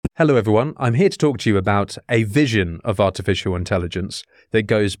Hello everyone, I'm here to talk to you about a vision of artificial intelligence that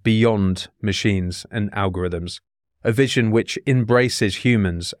goes beyond machines and algorithms. A vision which embraces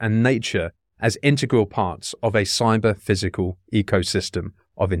humans and nature as integral parts of a cyber-physical ecosystem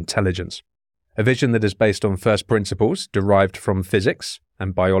of intelligence. A vision that is based on first principles derived from physics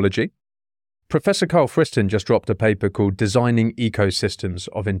and biology. Professor Carl Friston just dropped a paper called Designing Ecosystems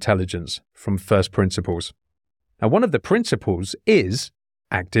of Intelligence from First Principles. Now, one of the principles is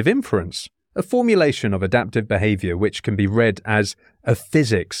active inference, a formulation of adaptive behavior which can be read as a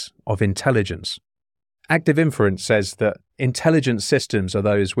physics of intelligence. Active inference says that intelligent systems are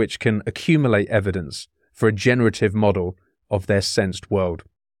those which can accumulate evidence for a generative model of their sensed world.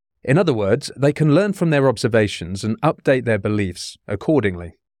 In other words, they can learn from their observations and update their beliefs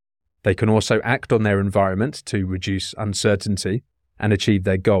accordingly. They can also act on their environment to reduce uncertainty and achieve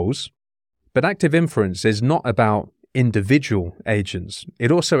their goals. But active inference is not about individual agents. It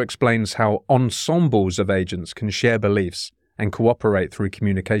also explains how ensembles of agents can share beliefs and cooperate through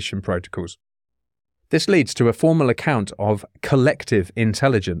communication protocols. This leads to a formal account of collective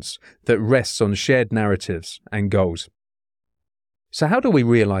intelligence that rests on shared narratives and goals. So how do we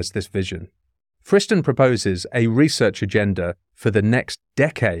realize this vision? Friston proposes a research agenda for the next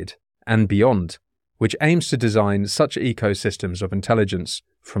decade and beyond, which aims to design such ecosystems of intelligence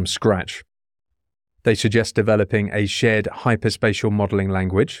from scratch. They suggest developing a shared hyperspatial modeling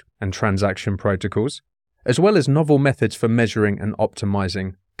language and transaction protocols, as well as novel methods for measuring and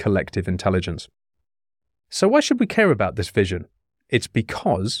optimizing collective intelligence. So why should we care about this vision? It's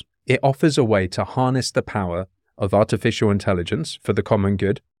because it offers a way to harness the power of artificial intelligence for the common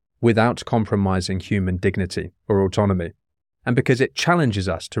good without compromising human dignity or autonomy, and because it challenges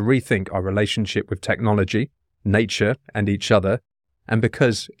us to rethink our relationship with technology, nature, and each other, and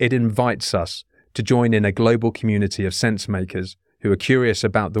because it invites us to join in a global community of sense makers who are curious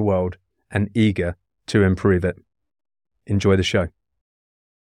about the world and eager to improve it. Enjoy the show.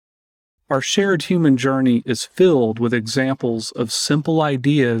 Our shared human journey is filled with examples of simple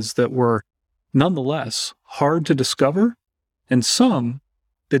ideas that were, nonetheless, hard to discover, and some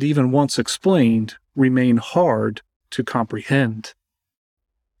that even once explained remain hard to comprehend.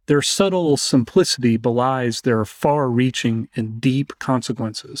 Their subtle simplicity belies their far-reaching and deep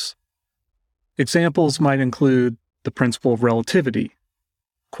consequences. Examples might include the principle of relativity,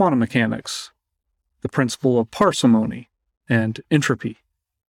 quantum mechanics, the principle of parsimony, and entropy.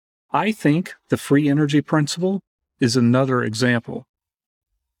 I think the free energy principle is another example.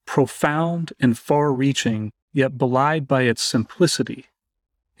 Profound and far-reaching, yet belied by its simplicity.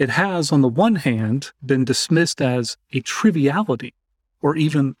 It has, on the one hand, been dismissed as a triviality or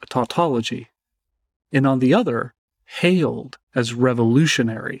even a tautology, and on the other, hailed as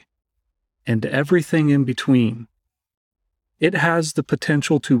revolutionary, and everything in between. It has the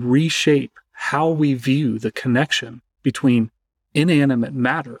potential to reshape how we view the connection between inanimate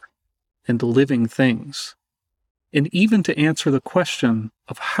matter and living things, and even to answer the question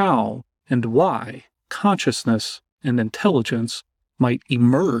of how and why consciousness and intelligence might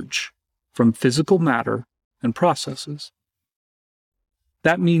emerge from physical matter and processes.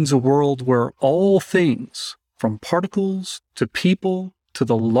 That means a world where all things, from particles to people to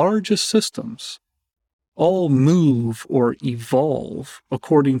the largest systems, all move or evolve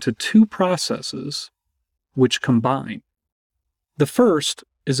according to two processes which combine. The first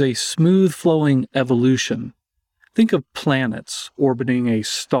is a smooth-flowing evolution. Think of planets orbiting a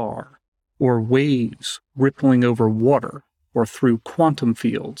star, or waves rippling over water or through quantum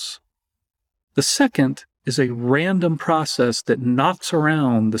fields. The second is a random process that knocks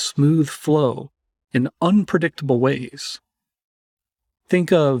around the smooth flow in unpredictable ways.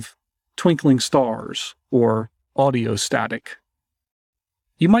 Think of twinkling stars or audio static.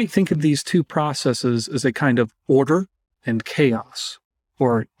 You might think of these two processes as a kind of order and chaos,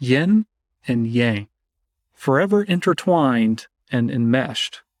 or yin and yang, forever intertwined and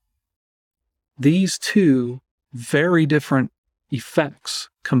enmeshed. These two very different effects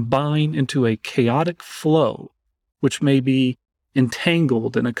combine into a chaotic flow, which may be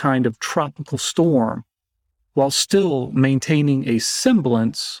entangled in a kind of tropical storm, while still maintaining a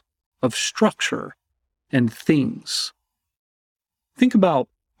semblance of structure and things. Think about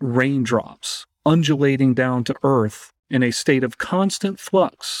raindrops undulating down to earth in a state of constant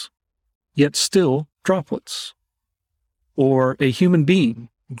flux, yet still droplets. Or a human being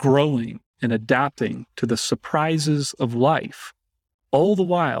growing and adapting to the surprises of life, all the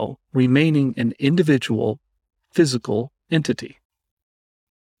while remaining an individual, physical entity.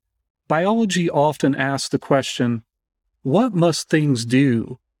 Biology often asks the question, what must things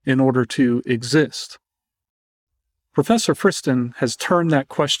do in order to exist? Professor Friston has turned that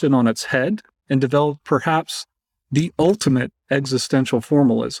question on its head and developed perhaps the ultimate existential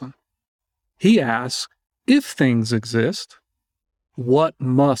formalism. He asks, if things exist, what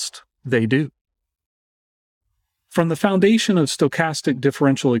must they do? From the foundation of stochastic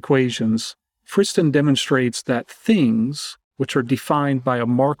differential equations, Friston demonstrates that things, which are defined by a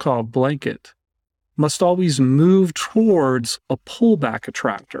Markov blanket, must always move towards a pullback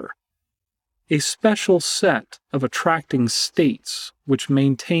attractor, a special set of attracting states which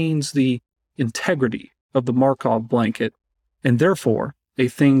maintains the integrity of the Markov blanket and therefore a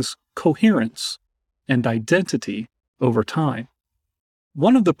thing's coherence and identity over time.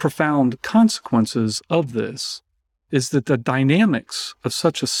 One of the profound consequences of this is that the dynamics of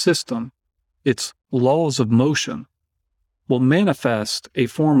such a system, its laws of motion, will manifest a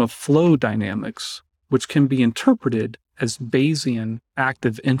form of flow dynamics which can be interpreted as Bayesian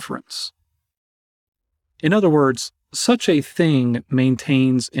active inference. In other words, such a thing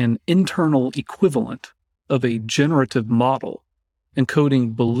maintains an internal equivalent of a generative model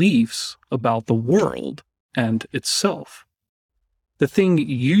encoding beliefs about the world and itself. The thing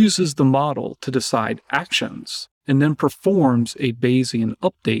uses the model to decide actions and then performs a Bayesian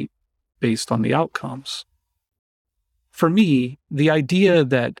update based on the outcomes. For me, the idea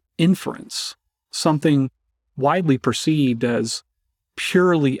that inference, something widely perceived as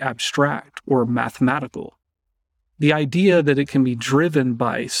purely abstract or mathematical, the idea that it can be driven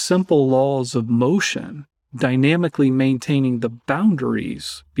by simple laws of motion, dynamically maintaining the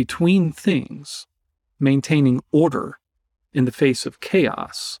boundaries between things, maintaining order in the face of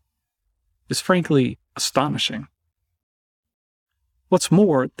chaos, is frankly astonishing. What's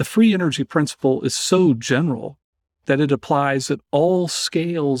more, the free energy principle is so general that it applies at all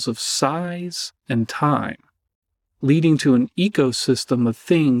scales of size and time, leading to an ecosystem of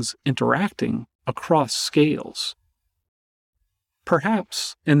things interacting across scales.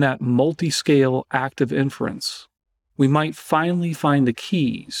 Perhaps in that multi-scale active inference, we might finally find the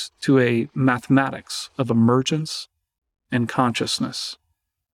keys to a mathematics of emergence and consciousness.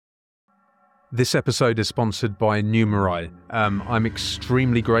 This episode is sponsored by Numerai. I'm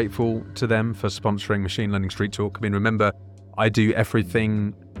extremely grateful to them for sponsoring Machine Learning Street Talk. I mean, remember, I do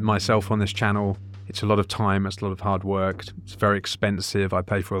everything myself on this channel. It's a lot of time, it's a lot of hard work, it's very expensive. I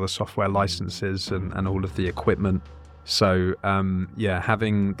pay for all the software licenses and all of the equipment. So,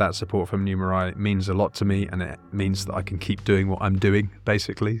 having that support from Numerai means a lot to me, and it means that I can keep doing what I'm doing,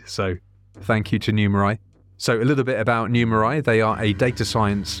 basically. So, thank you to Numerai. So a little bit about Numerai. They are a data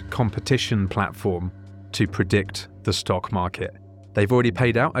science competition platform to predict the stock market. They've already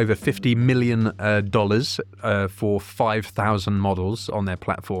paid out over $50 million for 5,000 models on their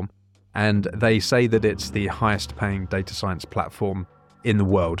platform. And they say that it's the highest paying data science platform in the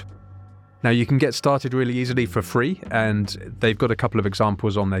world. Now you can get started really easily for free, and they've got a couple of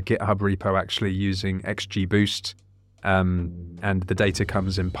examples on their GitHub repo actually using XGBoost. And the data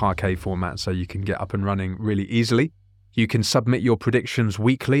comes in Parquet format, so you can get up and running really easily. You can submit your predictions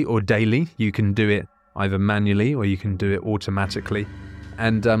weekly or daily. You can do it either manually or you can do it automatically.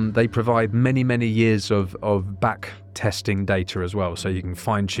 And they provide many, many years of back testing data as well, so you can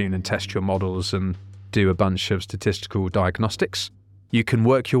fine-tune and test your models and do a bunch of statistical diagnostics. You can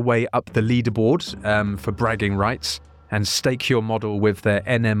work your way up the leaderboard for bragging rights and stake your model with their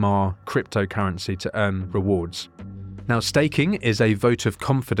NMR cryptocurrency to earn rewards. Now, staking is a vote of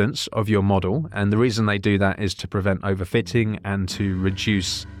confidence of your model, and the reason they do that is to prevent overfitting and to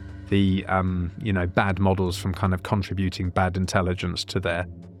reduce the bad models from kind of contributing bad intelligence to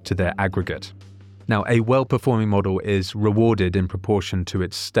their aggregate. Now, a well-performing model is rewarded in proportion to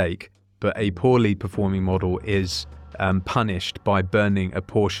its stake, but a poorly performing model is punished by burning a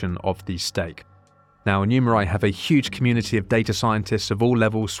portion of the stake. Now, Numerai have a huge community of data scientists of all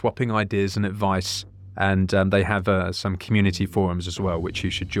levels swapping ideas and advice, and they have some community forums as well, which you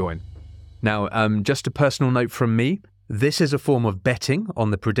should join. Now, just a personal note from me, this is a form of betting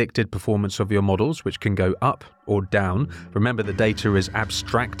on the predicted performance of your models, which can go up or down. Remember, the data is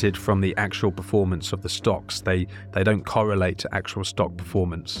abstracted from the actual performance of the stocks. They don't correlate to actual stock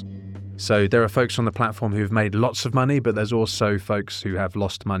performance. So there are folks on the platform who've made lots of money, but there's also folks who have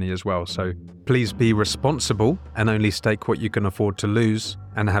lost money as well. So please be responsible and only stake what you can afford to lose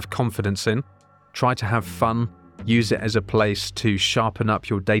and have confidence in. Try to have fun, use it as a place to sharpen up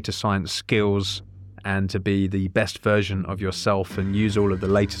your data science skills and to be the best version of yourself, and use all of the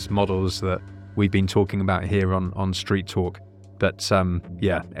latest models that we've been talking about here on Street Talk. But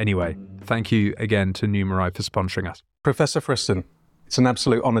anyway, thank you again to Numerai for sponsoring us. Professor Friston, it's an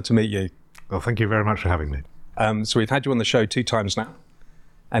absolute honour to meet you. Well, thank you very much for having me. So we've had you on the show 2 times now.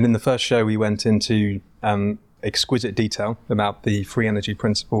 And in the first show, we went into exquisite detail about the free energy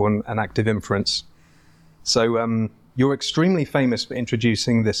principle and active inference. So you're extremely famous for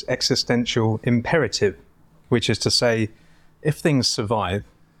introducing this existential imperative, which is to say, if things survive,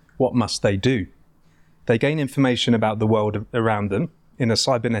 what must they do? They gain information about the world around them in a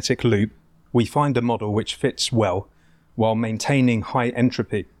cybernetic loop. We find a model which fits well while maintaining high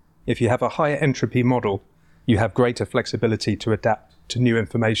entropy. If you have a higher entropy model, you have greater flexibility to adapt to new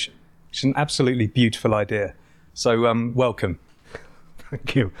information. It's an absolutely beautiful idea. So welcome.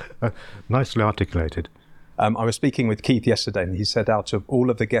 Thank you. Nicely articulated. I was speaking with Keith yesterday, and he said out of all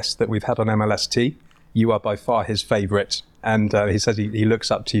of the guests that we've had on MLST, you are by far his favourite. And he says he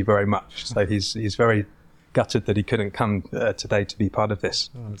looks up to you very much. So he's very gutted that he couldn't come today to be part of this.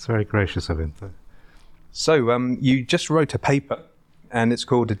 Oh, it's very gracious of him. So you just wrote a paper, and it's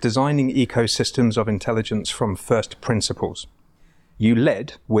called Designing Ecosystems of Intelligence from First Principles. You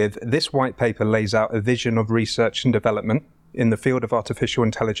led with this white paper lays out a vision of research and development in the field of artificial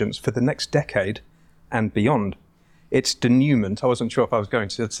intelligence for the next decade and beyond. Its denouement, I wasn't sure if I was going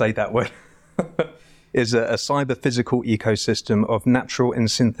to say that word, is a cyber-physical ecosystem of natural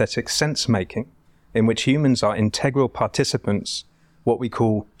and synthetic sense-making in which humans are integral participants, what we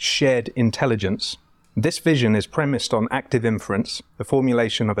call shared intelligence. This vision is premised on active inference, the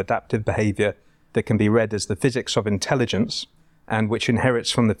formulation of adaptive behavior that can be read as the physics of intelligence and which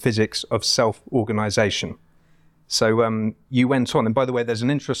inherits from the physics of self-organization. So you went on, and by the way, there's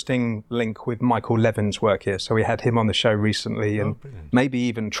an interesting link with Michael Levin's work here. So we had him on the show recently, and maybe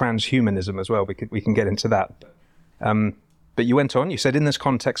even transhumanism as well. We can get into that. But you went on, you said, in this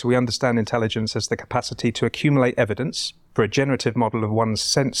context, we understand intelligence as the capacity to accumulate evidence for a generative model of one's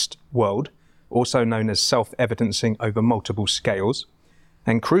sensed world, also known as self-evidencing over multiple scales.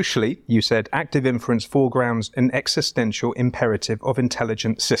 And crucially, you said, active inference foregrounds an existential imperative of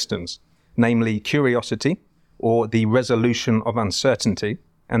intelligent systems, namely curiosity, or the resolution of uncertainty,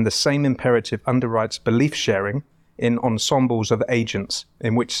 and the same imperative underwrites belief sharing in ensembles of agents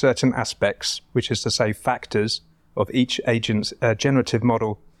in which certain aspects, which is to say factors, of each agent's generative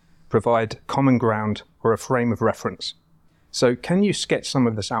model provide common ground or a frame of reference. So can you sketch some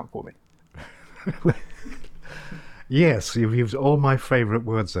of this out for me? Yes, you've used all my favourite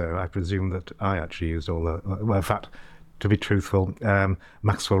words there. I presume that I actually used all the... Well, in fact, to be truthful,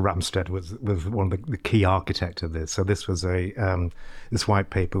 Maxwell Ramstead was one of the key architect of this. So this was this white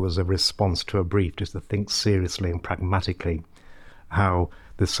paper was a response to a brief just to think seriously and pragmatically how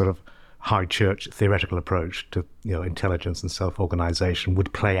this sort of high church theoretical approach to intelligence and self-organization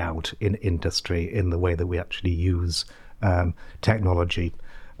would play out in industry in the way that we actually use technology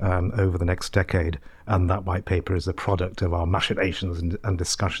over the next decade. And that white paper is a product of our machinations and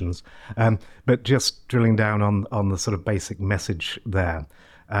discussions. But just drilling down on the sort of basic message there,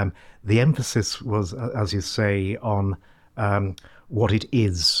 the emphasis was, as you say, on what it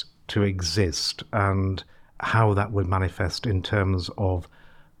is to exist and how that would manifest in terms of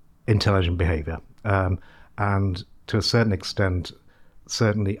intelligent behavior. And to a certain extent,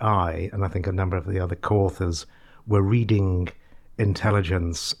 certainly I, and I think a number of the other co-authors, were reading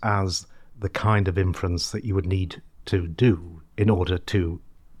intelligence as the kind of inference that you would need to do in order to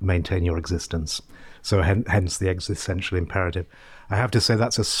maintain your existence. So hence the existential imperative. I have to say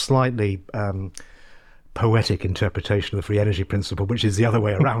that's a slightly poetic interpretation of the free energy principle, which is the other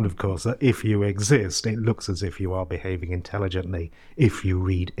way around, of course, that if you exist, it looks as if you are behaving intelligently if you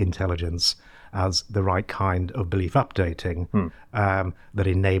read intelligence as the right kind of belief updating that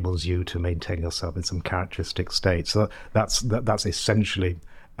enables you to maintain yourself in some characteristic state. So that's essentially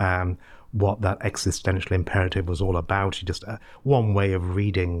what that existential imperative was all about. Just one way of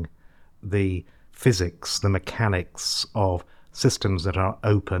reading the physics, the mechanics of systems that are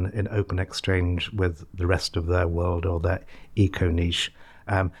open in open exchange with the rest of their world or their eco-niche,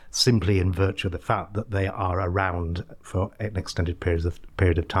 simply in virtue of the fact that they are around for an extended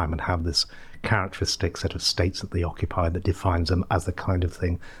period of time and have this characteristic set of states that they occupy that defines them as the kind of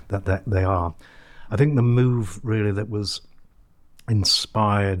thing that they are. I think the move really that was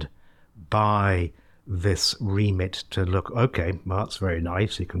inspired by this remit to look, okay, well, that's very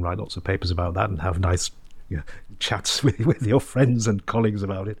nice. You can write lots of papers about that and have nice chats with your friends and colleagues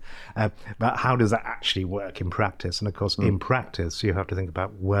about it. But how does that actually work in practice? And of course, in practice, you have to think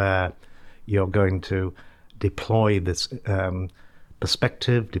about where you're going to deploy this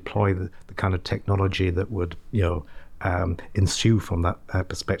perspective, deploy the kind of technology that would, ensue from that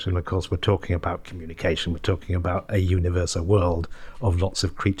perspective. And of course, we're talking about communication. We're talking about a universe, a world of lots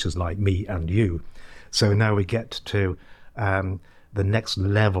of creatures like me and you. So now we get to the next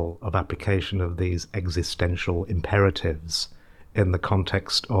level of application of these existential imperatives in the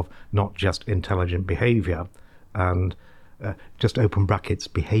context of not just intelligent behavior. And just open brackets,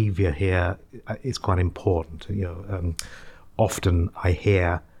 behavior here is quite important. Often I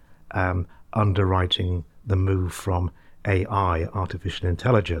hear underwriting the move from AI, artificial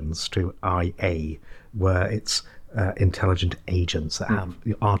intelligence, to IA, where it's intelligent agents that have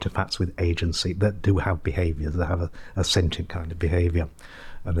artifacts with agency, that do have behaviors, that have a sentient kind of behavior,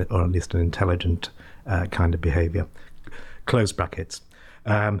 or at least an intelligent kind of behavior. Close brackets.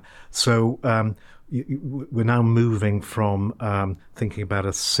 We're now moving from thinking about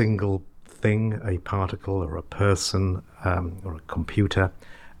a single thing, a particle or a person or a computer,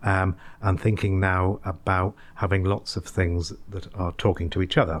 and thinking now about having lots of things that are talking to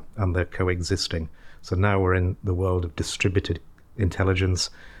each other and they're coexisting. So now we're in the world of distributed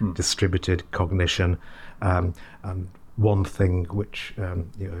intelligence, distributed cognition, and one thing which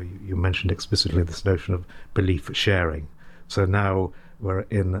you mentioned explicitly, this notion of belief sharing. So now we're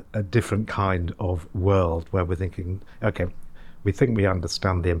in a different kind of world where we're thinking, okay, we think we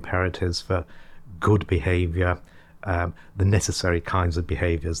understand the imperatives for good behavior, the necessary kinds of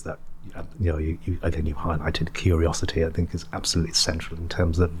behaviors that I think you highlighted. Curiosity, I think, is absolutely central in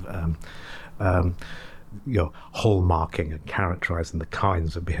terms of hallmarking and characterizing the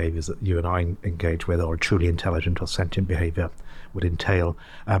kinds of behaviors that you and I engage with, or truly intelligent or sentient behavior would entail.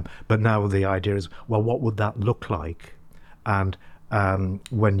 But now the idea is, well, what would that look like? And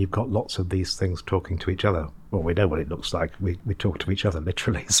when you've got lots of these things talking to each other, well, we know what it looks like. We talk to each other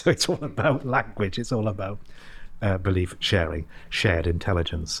literally. So it's all about language. It's all about belief sharing, shared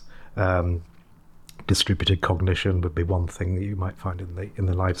intelligence. Distributed cognition would be one thing that you might find in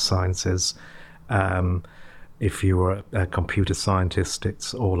the life sciences. If you were a computer scientist,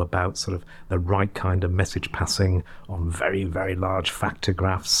 it's all about sort of the right kind of message passing on very, very large factor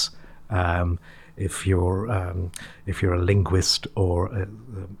graphs. If you're a linguist or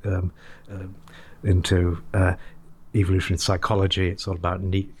into evolutionary psychology, it's all about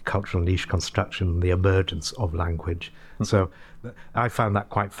cultural niche construction and the emergence of language. So I found that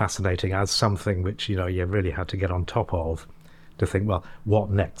quite fascinating as something which you really had to get on top of, to think, well, what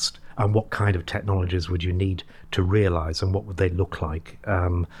next, and what kind of technologies would you need to realize, and what would they look like?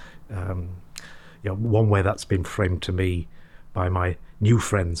 One way that's been framed to me by my new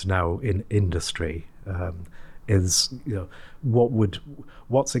friends now in industry is,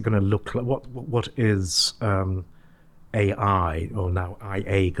 what's it going to look like? What is AI, or now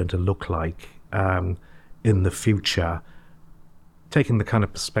IA, going to look like in the future? Taking the kind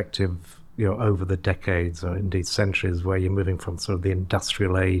of perspective, over the decades or indeed centuries, where you're moving from sort of the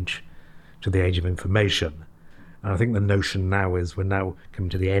industrial age to the age of information. And I think the notion now is we're now coming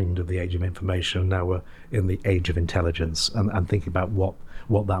to the end of the age of information. Now we're in the age of intelligence, and thinking about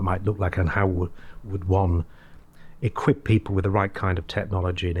what that might look like, and how would one equip people with the right kind of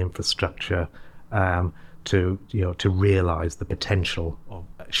technology and infrastructure to realize the potential of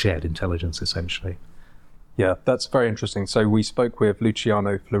shared intelligence, essentially. Yeah, that's very interesting. So we spoke with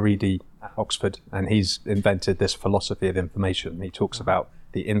Luciano Floridi at Oxford, and he's invented this philosophy of information. He talks about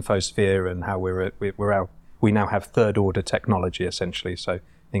the infosphere and how we now have third order technology, essentially. So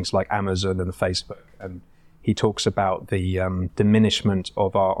things like Amazon and Facebook. And he talks about the diminishment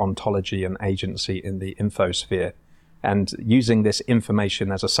of our ontology and agency in the infosphere. And using this information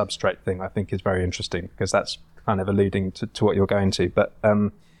as a substrate thing, I think, is very interesting, because that's kind of alluding to what you're going to. But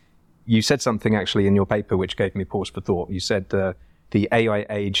you said something actually in your paper which gave me pause for thought. You said the AI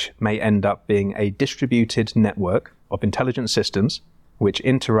age may end up being a distributed network of intelligent systems which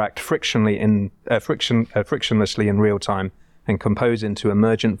interact frictionlessly in real time and compose into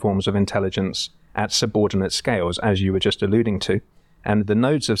emergent forms of intelligence at subordinate scales, as you were just alluding to. And the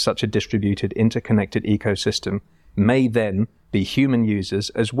nodes of such a distributed, interconnected ecosystem may then be human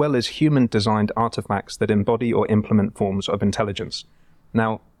users as well as human-designed artifacts that embody or implement forms of intelligence.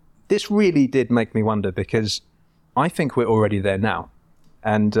 Now, this really did make me wonder, because I think we're already there now.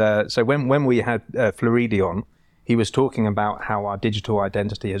 And so when we had Floridi on, he was talking about how our digital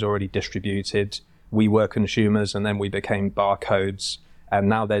identity is already distributed. We were consumers, and then we became barcodes. And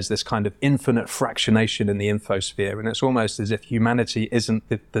now there's this kind of infinite fractionation in the infosphere. And it's almost as if humanity isn't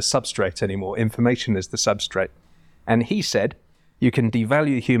the substrate anymore. Information is the substrate. And he said, you can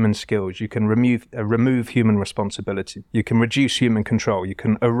devalue human skills, you can remove human responsibility, you can reduce human control, you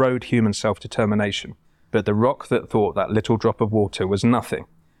can erode human self-determination. But the rock that thought that little drop of water was nothing,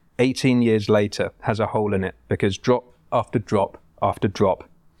 18 years later has a hole in it, because drop after drop after drop,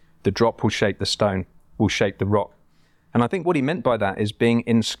 the drop will shape the stone, will shape the rock. And I think what he meant by that is being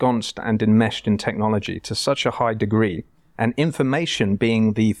ensconced and enmeshed in technology to such a high degree And information,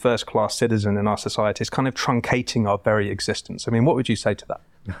 being the first-class citizen in our society, is kind of truncating our very existence. I mean, what would you say to that?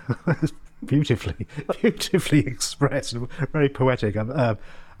 Beautifully expressed, very poetic. I'd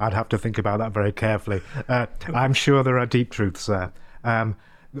have to think about that very carefully. I'm sure there are deep truths there.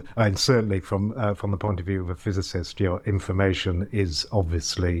 And certainly from the point of view of a physicist, your information is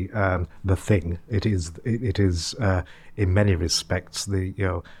obviously the thing. It is in many respects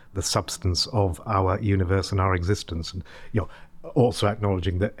the substance of our universe and our existence. And also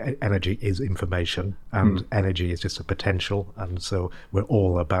acknowledging that energy is information, and energy is just a potential, and so we're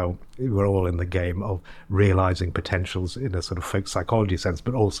all in the game of realizing potentials in a sort of folk psychology sense,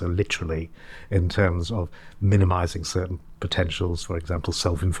 but also literally in terms of minimizing certain potentials. For example,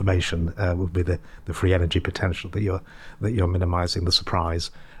 self-information would be the free energy potential that you're minimizing, the surprise.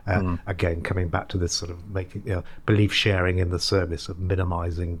 Again, coming back to this sort of making belief sharing in the service of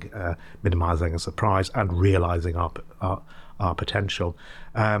minimizing a surprise and realizing our potential.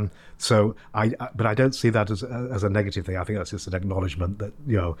 But I don't see that as a negative thing. I think that's just an acknowledgement that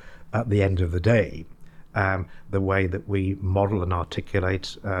at the end of the day, the way that we model and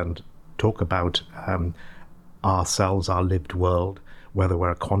articulate and talk about ourselves, our lived world, whether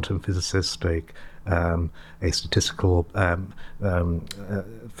we're a quantum physicist, a statistical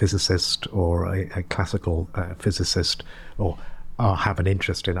physicist, or a classical physicist, or have an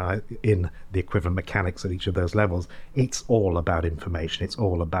interest in the equivalent mechanics at each of those levels, it's all about information. It's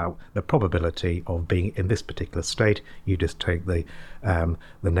all about the probability of being in this particular state. You just take the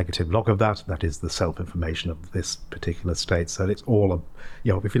negative log of that. That is the self-information of this particular state. So it's all,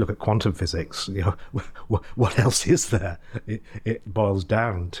 if you look at quantum physics, what else is there? It boils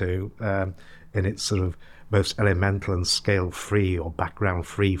down to, in its sort of most elemental and scale-free or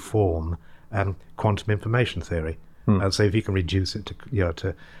background-free form, quantum information theory. So if you can reduce it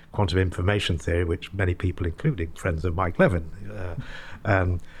to quantum information theory, which many people, including friends of Mike Levin,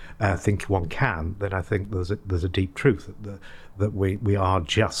 think one can, then I think there's a deep truth that we are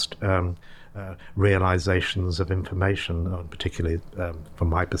just realizations of information, particularly from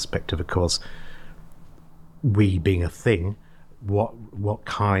my perspective, of course. We being a thing, what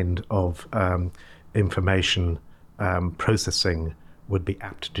kind of information processing would be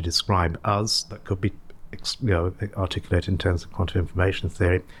apt to describe us that could be articulate in terms of quantum information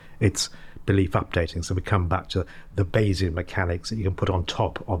theory? It's belief updating. So we come back to the Bayesian mechanics that you can put on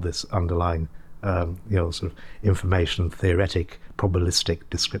top of this underlying sort of information theoretic probabilistic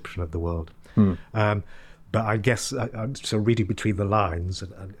description of the world. But I guess I'm sort of reading between the lines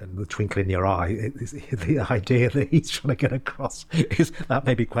and the twinkle in your eye, the idea that he's trying to get across is that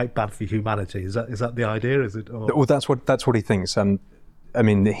may be quite bad for humanity. Is that the idea? Is it? Well, that's what he thinks. I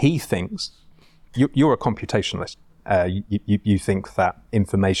mean, he thinks. You're a computationalist. You think that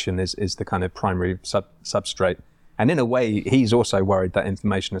information is the kind of primary substrate. And in a way, he's also worried that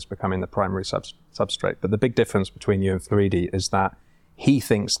information is becoming the primary substrate. But the big difference between you and Faridy is that he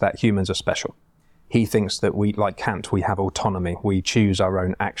thinks that humans are special. He thinks that we, like Kant, we have autonomy. We choose our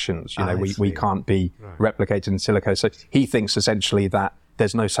own actions. We can't be replicated in silico. So he thinks essentially that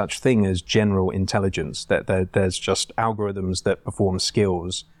there's no such thing as general intelligence, that there's just algorithms that perform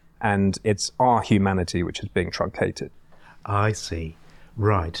skills, and it's our humanity which is being truncated. I see.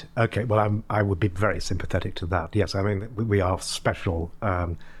 Right. Okay. Well, I would be very sympathetic to that. Yes. I mean, we are special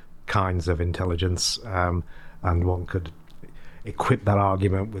kinds of intelligence, and one could equip that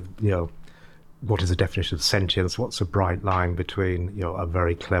argument with, what is the definition of sentience? What's a bright line between, a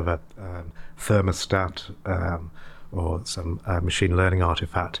very clever thermostat or some machine learning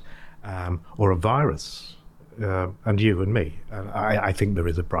artifact, or a virus? And you and me. I think there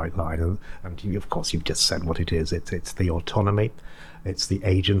is a bright line, and you, of course, you've just said what it is. It's the autonomy, it's the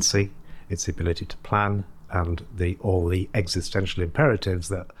agency, it's the ability to plan, and all the existential imperatives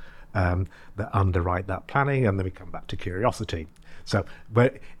that underwrite that planning. And then we come back to curiosity. So,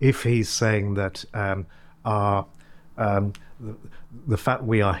 but if he's saying that the fact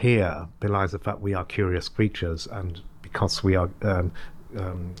we are here belies the fact we are curious creatures, and because we are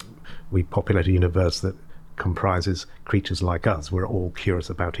we populate a universe that comprises creatures like us, we're all curious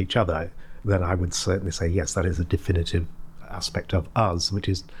about each other, then I would certainly say yes, that is a definitive aspect of us, which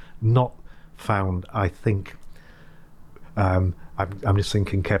is not found, I think. I'm just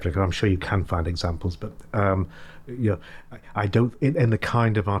thinking carefully, because I'm sure you can find examples, but I don't, in the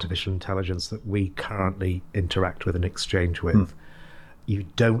kind of artificial intelligence that we currently interact with and exchange with, you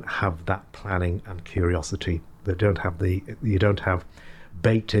don't have that planning and curiosity. You don't have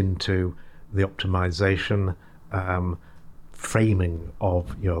baked into the optimization framing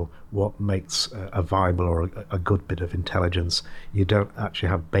of what makes a viable or a good bit of intelligence. You don't actually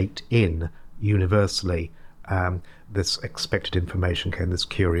have baked in universally this expected information came this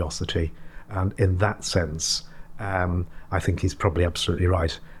curiosity, and in that sense, I think he's probably absolutely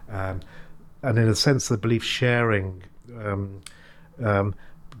right. And in a sense, the belief sharing,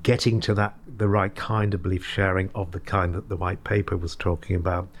 getting to the right kind of belief sharing of the kind that the white paper was talking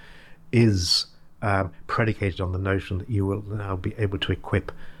about, is predicated on the notion that you will now be able to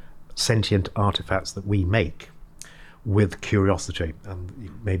equip sentient artifacts that we make with curiosity. And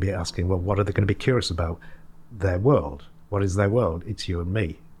you may be asking, well, what are they going to be curious about? Their world. What is their world? It's you and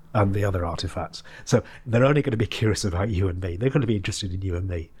me and the other artifacts. So they're only going to be curious about you and me. They're going to be interested in you and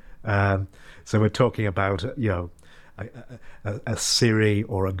me. So we're talking about, a Siri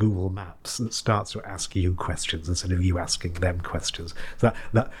or a Google Maps that starts to ask you questions instead of you asking them questions. So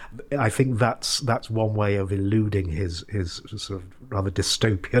that I think that's one way of eluding his sort of rather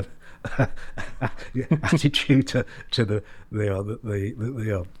dystopian attitude to the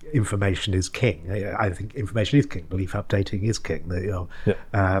information is king. I think information is king. Belief updating is king. Belief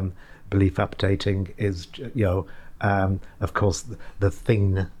updating is, of course, the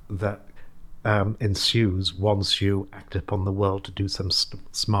thing that ensues once you act upon the world to do some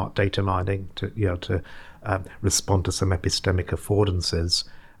smart data mining, to respond to some epistemic affordances,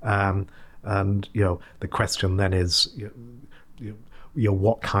 and the question then is,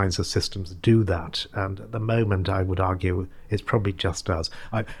 what kinds of systems do that? And at the moment, I would argue it's probably just us.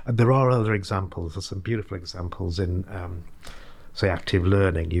 There are other examples. There's some beautiful examples in, say, active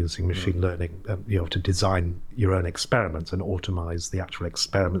learning, using machine learning, to design your own experiments and automate the actual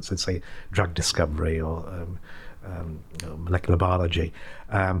experiments in, say, drug discovery or molecular biology.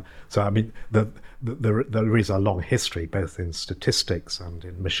 So, I mean, there is a long history, both in statistics and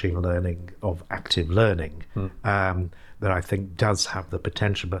in machine learning, of active learning that I think does have the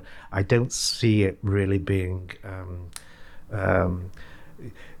potential, but I don't see it really being, from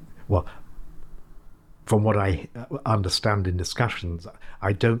what I understand in discussions,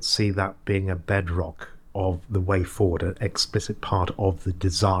 I don't see that being a bedrock of the way forward, an explicit part of the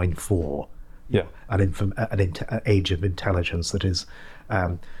design for an age of intelligence that is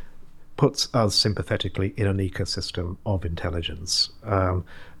puts us sympathetically in an ecosystem of intelligence, and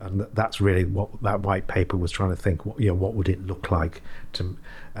that's really what that white paper was trying to think. What would it look like to,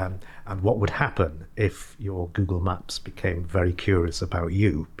 and what would happen if your Google Maps became very curious about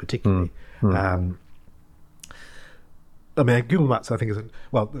you, particularly. I mean, Google Maps, I think,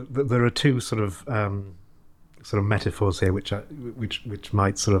 there are two sort of metaphors here, which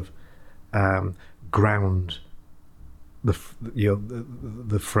might sort of ground the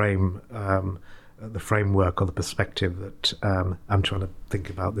frame, the framework or the perspective that I'm trying to think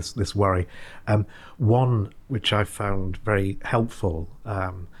about this worry. One which I found very helpful,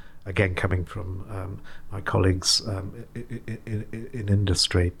 again coming from my colleagues in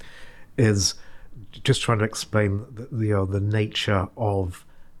industry, is just trying to explain the nature of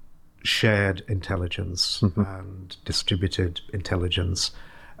shared intelligence and distributed intelligence,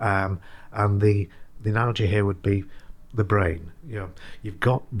 and the analogy here would be the brain. You've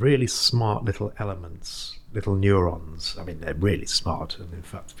got really smart little elements, little neurons. I mean, they're really smart, and in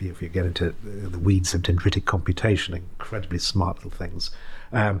fact, if you get into the weeds of dendritic computation, incredibly smart little things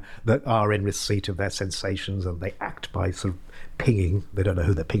that are in receipt of their sensations, and they act by sort of pinging. They don't know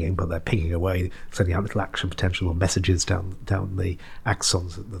who they're pinging, but they're pinging away, sending out little action potential or messages down the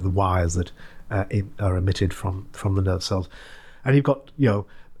axons, the wires that are emitted from the nerve cells. And you've got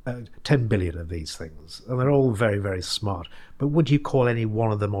 10 billion of these things, and they're all very, very smart. But would you call any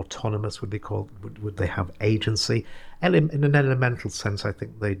one of them autonomous? Would they have agency? In an elemental sense, I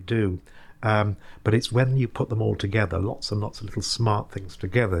think they do. But it's when you put them all together, lots and lots of little smart things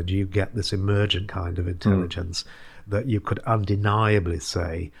together, do you get this emergent kind of intelligence that you could undeniably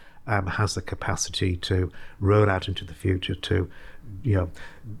say has the capacity to roll out into the future, to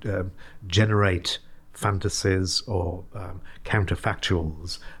generate fantasies or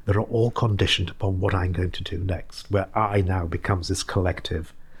counterfactuals that are all conditioned upon what I'm going to do next, where I now becomes this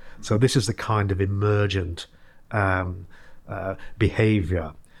collective. So this is the kind of emergent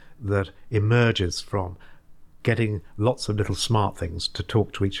behavior that emerges from getting lots of little smart things to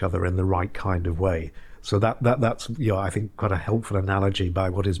talk to each other in the right kind of way. So that's I think quite a helpful analogy by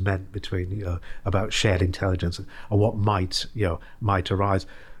what is meant between about shared intelligence and what might arise.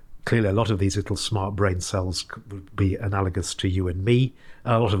 Clearly, a lot of these little smart brain cells would be analogous to you and me.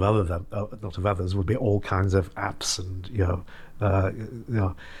 A lot of others would be all kinds of apps, and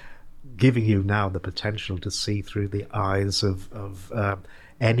giving you now the potential to see through the eyes of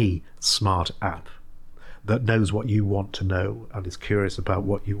any smart app that knows what you want to know and is curious about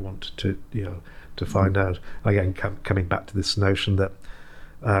what you want to find out. Again, coming back to this notion that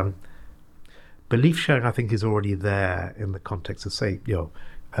belief sharing, I think, is already there in the context of, say,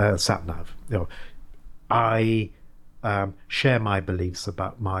 sat nav. I share my beliefs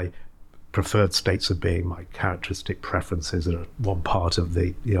about my preferred states of being, my characteristic preferences are one part of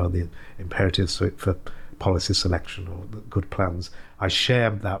the imperatives for policy selection or the good plans. I share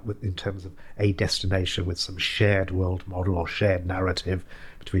that in terms of a destination with some shared world model or shared narrative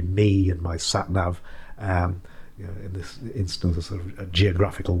between me and my sat nav. In this instance, a sort of a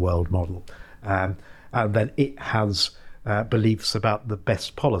geographical world model, and then it has beliefs about the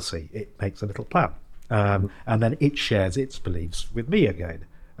best policy. It makes a little plan, and then it shares its beliefs with me again.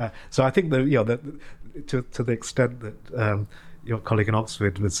 So I think that to the extent that your colleague in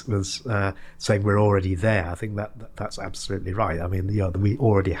Oxford was saying we're already there, I think that's absolutely right. I mean, we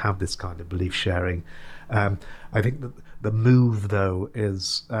already have this kind of belief sharing. I think that the move, though,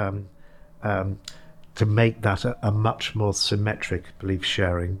 is to make that a much more symmetric belief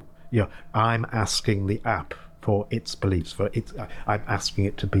sharing. I'm asking the app for its beliefs, I'm asking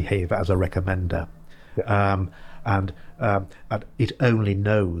it to behave as a recommender. Yeah. And it only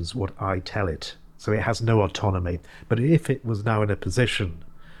knows what I tell it, so it has no autonomy. But if it was now in a position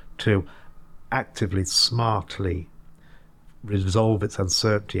to actively, smartly resolve its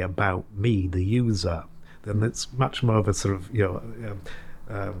uncertainty about me, the user, then it's much more of a sort of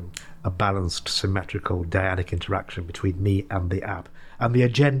a balanced, symmetrical, dyadic interaction between me and the app. And the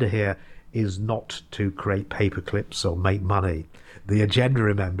agenda here is not to create paper clips or make money. The agenda,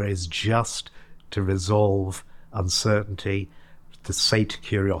 remember, is just to resolve uncertainty, to sate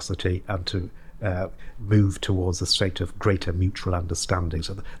curiosity, and to move towards a state of greater mutual understanding.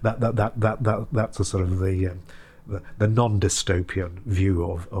 So that's a sort of the non-dystopian view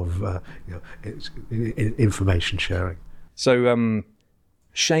of information sharing. So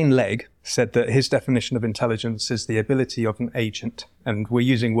Shane Legg said that his definition of intelligence is the ability of an agent, and we're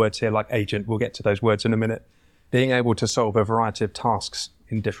using words here like agent, we'll get to those words in a minute, being able to solve a variety of tasks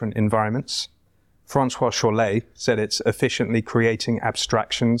in different environments. Francois Chollet said it's efficiently creating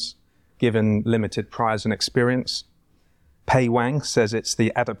abstractions given limited priors and experience. Pei Wang says it's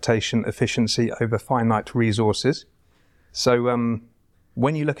the adaptation efficiency over finite resources. So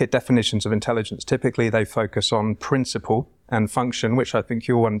when you look at definitions of intelligence, typically they focus on principle and function, which I think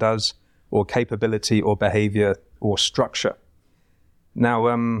your one does, or capability or behavior or structure.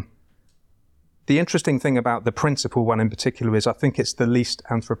 Now, the interesting thing about the principle one in particular is I think it's the least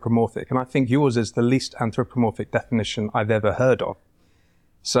anthropomorphic, and I think yours is the least anthropomorphic definition I've ever heard of.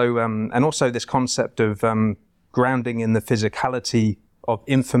 So, and also this concept of grounding in the physicality of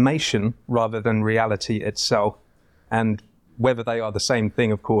information rather than reality itself, and whether they are the same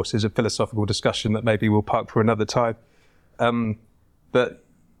thing, of course, is a philosophical discussion that maybe we'll park for another time. But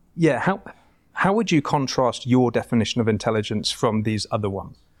yeah, how would you contrast your definition of intelligence from these other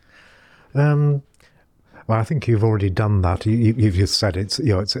ones? Well, I think you've already done that. You've just said it's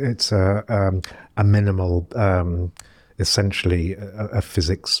a minimal, essentially a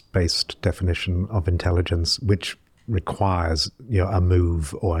physics-based definition of intelligence, which requires a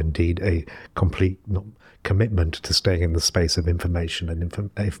move or indeed a complete commitment to staying in the space of information and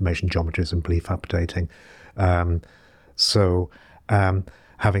information geometries and belief updating.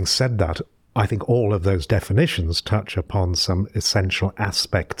 Having said that, I think all of those definitions touch upon some essential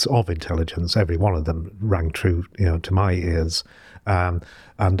aspects of intelligence. Every one of them rang true, to my ears, and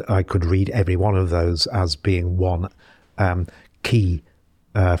I could read every one of those as being one key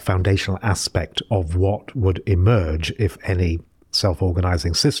foundational aspect of what would emerge if any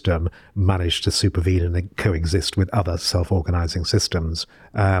self-organizing system managed to supervene and coexist with other self-organizing systems.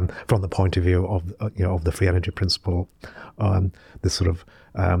 From the point of view of the free energy principle, this sort of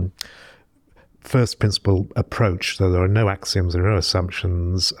first principle approach, so there are no axioms, there are no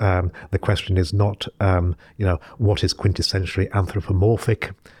assumptions. The question is not, what is quintessentially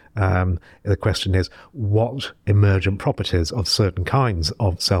anthropomorphic. The question is, what emergent properties of certain kinds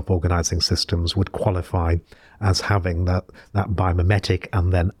of self-organizing systems would qualify as having that biomimetic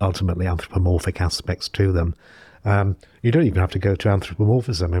and then ultimately anthropomorphic aspects to them. You don't even have to go to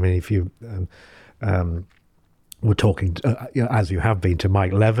anthropomorphism. I mean, if you were talking, as you have been, to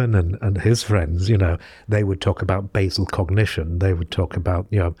Mike Levin and his friends, they would talk about basal cognition. They would talk about,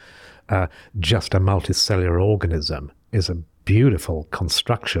 just a multicellular organism is a beautiful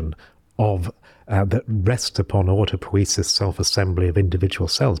construction of that rests upon autopoiesis, self-assembly of individual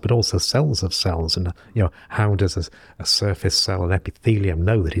cells, but also cells of cells. And how does a surface cell, an epithelium,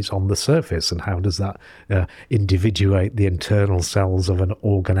 know that it's on the surface, and how does that individuate the internal cells of an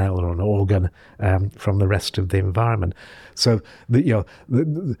organelle or an organ from the rest of the environment? So the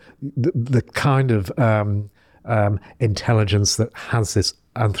kind of intelligence that has this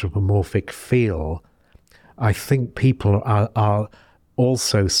anthropomorphic feel, I think people are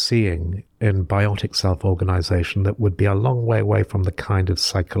also seeing in biotic self-organization that would be a long way away from the kind of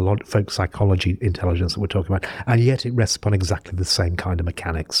folk psychology intelligence that we're talking about, and yet it rests upon exactly the same kind of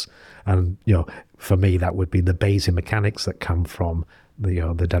mechanics. And for me, that would be the Bayesian mechanics that come from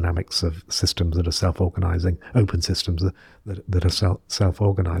the dynamics of systems that are self-organizing, open systems that are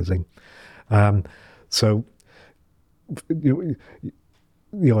self-organizing. So you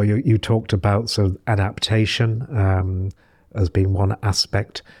talked about adaptation as being one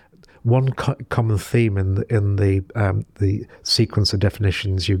aspect. One common theme in the sequence of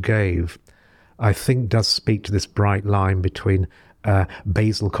definitions you gave, I think, does speak to this bright line between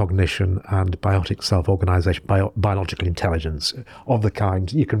basal cognition and biotic self-organization, biological intelligence of the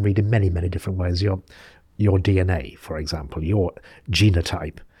kind you can read in many, many different ways. Your DNA, for example, your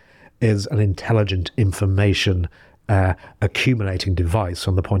genotype is an intelligent information accumulating device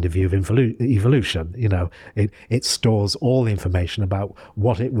from the point of view of evolution. It stores all the information about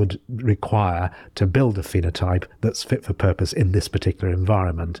what it would require to build a phenotype that's fit for purpose in this particular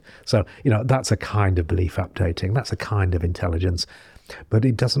environment. So, that's a kind of belief updating. That's a kind of intelligence. But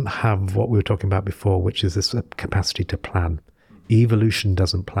it doesn't have what we were talking about before, which is this capacity to plan. Evolution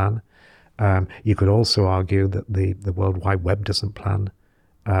doesn't plan. You could also argue that the World Wide Web doesn't plan.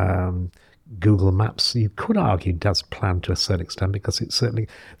 Google Maps, you could argue, does plan to a certain extent, because it's certainly...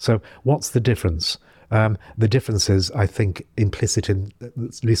 So what's the difference? The difference is, I think, implicit in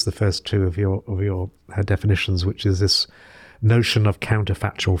at least the first two of your definitions, which is this notion of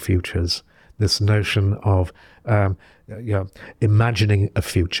counterfactual futures, this notion of imagining a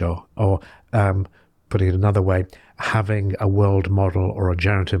future, or putting it another way, having a world model or a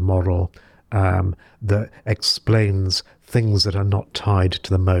generative model that explains things that are not tied to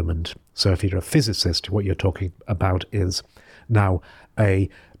the moment. So if you're a physicist, what you're talking about is now a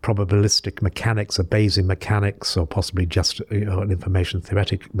probabilistic mechanics, a Bayesian mechanics, or possibly just an information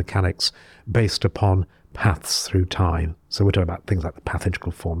theoretic mechanics based upon paths through time. So we're talking about things like the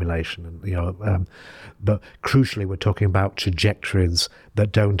pathological formulation, and but crucially, we're talking about trajectories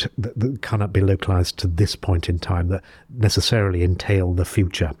that cannot be localized to this point in time, that necessarily entail the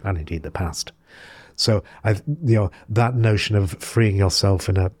future and indeed the past. So that notion of freeing yourself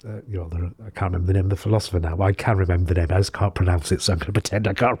in I can't remember the name of the philosopher now. Well, I can remember the name, I just can't pronounce it, so I'm going to pretend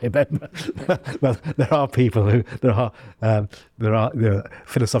I can't remember. Well, there are people there are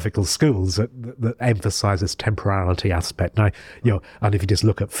philosophical schools that emphasize this temporality aspect. Now, and if you just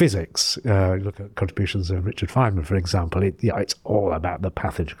look at physics, look at contributions of Richard Feynman, for example, it's all about the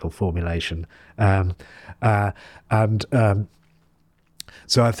pathological formulation,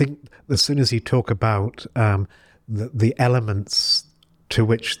 so I think as soon as you talk about the elements to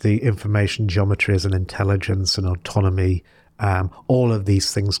which the information geometries and intelligence and autonomy, all of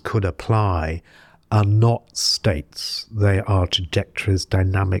these things could apply, are not states. They are trajectories,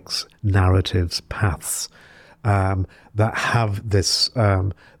 dynamics, narratives, paths that have this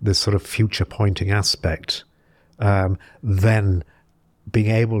sort of future-pointing aspect. Then being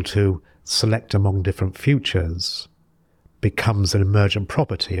able to select among different futures becomes an emergent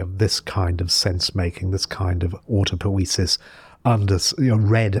property of this kind of sense-making, this kind of autopoiesis,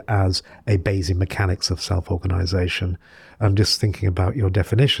 read as a Bayesian mechanics of self-organization. And just thinking about your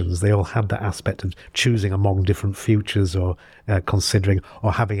definitions, they all had that aspect of choosing among different futures, or considering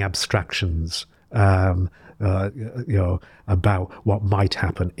or having abstractions, about what might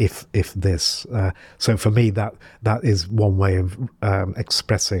happen if this. So for me, that is one way of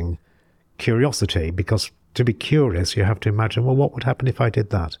expressing curiosity, because to be curious, you have to imagine, well, what would happen if I did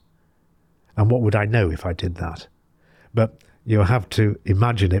that? And what would I know if I did that? But you have to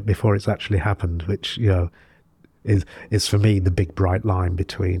imagine it before it's actually happened, which, is for me the big bright line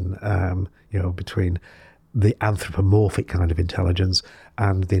between the anthropomorphic kind of intelligence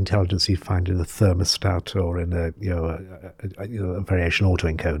and the intelligence you find in a thermostat or in a variation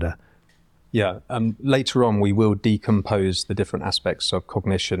autoencoder. Yeah. Later on, we will decompose the different aspects of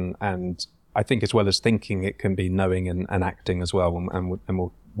cognition, and I think as well as thinking, it can be knowing and acting as well, and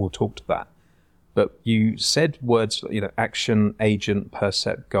we'll talk to that. But you said words, action, agent,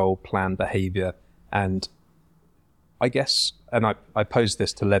 percept, goal, plan, behavior, and I guess, and I posed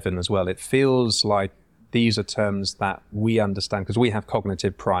this to Levin as well, it feels like these are terms that we understand because we have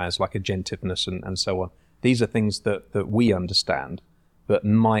cognitive priors like agentiveness and so on. These are things that we understand, but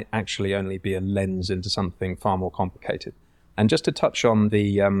might actually only be a lens into something far more complicated. And just to touch on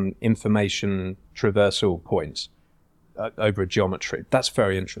the information traversal points over a geometry, that's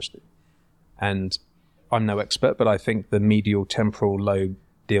very interesting. And I'm no expert, but I think the medial temporal lobe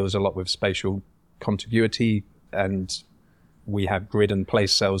deals a lot with spatial contiguity and we have grid and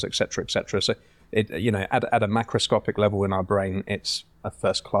place cells, etc., etc. So it, at a macroscopic level in our brain, it's a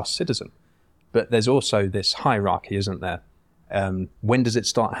first-class citizen. But there's also this hierarchy, isn't there? When does it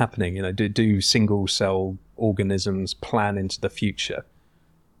start happening? Do single-cell organisms plan into the future?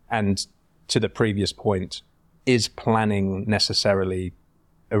 And to the previous point, is planning necessarily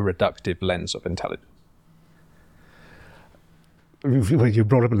a reductive lens of intelligence? Well, you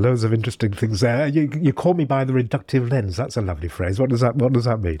brought up loads of interesting things there. You call me by the reductive lens. That's a lovely phrase. What does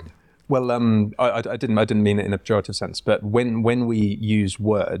that mean? Well, I didn't mean it in a pejorative sense, but when we use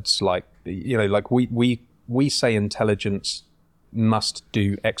words like we say intelligence must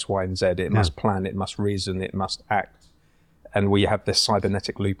do X, Y, and Z. It must plan. It must reason. It must act. And we have this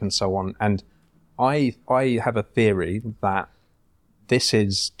cybernetic loop and so on. And I have a theory that this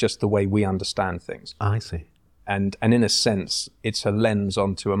is just the way we understand things. I see. And in a sense, it's a lens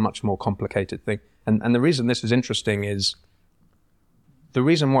onto a much more complicated thing. And the reason this is interesting is the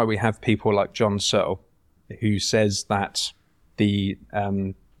reason why we have people like John Searle, who says that the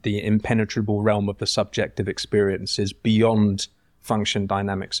impenetrable realm of the subjective experience is beyond function,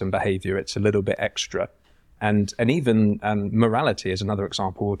 dynamics, and behavior. It's a little bit extra. And even morality is another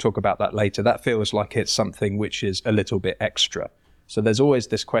example. We'll talk about that later. That feels like it's something which is a little bit extra. So there's always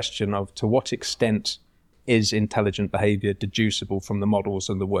this question of to what extent is intelligent behavior deducible from the models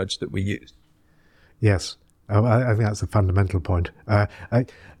and the words that we use? Yes, I think that's a fundamental point.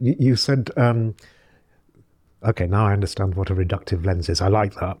 You said, okay, now I understand what a reductive lens is. I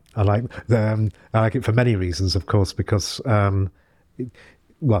like that. I like it for many reasons, of course, because,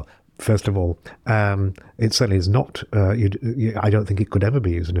 first of all, it certainly is not, I don't think it could ever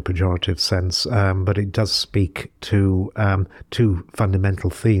be used in a pejorative sense, but it does speak to two fundamental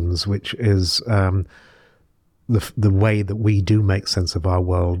themes, which is the way that we do make sense of our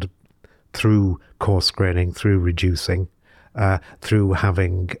world through coarse graining, through reducing, through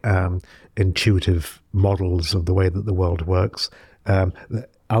having intuitive models of the way that the world works, that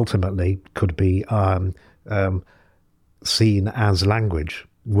ultimately could be seen as language.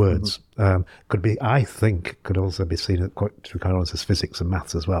 Words could also be seen to be quite honest as physics and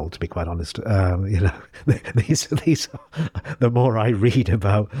maths as well, to be quite honest. These the more I read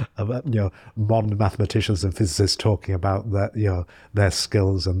about modern mathematicians and physicists talking about their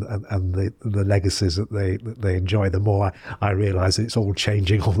skills and the legacies that they enjoy, the more I realize it's all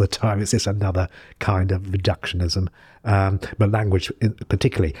changing all the time. It's just another kind of reductionism, but language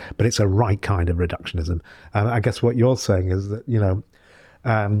particularly, but it's a right kind of reductionism. I guess what you're saying is that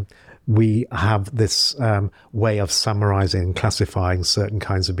we have this way of summarizing and classifying certain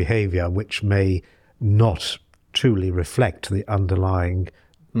kinds of behavior which may not truly reflect the underlying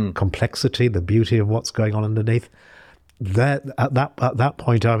complexity, the beauty of what's going on underneath. At that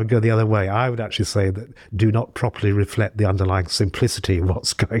point, I would go the other way. I would actually say that do not properly reflect the underlying simplicity of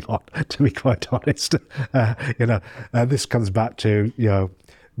what's going on, to be quite honest. This comes back to,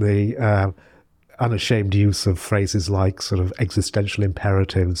 the unashamed use of phrases like sort of existential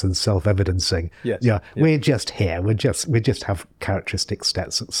imperatives and self-evidencing. Yes. We're just here. We just have characteristic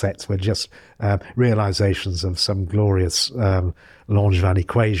sets. We're just realizations of some glorious Langevin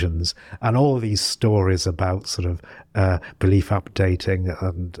equations, and all these stories about sort of belief updating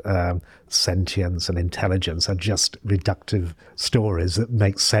and sentience and intelligence are just reductive stories that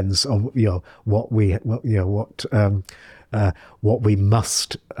make sense of what we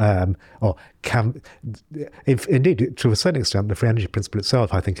must or can. If indeed, to a certain extent, the free energy principle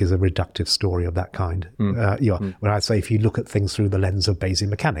itself, I think, is a reductive story of that kind. Where I say, if you look at things through the lens of Bayesian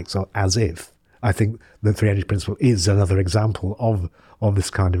mechanics, or as if, I think the free energy principle is another example of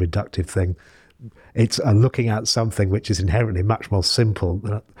this kind of reductive thing. It's looking at something which is inherently much more simple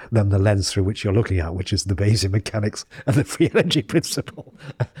than the lens through which you're looking at, which is the Bayesian mechanics and the free energy principle.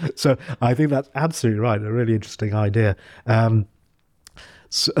 So I think that's absolutely right, a really interesting idea. And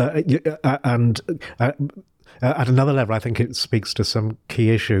at another level, I think it speaks to some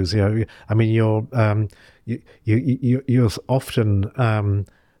key issues. You're often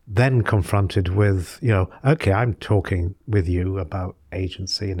then confronted with, okay, I'm talking with you about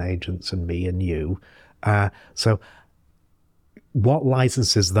agency and agents and me and you. So what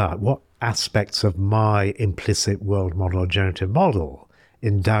licenses that? What aspects of my implicit world model or generative model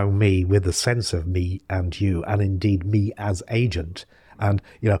endow me with a sense of me and you, and indeed me as agent? And,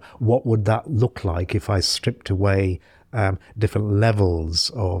 what would that look like if I stripped away different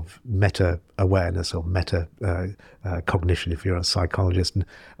levels of meta-awareness or meta-cognition, if you're a psychologist,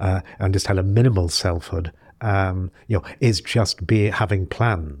 and just had a minimal selfhood? Is just having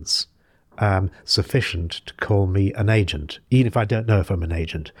plans sufficient to call me an agent, even if I don't know if I'm an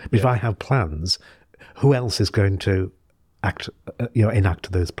agent? But if I have plans, who else is going to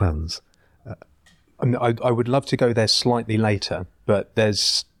enact those plans. I would love to go there slightly later, but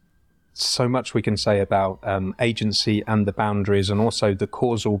there's so much we can say about agency and the boundaries, and also the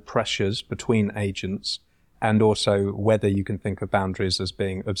causal pressures between agents, and also whether you can think of boundaries as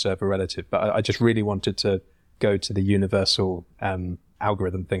being observer relative. But I just really wanted to go to the universal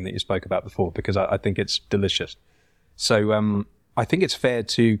algorithm thing that you spoke about before, because I think it's delicious. So I think it's fair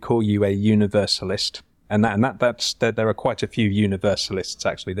to call you a universalist, and there are quite a few universalists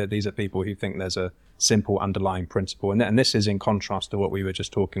actually. These are people who think there's a simple underlying principle, and this is in contrast to what we were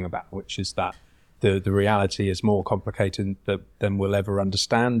just talking about, which is that the reality is more complicated than we'll ever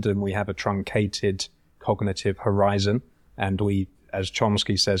understand, and we have a truncated cognitive horizon, and we, as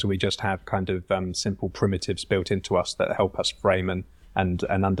Chomsky says, we just have kind of simple primitives built into us that help us frame and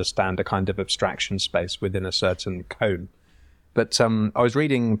understand a kind of abstraction space within a certain cone. But I was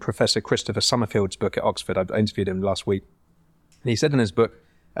reading Professor Christopher Summerfield's book at Oxford. I interviewed him last week. And he said in his book,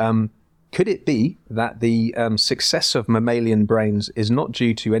 could it be that the success of mammalian brains is not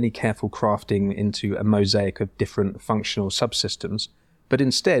due to any careful crafting into a mosaic of different functional subsystems, but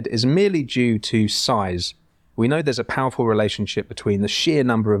instead is merely due to size? We know there's a powerful relationship between the sheer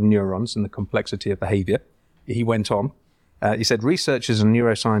number of neurons and the complexity of behavior. He went on. He said, researchers and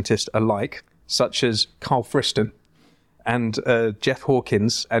neuroscientists alike, such as Carl Friston and Jeff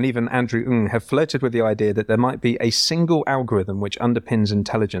Hawkins and even Andrew Ng, have flirted with the idea that there might be a single algorithm which underpins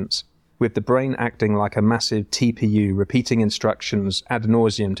intelligence, with the brain acting like a massive TPU, repeating instructions ad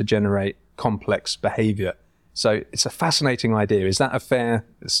nauseum to generate complex behavior. So it's a fascinating idea. Is that a fair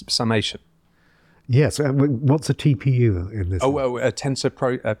summation? Yes. What's a TPU in this? Oh, a tensor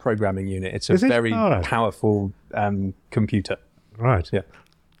programming unit. It's a very powerful computer. Right. Yeah.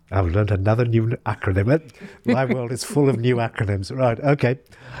 I've learned another new acronym. My world is full of new acronyms. Right. Okay.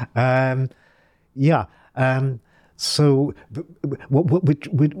 So,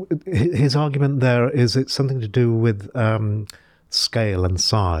 his argument there is it's something to do with scale and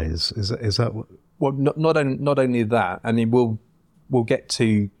size. Is that? Well, not only that. I mean, we'll get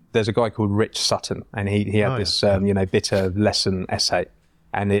to. There's a guy called Rich Sutton, and he had this bitter lesson essay,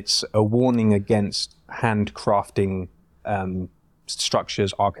 and it's a warning against handcrafting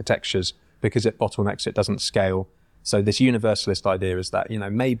structures, architectures, because it bottlenecks, it doesn't scale. So this universalist idea is that,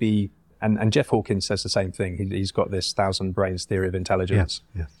 maybe, and Jeff Hawkins says the same thing. He's got this 1,000 brains theory of intelligence.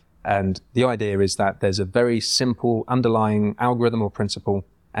 Yes. And the idea is that there's a very simple underlying algorithm or principle,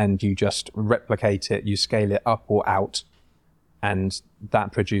 and you just replicate it, you scale it up or out, and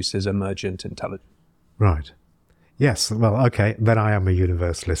that produces emergent intelligence. Right. Yes. Well, okay. Then I am a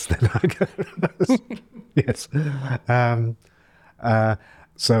universalist. Then yes.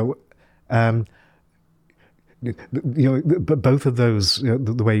 Both of those,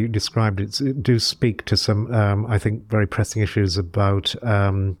 the way you described it, do speak to some, I think, very pressing issues about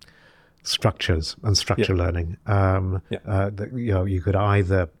structures and structure learning. You could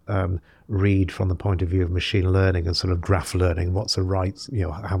either read from the point of view of machine learning and sort of graph learning. What's the right,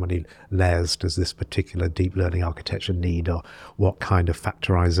 how many layers does this particular deep learning architecture need, or what kind of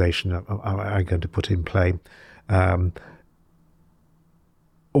factorization am I going to put in play?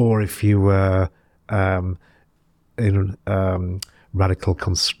 Or if you were radical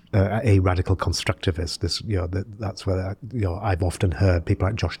constructivist, that's where I've often heard people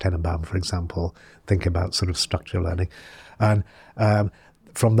like Josh Tenenbaum, for example, think about sort of structural learning, and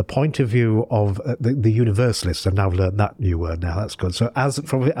from the point of view of the universalist, I've now learned that new word. Now that's good. So as a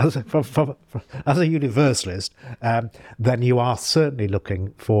universalist, then you are certainly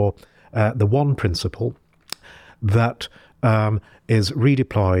looking for the one principle that is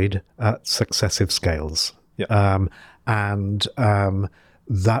redeployed at successive scales. And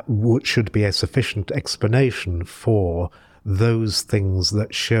that should be a sufficient explanation for those things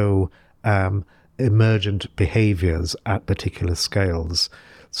that show emergent behaviors at particular scales.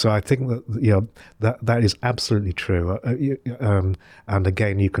 So I think that is absolutely true. And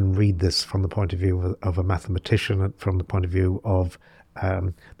again, you can read this from the point of view of a mathematician, from the point of view of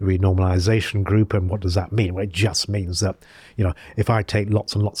the renormalization group. And what does that mean? Well, it just means that, if I take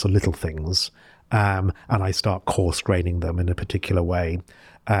lots and lots of little things, and I start coarse graining them in a particular way,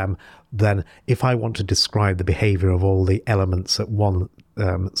 then if I want to describe the behavior of all the elements at one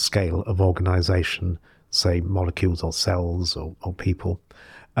scale of organization, say molecules or cells or people,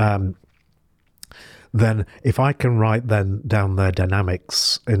 then if I can write then down their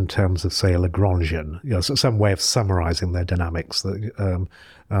dynamics in terms of, say, a Lagrangian, so some way of summarizing their dynamics,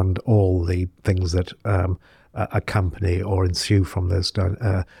 and all the things that accompany or ensue from those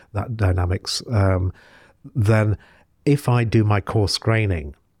that dynamics, then if I do my coarse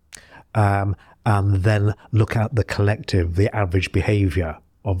graining, and then look at the collective, the average behavior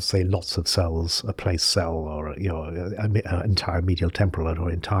of, say, lots of cells, a place cell, or an entire medial temporal or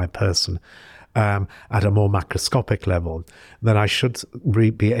an entire person, at a more macroscopic level, then I should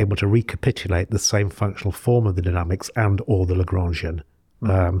be able to recapitulate the same functional form of the dynamics and or the Lagrangian.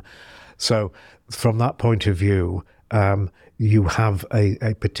 So from that point of view, you have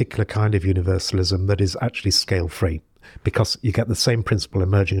a particular kind of universalism that is actually scale-free, because you get the same principle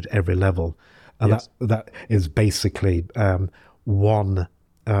emerging at every level. And that is basically one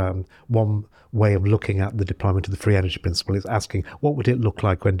way of looking at the deployment of the free energy principle, is asking what would it look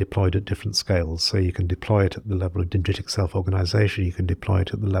like when deployed at different scales. So you can deploy it at the level of dendritic self-organization, you can deploy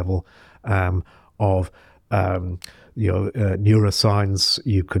it at the level of neuroscience,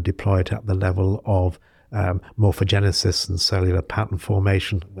 you could deploy it at the level of morphogenesis and cellular pattern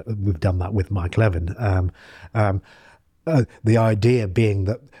formation. We've done that with Mike Levin. The idea being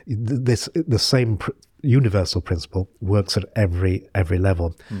that the same universal principle works at every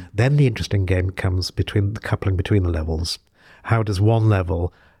level. Then the interesting game comes between the coupling between the levels. How does one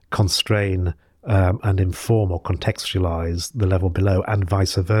level constrain and inform or contextualize the level below, and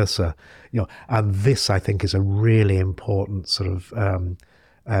vice versa? And this, I think, is a really important sort of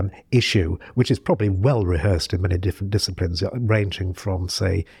issue, which is probably well rehearsed in many different disciplines, ranging from,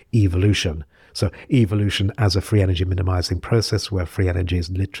 say, evolution. So evolution as a free energy minimizing process, where free energy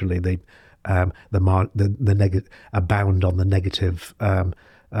is literally the bound on the negative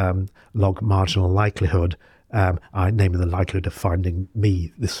log marginal likelihood, namely the likelihood of finding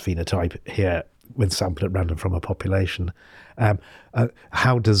this phenotype here when sampled at random from a population.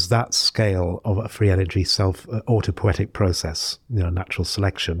 How does that scale of a free energy autopoietic process, natural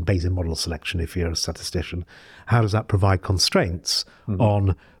selection, Bayesian model selection if you're a statistician, how does that provide constraints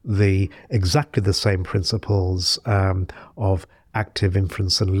on exactly the same principles of active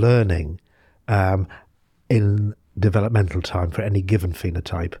inference and learning in developmental time for any given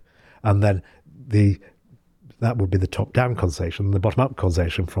phenotype? And then that would be the top-down causation. The bottom-up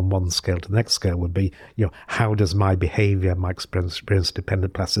causation from one scale to the next scale would be, how does my behavior, my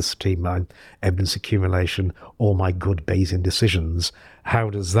experience-dependent plasticity, my evidence accumulation, all my good Bayesian decisions,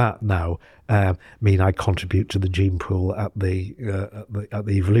 how does that now mean I contribute to the gene pool at the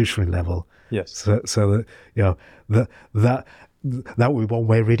evolutionary level? Yes. So that would be one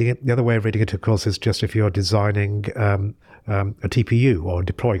way of reading it. The other way of reading it, of course, is just if you're designing a TPU or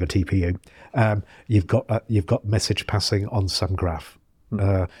deploying a TPU, you've got message passing on some graph.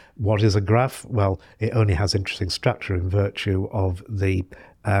 What is a graph? Well, it only has interesting structure in virtue of the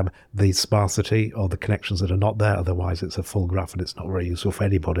sparsity or the connections that are not there. Otherwise, it's a full graph, and it's not very useful for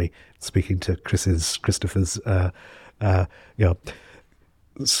anybody. Speaking to Christopher's,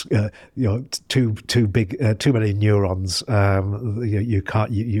 too many neurons.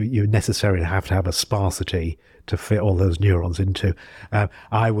 You necessarily have to have a sparsity to fit all those neurons into.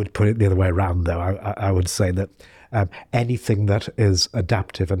 I would put it the other way around, though. I would say that anything that is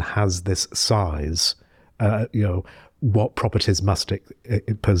adaptive and has this size, what properties must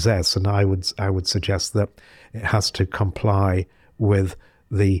it possess? And I would suggest that it has to comply with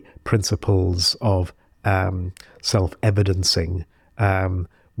the principles of self-evidencing,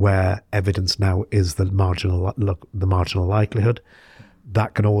 where evidence now is the marginal likelihood.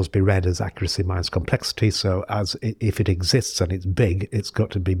 That can always be read as accuracy minus complexity. So if it exists and it's big, it's got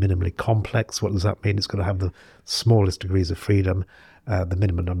to be minimally complex. What does that mean? It's got to have the smallest degrees of freedom, the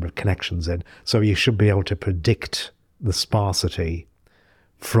minimum number of connections in. So you should be able to predict the sparsity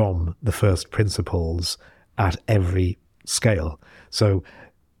from the first principles at every scale. So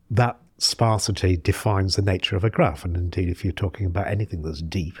that sparsity defines the nature of a graph. And indeed, if you're talking about anything that's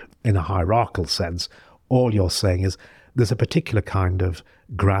deep in a hierarchical sense, all you're saying is there's a particular kind of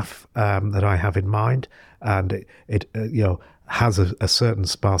graph that I have in mind, and it has a certain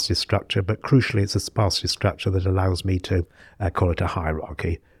sparsity structure, but crucially it's a sparsity structure that allows me to call it a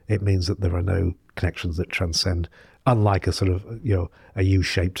hierarchy. It means that there are no connections that transcend, unlike a sort of a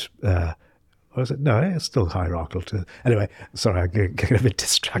U-shaped or is it? No, it's still hierarchical. Anyway, sorry, I'm getting a bit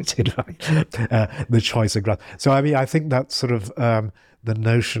distracted by the choice of graph. So, I think that sort of the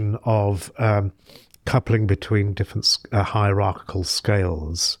notion of coupling between different hierarchical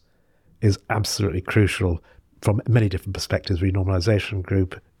scales is absolutely crucial from many different perspectives: renormalization,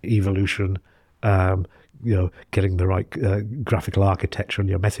 group, evolution, getting the right graphical architecture and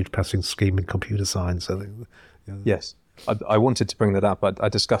your message passing scheme in computer science. I think. Yes, I wanted to bring that up. I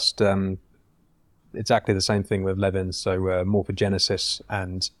discussed exactly the same thing with Levin, so morphogenesis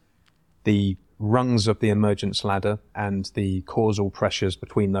and the rungs of the emergence ladder and the causal pressures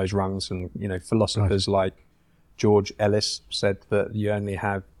between those rungs. And, philosophers like George Ellis said that you only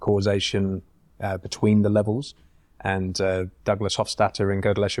have causation between the levels. And Douglas Hofstadter in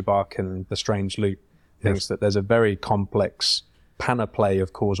Gödel Escher Bach and The Strange Loop thinks that there's a very complex panoply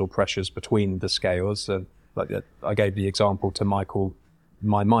of causal pressures between the scales. Like I gave the example to Michael,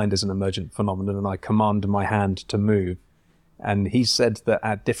 my mind is an emergent phenomenon and I command my hand to move. And he said that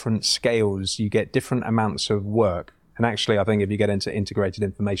at different scales, you get different amounts of work. And actually, I think if you get into integrated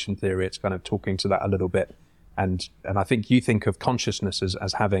information theory, it's kind of talking to that a little bit. And I think you think of consciousness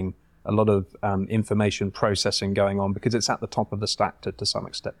as having a lot of information processing going on because it's at the top of the stack to some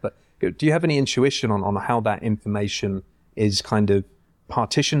extent. But do you have any intuition on how that information is kind of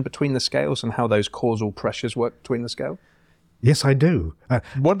partitioned between the scales and how those causal pressures work between the scale? Yes, I do.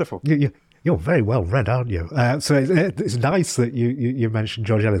 Wonderful. You're very well read, aren't you? So it's nice that you mentioned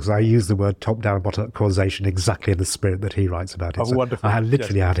George Eliot, because I use the word top-down and bottom-up causation exactly in the spirit that he writes about it. Oh, so wonderful. I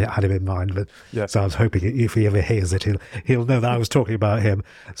literally had him in mind, but so I was hoping if he ever hears it, he'll know that I was talking about him.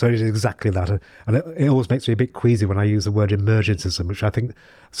 So it is exactly that. And it always makes me a bit queasy when I use the word emergentism, which I think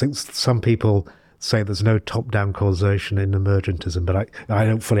some people say there's no top-down causation in emergentism, but I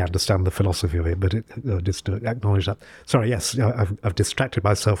don't fully understand the philosophy of it, but just to acknowledge that. Sorry, yes, I've distracted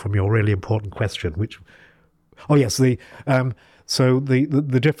myself from your really important question, which... Oh, yes, so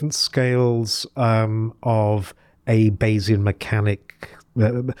the different scales of a Bayesian mechanic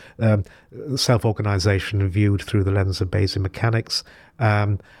self-organization viewed through the lens of Bayesian mechanics.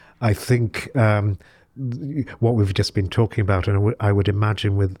 I think what we've just been talking about, and I would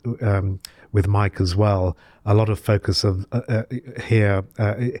imagine with Mike as well, a lot of focus of here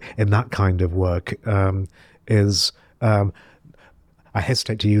in that kind of work is I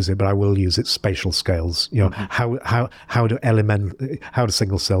hesitate to use it, but I will use it. Spatial scales. You know, how do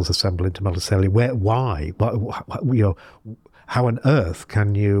single cells assemble into multicellular? Why? You know, how on earth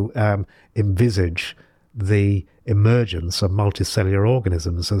can you envisage the emergence of multicellular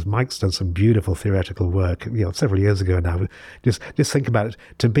organisms? As Mike's done some beautiful theoretical work, you know, several years ago now. Just think about it.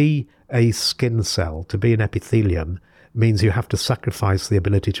 To be a skin cell, to be an epithelium, means you have to sacrifice the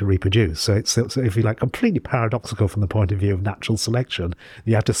ability to reproduce. So it's, if you like, completely paradoxical from the point of view of natural selection.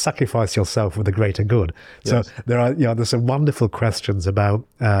 You have to sacrifice yourself for the greater good. Yes. So there's some wonderful questions about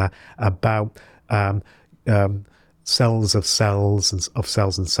cells of cells and of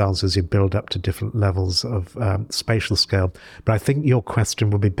cells and cells as you build up to different levels of spatial scale. But I think your question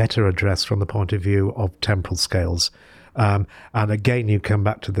would be better addressed from the point of view of temporal scales. And again, you come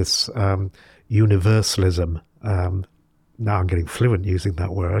back to this universalism. Now I'm getting fluent using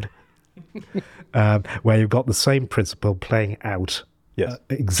that word, where you've got the same principle playing out. Yes.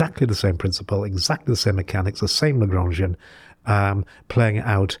 Exactly the same principle, exactly the same mechanics, the same Lagrangian, playing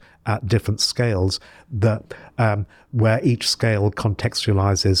out at different scales, that where each scale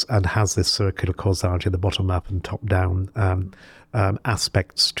contextualizes and has this circular causality, the bottom-up and top-down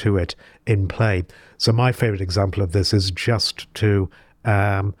aspects to it in play. So my favorite example of this is just to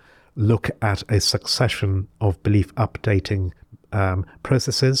look at a succession of belief updating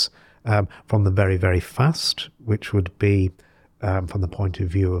processes from the very, very fast, which would be from the point of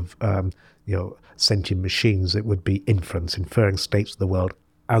view of sentient machines, it would be inference, inferring states of the world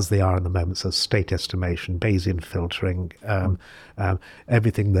as they are in the moment. So state estimation, Bayesian filtering,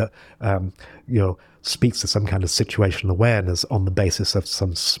 everything that speaks to some kind of situational awareness on the basis of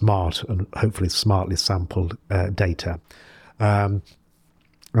some smart and hopefully smartly sampled data. And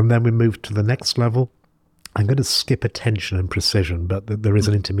then we move to the next level. I'm going to skip attention and precision, but there is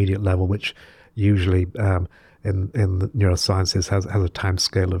an intermediate level which usually in the neurosciences has a time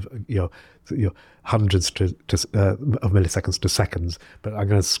scale of hundreds of milliseconds to seconds. But I'm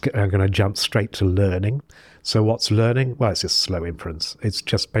going to jump straight to learning. So what's learning? Well, it's just slow inference. It's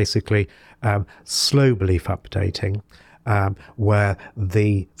just basically slow belief updating, where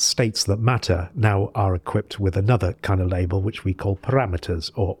the states that matter now are equipped with another kind of label, which we call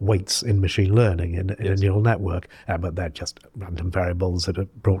parameters or weights in machine learning in a neural network. But they're just random variables that are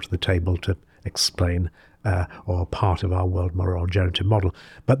brought to the table to explain or part of our world model or generative model.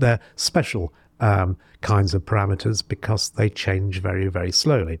 But they're special kinds of parameters because they change very, very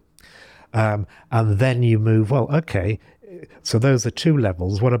slowly. And then you move, well, okay, so those are two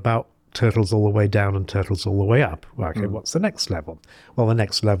levels. What about turtles all the way down and turtles all the way up? Well, okay, what's the next level? Well, the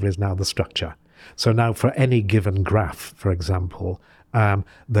next level is now the structure. So now for any given graph, for example,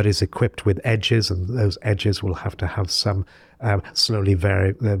 that is equipped with edges, and those edges will have to have some slowly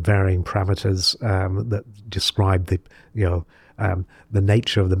varying parameters that describe the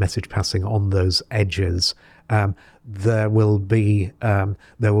nature of the message passing on those edges. there will be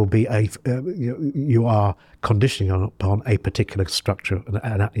you are conditioning upon a particular structure,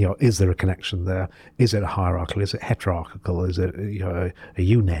 and is there a connection there? Is it hierarchical? Is it heterarchical? Is it a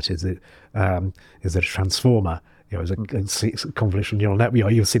UNet? Is it a transformer? Is it a convolutional neural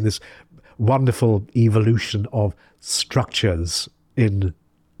network? You've seen this wonderful evolution of structures in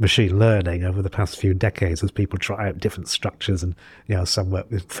machine learning over the past few decades as people try out different structures, and some work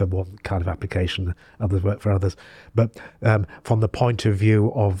for one kind of application, others work for others. But from the point of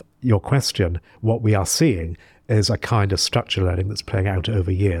view of your question, what we are seeing is a kind of structure learning that's playing out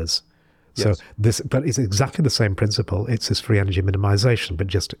over years. Yes. So but it's exactly the same principle. It's this free energy minimization, but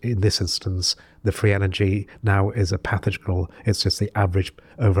just in this instance, the free energy now is a pathological. It's just the average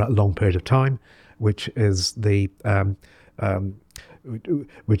over a long period of time, which is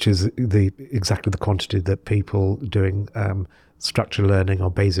exactly the quantity that people doing structure learning or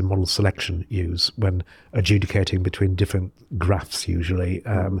Bayesian model selection use when adjudicating between different graphs, usually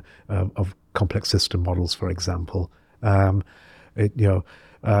of complex system models, for example.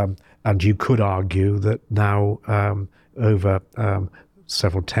 And you could argue that now, over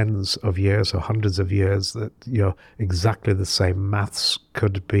several tens of years or hundreds of years, that exactly the same maths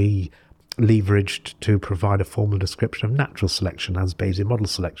could be leveraged to provide a formal description of natural selection as Bayesian model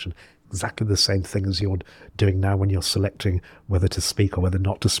selection. Exactly the same thing as you're doing now when you're selecting whether to speak or whether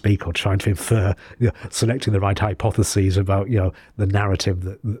not to speak, or trying to infer, selecting the right hypotheses about the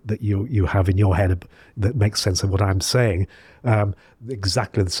narrative that you have in your head that makes sense of what I'm saying.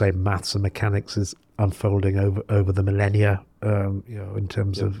 Exactly the same maths and mechanics is unfolding over the millennia, in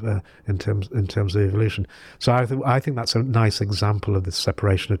terms of evolution. So I think that's a nice example of the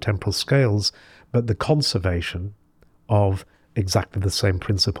separation of temporal scales, but the conservation of exactly the same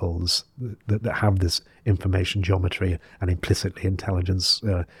principles that have this information geometry and implicitly intelligence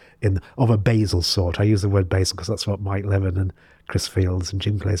of a basal sort. I use the word basal because that's what Mike Levin and Chris Fields and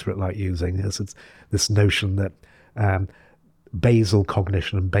Jim Claesbrook like using. It's this notion that basal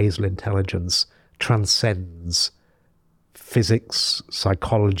cognition and basal intelligence transcends physics,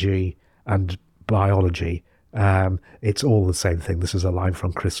 psychology, and biology. It's all the same thing. This is a line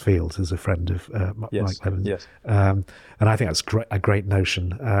from Chris Fields, who's a friend of Mike Levin. Yes. And I think that's a great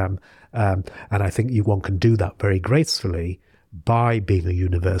notion. And I think one can do that very gracefully by being a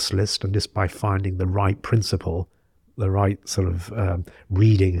universalist and just by finding the right principle, the right sort of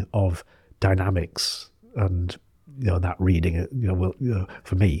reading of dynamics. And that reading,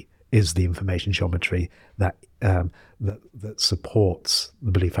 for me, is the information geometry that supports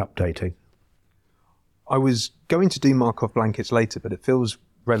the belief updating. I was going to do Markov blankets later, but it feels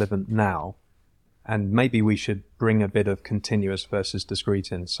relevant now. And maybe we should bring a bit of continuous versus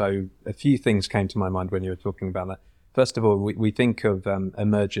discrete in. So a few things came to my mind when you were talking about that. First of all, we think of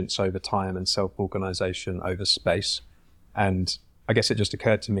emergence over time and self-organization over space. And I guess it just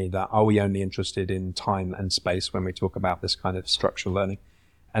occurred to me that are we only interested in time and space when we talk about this kind of structural learning?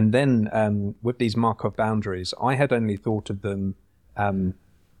 And then with these Markov boundaries, I had only thought of them at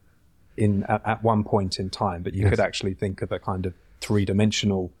one point in time, but you could actually think of a kind of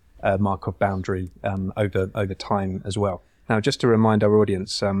three-dimensional Markov boundary over time as well. Now, just to remind our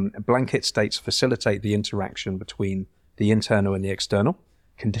audience, blanket states facilitate the interaction between the internal and the external.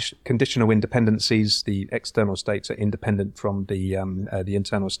 Conditional independencies, the external states are independent from the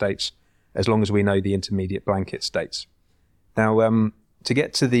internal states, as long as we know the intermediate blanket states. Now, to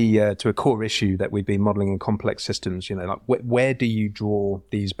get to to a core issue that we've been modeling in complex systems, like where do you draw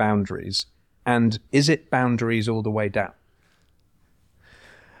these boundaries, and is it boundaries all the way down?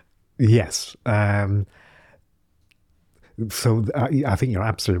 Yes. So I think you're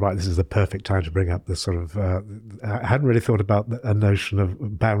absolutely right. This is the perfect time to bring up the sort of. I hadn't really thought about a notion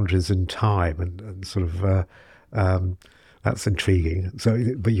of boundaries in time and sort of. That's intriguing. So,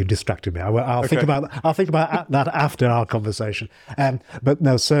 but you distracted me. I'll think about that after our conversation. But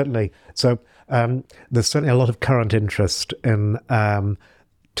no, certainly. So there's certainly a lot of current interest in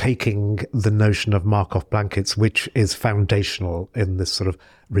taking the notion of Markov blankets, which is foundational in this sort of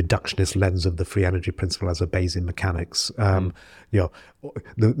reductionist lens of the free energy principle as a Bayesian mechanics. One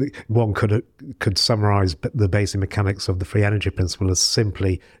could summarize the Bayesian mechanics of the free energy principle as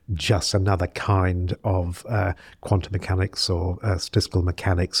simply just another kind of quantum mechanics or statistical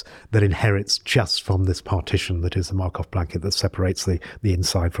mechanics that inherits just from this partition that is the Markov blanket that separates the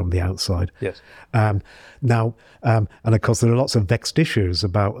inside from the outside. Yes. Now, and of course, there are lots of vexed issues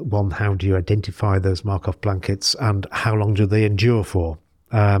about, one, how do you identify those Markov blankets and how long do they endure for?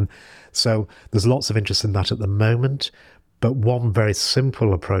 So there's lots of interest in that at the moment, but one very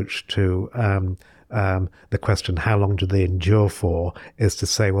simple approach to the question, how long do they endure for, is to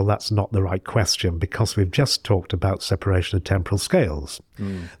say, well, that's not the right question, because we've just talked about separation of temporal scales.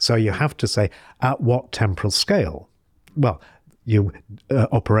 So you have to say, at what temporal scale? Well, you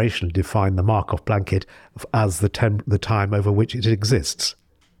operationally define the Markov blanket as the time over which it exists.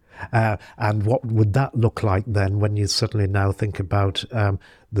 And what would that look like then when you suddenly now think about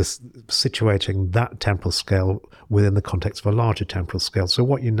situating that temporal scale within the context of a larger temporal scale? So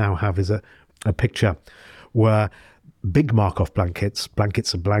what you now have is a picture where big Markov blankets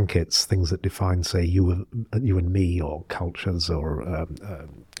of blankets, things that define, say, you and me, or cultures, or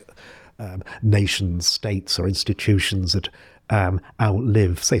nations, states, or institutions that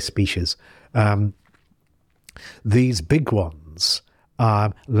outlive, say, species. These big ones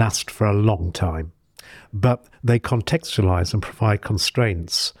last for a long time, but they contextualize and provide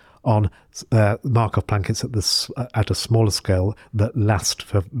constraints on Markov blankets at a smaller scale that last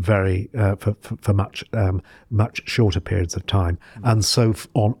for for much shorter periods of time, and so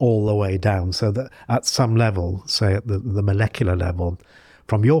on all the way down. So that at some level, say at the molecular level,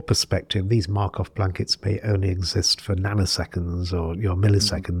 from your perspective, these Markov blankets may only exist for nanoseconds or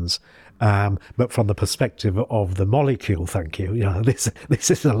milliseconds. But from the perspective of the molecule, thank you,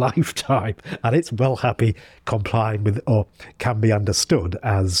 this is a lifetime, and it's well happy complying with, or can be understood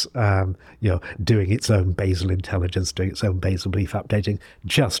as, doing its own basal intelligence, doing its own basal belief updating,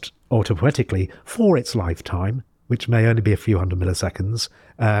 just automatically for its lifetime, which may only be a few hundred milliseconds,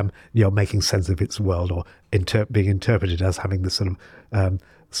 making sense of its world, or being interpreted as having this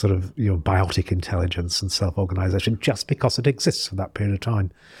sort of biotic intelligence and self-organization, just because it exists for that period of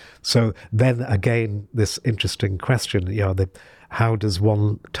time. So then again, this interesting question, how does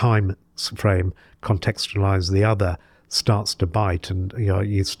one time frame contextualize the other, starts to bite, and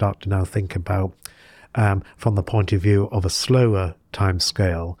you start to now think about, from the point of view of a slower time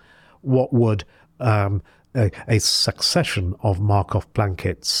scale, what would a succession of Markov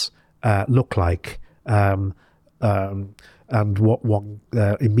blankets look like, and what one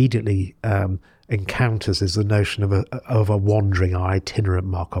immediately encounters is the notion of a wandering or itinerant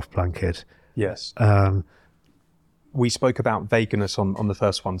Markov blanket. Yes. We spoke about vagueness on the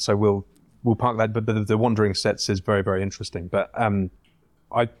first one, so we'll park that. But the wandering sets is very, very interesting. But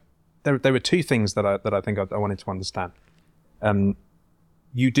there were two things that I think I wanted to understand.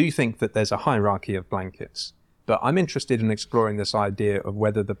 You do think that there's a hierarchy of blankets, but I'm interested in exploring this idea of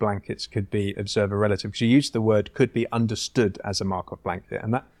whether the blankets could be observer relative, because you used the word could be understood as a Markov blanket,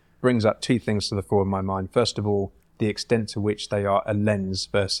 and that brings up two things to the fore in my mind. First of all, the extent to which they are a lens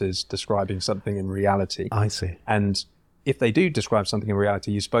versus describing something in reality. I see. And if they do describe something in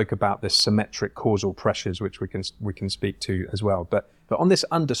reality, you spoke about this symmetric causal pressures, which we can speak to as well. But on this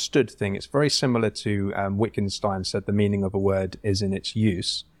understood thing, it's very similar to Wittgenstein said the meaning of a word is in its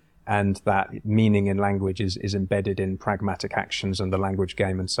use, and that meaning in language is embedded in pragmatic actions and the language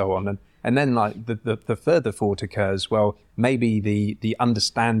game and so on. And then like the further thought occurs, well, maybe the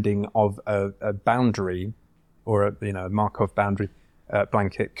understanding of a boundary or a Markov boundary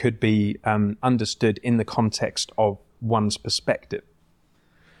blanket could be understood in the context of one's perspective.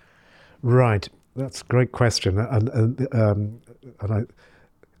 Right, that's a great question, and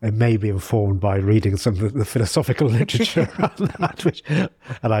I may be informed by reading some of the philosophical literature on that.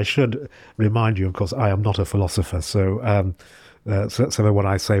 And I should remind you, of course, I am not a philosopher, so what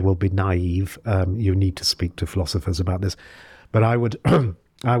I say will be naive. You need to speak to philosophers about this, but I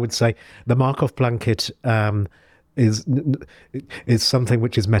would say the Markov blanket is something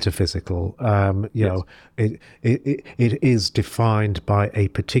which is metaphysical. Yes. It is defined by a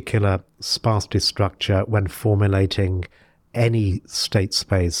particular sparsity structure when formulating any state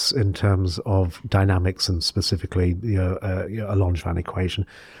space in terms of dynamics, and specifically a Langevin equation.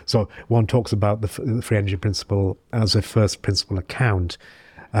 So one talks about the free energy principle as a first principle account,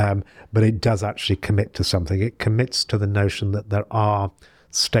 but it does actually commit to something. It commits to the notion that there are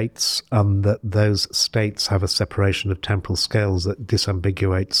states, and that those states have a separation of temporal scales that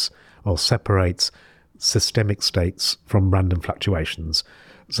disambiguates or separates systemic states from random fluctuations.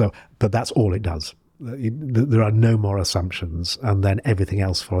 So, but that's all it does. There are no more assumptions, and then everything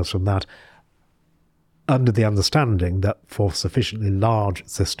else follows from that, under the understanding that for sufficiently large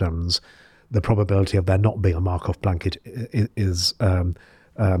systems, the probability of there not being a Markov blanket is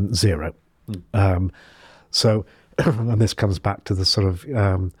zero. So, and this comes back to the sort of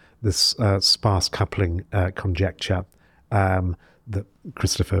this sparse coupling conjecture that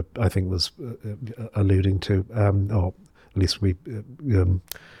Christopher, I think, was alluding to, or at least we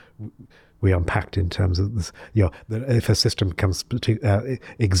unpacked in terms of this, that if a system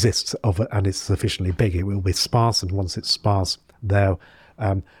exists and it's sufficiently big, it will be sparse, and once it's sparse, there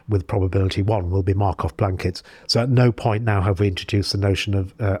with probability 1 will be Markov blankets. So at no point now have we introduced the notion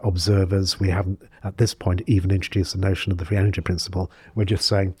of observers. We haven't at this point even introduced the notion of the free energy principle. We're just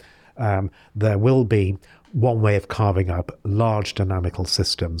saying there will be one way of carving up large dynamical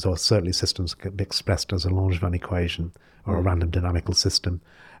systems, or certainly systems that can be expressed as a Langevin equation or a random dynamical system.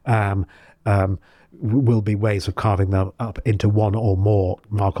 Will be ways of carving them up into one or more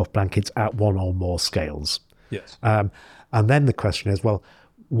Markov blankets at one or more scales. Yes. And then the question is, well,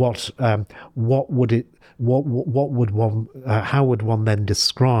 how would one then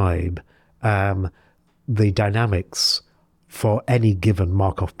describe the dynamics for any given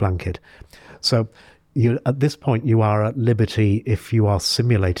Markov blanket? So at this point, you are at liberty, if you are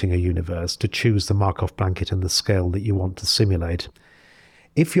simulating a universe, to choose the Markov blanket and the scale that you want to simulate.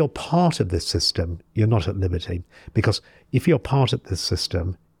 If you're part of this system, you're not at liberty, because if you're part of this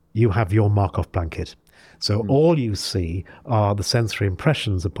system, you have your Markov blanket. So all you see are the sensory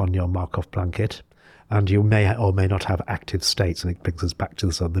impressions upon your Markov blanket, and you may or may not have active states, and it brings us back to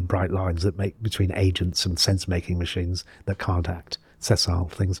the bright lines that make between agents and sense-making machines that can't act, sessile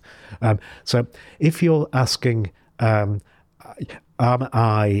things. So if you're asking, are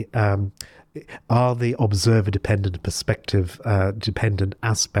the observer-dependent perspective dependent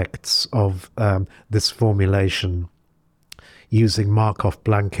aspects of this formulation using Markov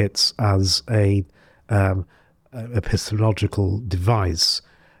blankets as a epistemological device?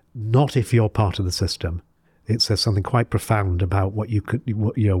 Not if you're part of the system. It says something quite profound about what you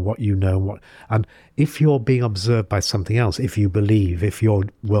know, and if you're being observed by something else, if you believe, if your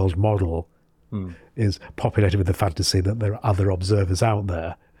world model is populated with the fantasy that there are other observers out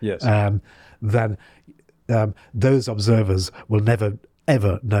there, yes, then those observers will never,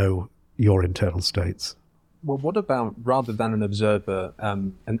 ever know your internal states. Well, what about, rather than an observer,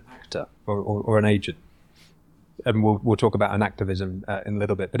 an actor or an agent? And we'll talk about an activism in a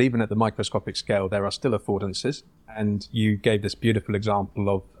little bit, but even at the microscopic scale, there are still affordances. And you gave this beautiful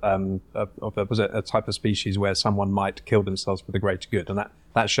example of a type of species where someone might kill themselves for the greater good. And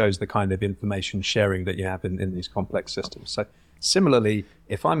that shows the kind of information sharing that you have in these complex systems. So similarly,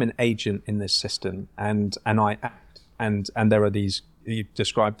 if I'm an agent in this system and I act, and there are these, you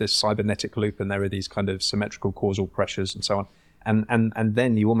described this cybernetic loop, and there are these kind of symmetrical causal pressures and so on. And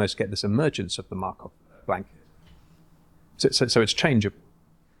then you almost get this emergence of the Markov blanket. So it's changeable.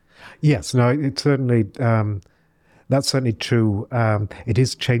 Yes, no, it's certainly, that's certainly true. It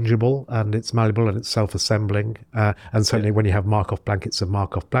is changeable, and it's malleable, and it's self-assembling. And certainly when you have Markov blankets of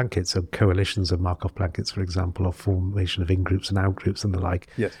Markov blankets, or coalitions of Markov blankets, for example, or formation of in-groups and out-groups and the like,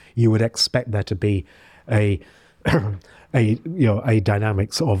 yes, you would expect there to be a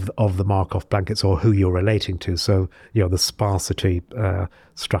dynamics of the Markov blankets, or who you're relating to. So the sparsity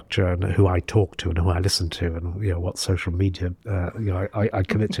structure, and who I talk to and who I listen to, and what social media I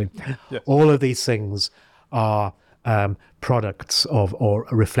commit to. Yes. All of these things are products of, or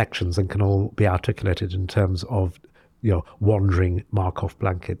reflections, and can all be articulated in terms of wandering Markov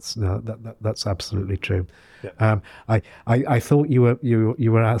blankets. No, that's absolutely true. Yeah. I thought you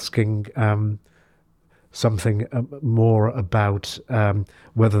were asking something more about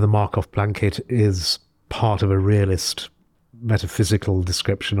whether the Markov blanket is part of a realist metaphysical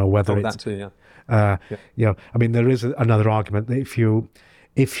description, or whether it's... that too, yeah. I mean, there is another argument that if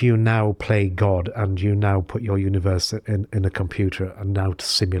you now play God, and you now put your universe in a computer, and now to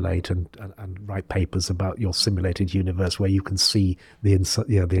simulate and write papers about your simulated universe where you can see the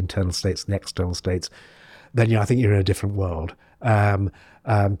internal states and external states, then I think you're in a different world. I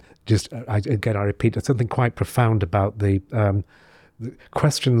repeat, there's something quite profound about the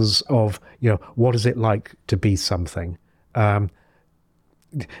questions of what is it like to be something, are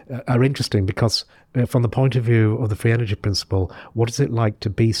interesting, because from the point of view of the free energy principle, what is it like to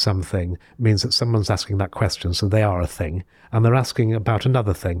be something means that someone's asking that question, so they are a thing, and they're asking about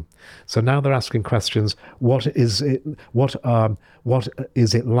another thing. So now they're asking questions: what is it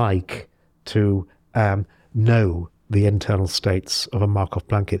like to know the internal states of a Markov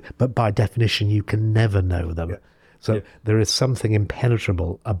blanket? But by definition, you can never know them. Yeah. So there is something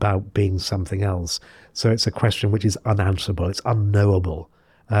impenetrable about being something else. So it's a question which is unanswerable, it's unknowable.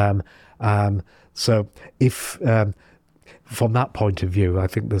 So if, from that point of view, I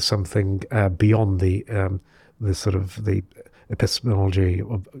think there's something beyond the sort of the epistemology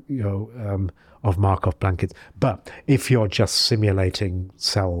of Markov blankets. But if you're just simulating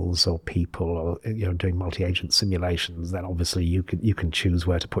cells or people, or doing multi-agent simulations, then obviously you can choose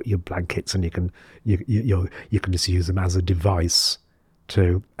where to put your blankets, and you can just use them as a device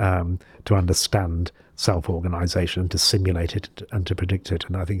to understand self-organization, and to simulate it and to predict it.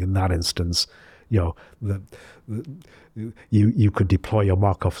 And I think in that instance, you could deploy your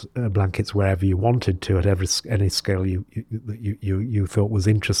Markov blankets wherever you wanted to at any scale you thought was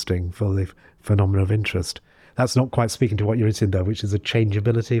interesting for the phenomena of interest. That's not quite speaking to what you're into, though, which is the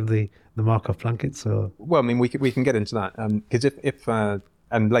changeability of the Markov blankets. Or well, I mean, we can get into that because if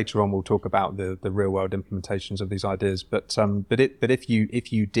and later on we'll talk about the real world implementations of these ideas. But if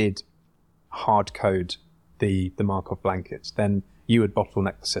you did hard code the Markov blankets, then you would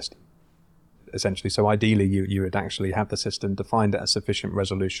bottleneck the system, essentially. So ideally, you would actually have the system defined at a sufficient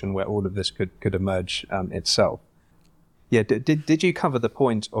resolution where all of this could emerge itself. Yeah. Did you cover the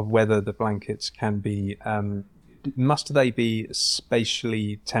point of whether the blankets can be must they be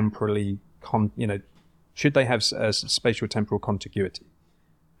spatially, temporally, should they have a spatial temporal contiguity?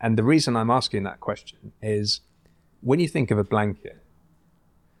 And the reason I'm asking that question is when you think of a blanket,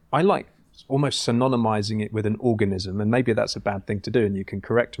 I like almost synonymizing it with an organism, and maybe that's a bad thing to do, and you can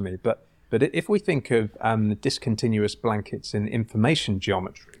correct me. But if we think of discontinuous blankets in information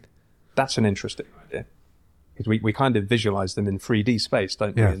geometry, that's an interesting idea because we kind of visualize them in 3D space,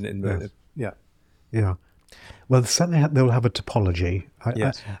 don't we? Yeah. Well, certainly they'll have a topology.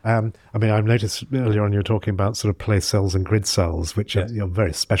 Yes. I mean, I've noticed earlier on you were talking about sort of place cells and grid cells, which are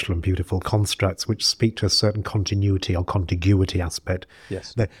very special and beautiful constructs which speak to a certain continuity or contiguity aspect.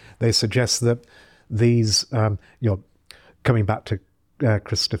 Yes. They suggest that these, coming back to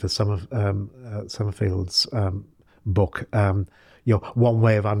Christopher Summerfield's book, one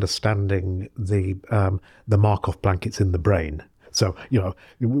way of understanding the Markov blankets in the brain. So,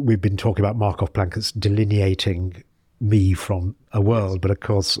 we've been talking about Markov blankets delineating me from a world, but of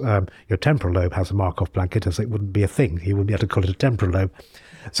course, your temporal lobe has a Markov blanket, as it wouldn't be a thing. You wouldn't be able to call it a temporal lobe.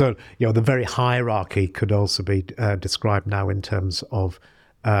 So, the very hierarchy could also be described now in terms of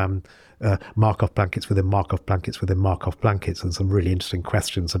Markov blankets within Markov blankets within Markov blankets, and some really interesting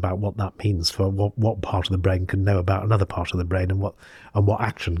questions about what that means for what part of the brain can know about another part of the brain, and what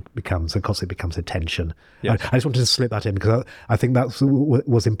action becomes. Of course, it becomes attention. Yes. I just wanted to slip that in because I think that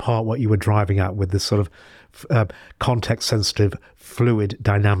was in part what you were driving at with this sort of context-sensitive fluid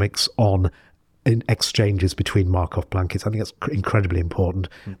dynamics in exchanges between Markov blankets. I think that's incredibly important.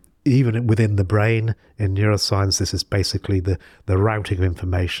 Even within the brain, in neuroscience, this is basically the routing of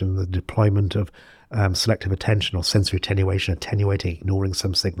information, the deployment of selective attention or sensory attenuation, attenuating, ignoring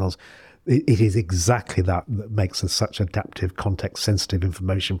some signals. It is exactly that makes us such adaptive, context-sensitive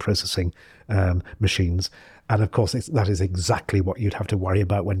information processing machines. And of course, that is exactly what you'd have to worry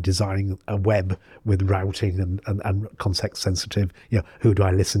about when designing a web with routing and context-sensitive. Who do I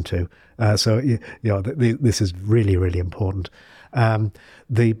listen to? This is really, really important. The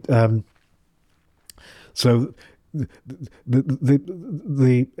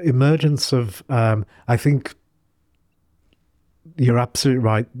emergence of I think you're absolutely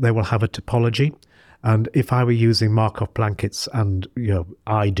right. They will have a topology, and if I were using Markov blankets, and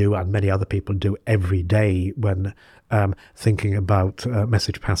I do, and many other people do every day when thinking about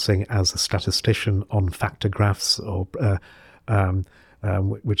message passing as a statistician on factor graphs or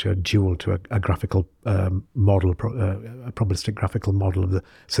which are dual to a graphical model, a probabilistic graphical model of the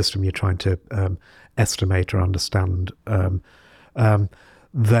system you're trying to estimate or understand,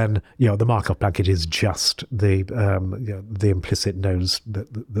 then the Markov blanket is just the implicit nodes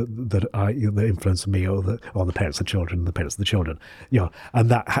that influence me, or the parents of the children,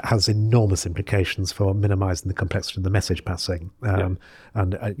 and that has enormous implications for minimizing the complexity of the message passing, and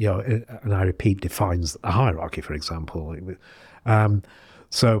I repeat, defines a hierarchy, for example.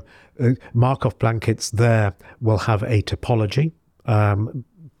 So Markov blankets there will have a topology,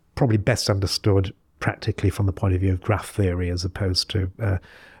 probably best understood practically from the point of view of graph theory as opposed to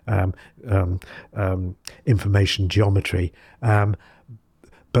information geometry. But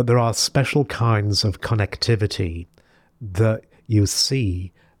there are special kinds of connectivity that you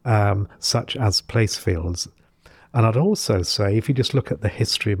see, such as place fields. And I'd also say, if you just look at the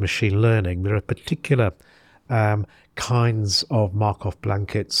history of machine learning, there are particular kinds of Markov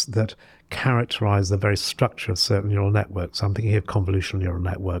blankets that characterize the very structure of certain neural networks. I'm thinking of convolutional neural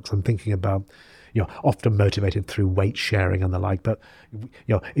networks. I'm thinking about, often motivated through weight sharing and the like. But,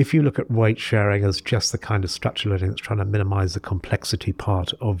 if you look at weight sharing as just the kind of structural learning that's trying to minimize the complexity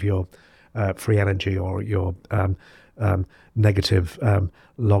part of your free energy or your negative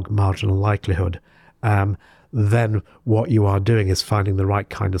log marginal likelihood, then what you are doing is finding the right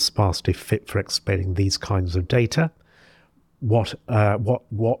kind of sparsity fit for explaining these kinds of data. What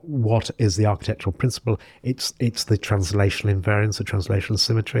is the architectural principle? It's the translational invariance, the translational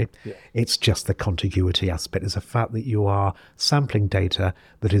symmetry. Yeah. It's just the contiguity aspect. It's a fact that you are sampling data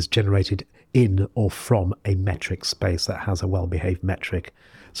that is generated in or from a metric space that has a well-behaved metric.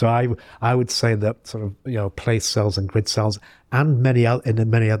 So I would say that sort of place cells and grid cells, and many other,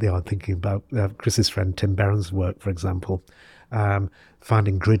 I'm thinking about Chris's friend Tim Berren's work, for example,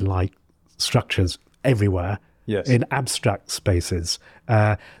 finding grid-like structures everywhere. Yes. In abstract spaces.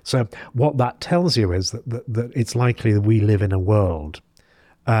 So what that tells you is that it's likely that we live in a world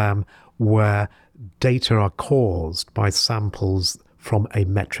where data are caused by samples from a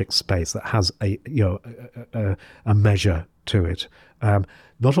metric space that has a measure to it.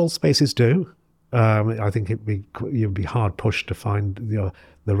 Not all spaces do. I think you'd be hard pushed to find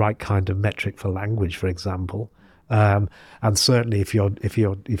the right kind of metric for language, for example. And certainly, if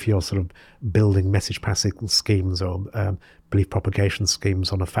you're sort of building message passing schemes or belief propagation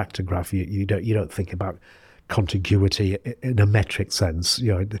schemes on a factor graph, you don't think about contiguity in a metric sense.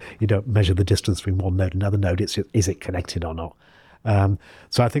 You don't measure the distance between one node and another node. It's just, is it connected or not?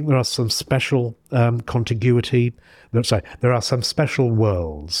 So I think there are some special contiguity. There are some special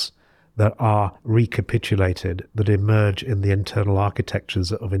worlds that are recapitulated that emerge in the internal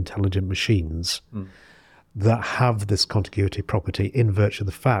architectures of intelligent machines. That have this contiguity property in virtue of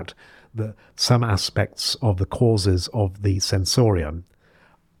the fact that some aspects of the causes of the sensorium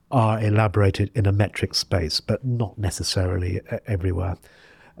are elaborated in a metric space, but not necessarily everywhere.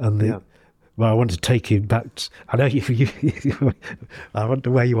 And well, I want to take you back. I know you I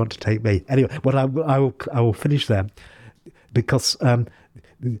wonder where you want to take me. Anyway, well, I will finish there because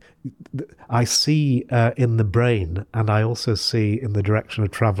I see in the brain, and I also see in the direction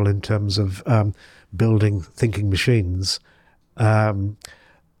of travel in terms of building thinking machines,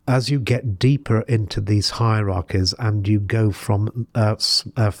 as you get deeper into these hierarchies and you go from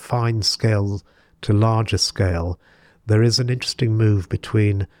fine scale to larger scale, there is an interesting move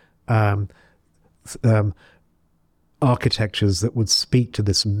between architectures that would speak to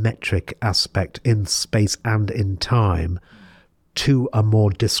this metric aspect in space and in time to a more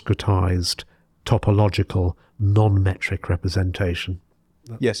discretized, topological, non-metric representation.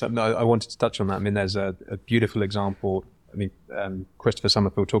 Yes, I wanted to touch on that. I mean, there's a beautiful example. I mean, Christopher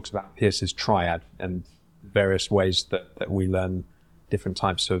Summerfield talks about Peirce's triad and various ways that we learn different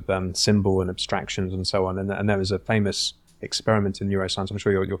types of symbol and abstractions and so on. And there was a famous experiment in neuroscience, I'm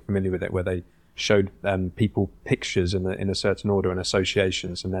sure you're familiar with it, where they showed people pictures in a certain order and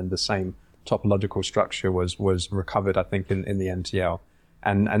associations, and then the same topological structure was recovered, I think, in the NTL.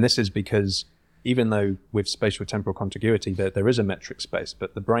 And this is because even though with spatial temporal contiguity there is a metric space,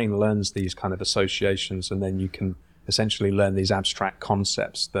 but the brain learns these kind of associations, and then you can essentially learn these abstract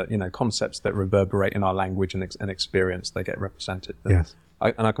concepts that reverberate in our language and experience. They get represented. Yes.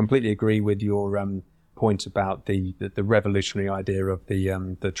 I completely agree with your point about the revolutionary idea of the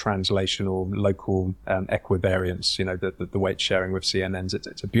translational local equivariance. The weight sharing with CNNs.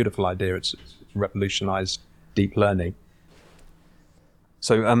 It's a beautiful idea. It's revolutionized deep learning.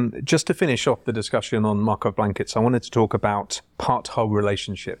 So just to finish off the discussion on Markov blankets, I wanted to talk about part-whole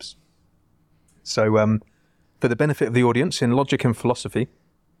relationships. So for the benefit of the audience, in logic and philosophy,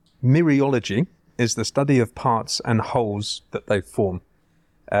 mereology is the study of parts and wholes that they form,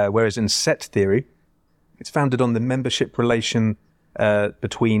 whereas in set theory, it's founded on the membership relation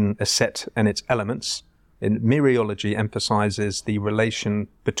between a set and its elements. And mereology emphasizes the relation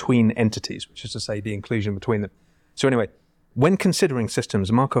between entities, which is to say the inclusion between them. So anyway, when considering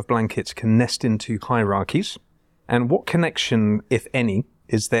systems, Markov blankets can nest into hierarchies. And what connection, if any,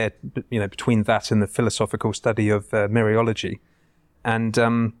 is there between that and the philosophical study of mereology? And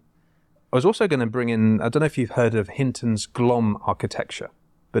I was also going to bring in, I don't know if you've heard of Hinton's GLOM architecture,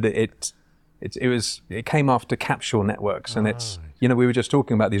 but it came after capsule networks. And it's, we were just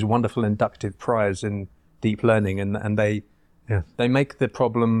talking about these wonderful inductive priors in deep learning, and they make the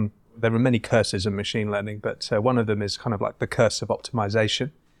problem. There are many curses in machine learning, but one of them is kind of like the curse of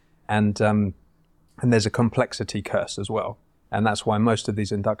optimization, and there's a complexity curse as well, and that's why most of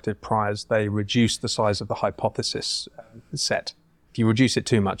these inductive priors, they reduce the size of the hypothesis set. If you reduce it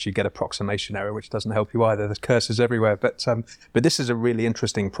too much, you get approximation error, which doesn't help you either. There's curses everywhere, but this is a really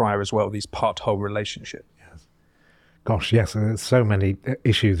interesting prior as well. These part-whole relationship. Yes. Gosh, yes, there's so many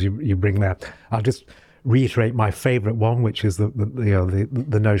issues you bring there. I'll just reiterate my favorite one, which is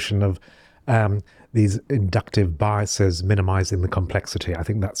the notion of these inductive biases minimizing the complexity. I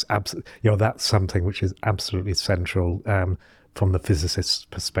think that's that's something which is absolutely central from the physicist's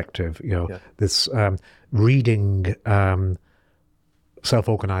perspective. This reading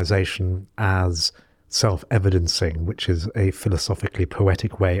self-organization as self-evidencing, which is a philosophically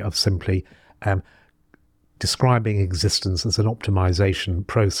poetic way of simply describing existence as an optimization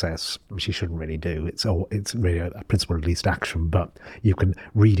process, which you shouldn't really do. It's really a principle of least action, but you can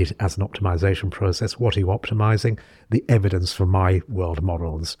read it as an optimization process. What are you optimizing? The evidence for my world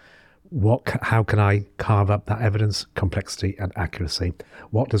models. How can I carve up that evidence? Complexity and accuracy.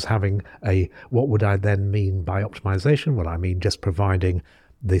 What would I then mean by optimization? Well, I mean just providing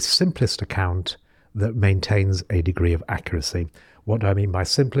the simplest account that maintains a degree of accuracy. What do I mean by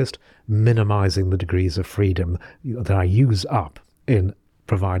simplest? Minimizing the degrees of freedom that I use up in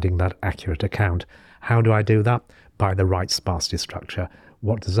providing that accurate account. How do I do that? By the right sparsity structure.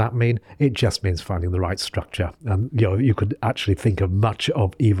 What does that mean? It just means finding the right structure. And you could actually think of much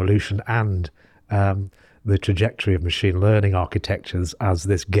of evolution and the trajectory of machine learning architectures as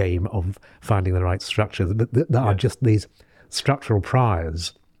this game of finding the right structure. That are just these structural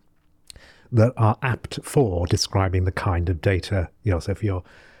priors that are apt for describing the kind of data. So if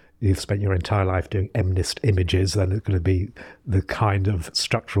you've spent your entire life doing MNIST images, then it's going to be the kind of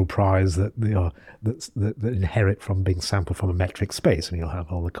structural priors that inherit from being sampled from a metric space, and you'll have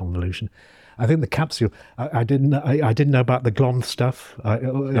all the convolution. I think the capsule. I didn't know about the GLOM stuff. I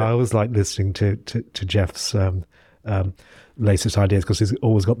always like listening to Jeff's latest ideas, because he's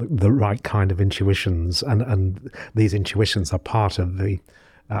always got the right kind of intuitions, and these intuitions are part of the.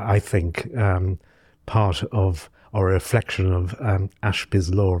 I think part of, or a reflection of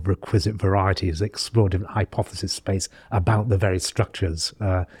Ashby's law of requisite variety, is explore different hypothesis space about the very structures.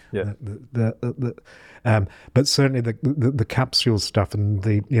 But certainly the capsule stuff and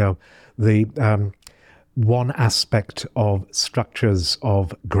the one aspect of structures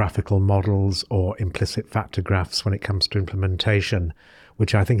of graphical models or implicit factor graphs when it comes to implementation,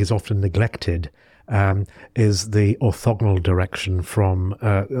 which I think is often neglected, is the orthogonal direction from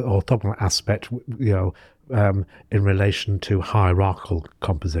orthogonal aspect, in relation to hierarchical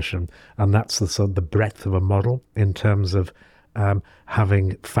composition, and that's the breadth of a model in terms of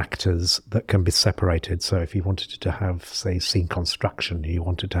having factors that can be separated. So if you wanted to have, say, scene construction, you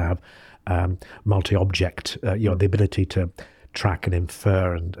wanted to have multi-object, the ability to track and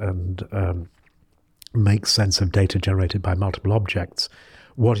infer and make sense of data generated by multiple objects.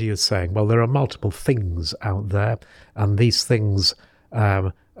 What are you saying? Well, there are multiple things out there, and these things,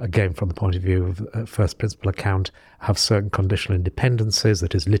 again, from the point of view of first principle account, have certain conditional independencies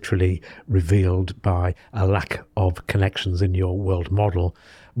that is literally revealed by a lack of connections in your world model.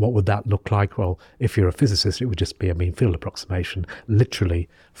 What would that look like? Well, if you're a physicist, it would just be a mean field approximation, literally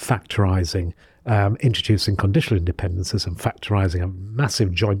factorizing, introducing conditional independencies and factorizing a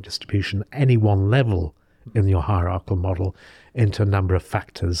massive joint distribution at any one level in your hierarchical model into a number of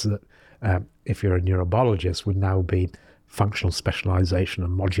factors that, if you're a neurobiologist, would now be functional specialization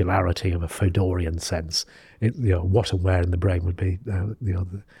and modularity of a Fodorian sense. What and where in the brain would be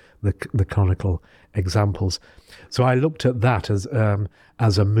the canonical examples. So I looked at that as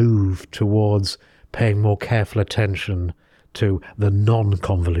a move towards paying more careful attention to the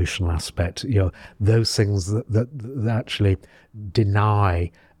non-convolutional aspect. Those things that actually deny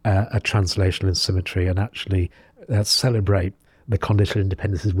a translational symmetry and actually celebrate the conditional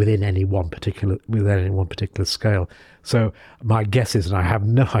independences within any one particular scale. So my guess is, and I have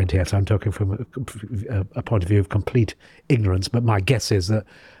no idea, so I'm talking from a point of view of complete ignorance, but my guess is that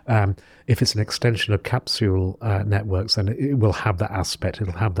if it's an extension of capsule networks, then it will have that aspect.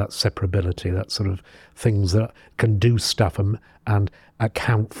 It'll have that separability, that sort of things that can do stuff and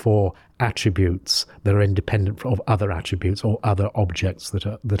account for attributes that are independent of other attributes or other objects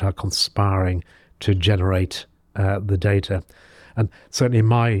that are conspiring to generate the data. And certainly in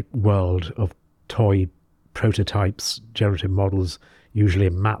my world of toy prototypes, generative models, usually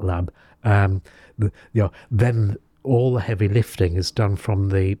in MATLAB, then all the heavy lifting is done from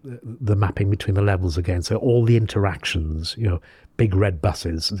the mapping between the levels again. So all the interactions, big red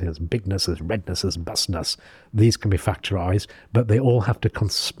buses, there's bignesses, rednesses, busness, these can be factorized, but they all have to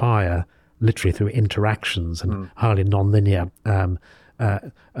conspire literally through interactions and highly nonlinear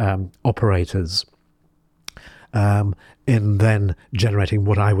operators. In then generating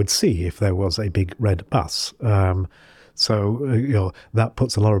what I would see if there was a big red bus. So that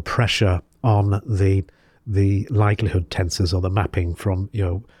puts a lot of pressure on the likelihood tensors or the mapping from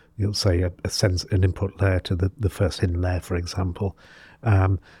you'll say an input layer to the first hidden layer, for example,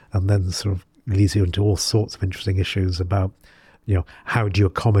 and then sort of leads you into all sorts of interesting issues about how do you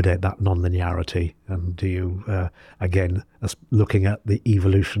accommodate that nonlinearity, and do you again looking at the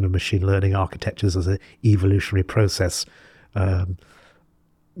evolution of machine learning architectures as an evolutionary process, ReLU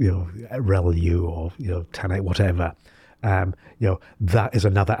or TANE, whatever. That is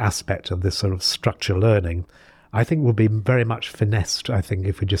another aspect of this sort of structure learning. I think will be very much finessed, I think,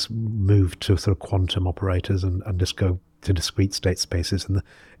 if we just move to sort of quantum operators and just go to discrete state spaces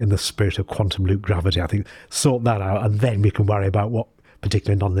in the spirit of quantum loop gravity. I think sort that out, and then we can worry about what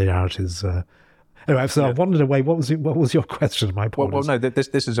particular non-linearities. Anyway, so I've wandered away. What was your question? My apologies. Well, no,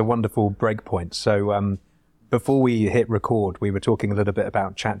 this is a wonderful break point. So before we hit record, we were talking a little bit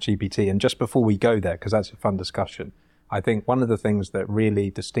about ChatGPT, and just before we go there, because that's a fun discussion, I think one of the things that really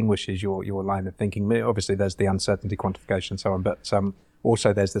distinguishes your line of thinking, obviously there's the uncertainty quantification and so on, but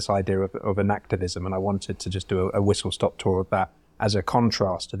also there's this idea of enactivism, and I wanted to just do a whistle-stop tour of that as a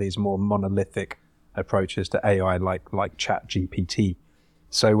contrast to these more monolithic approaches to AI like ChatGPT.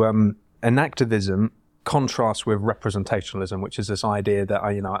 So enactivism contrasts with representationalism, which is this idea that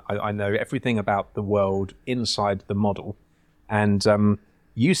I know everything about the world inside the model, and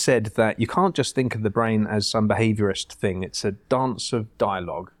you said that you can't just think of the brain as some behaviorist thing. It's a dance of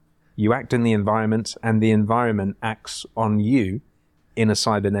dialogue. You act in the environment, and the environment acts on you in a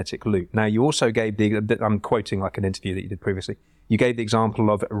cybernetic loop. Now, you also gave I'm quoting like an interview that you did previously, you gave the example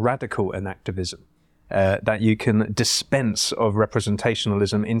of radical enactivism, that you can dispense of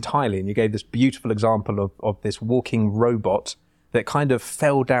representationalism entirely. And you gave this beautiful example of this walking robot that kind of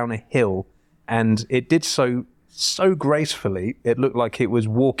fell down a hill, and it did so gracefully, it looked like it was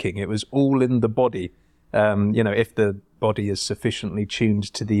walking. It was all in the body. If the body is sufficiently tuned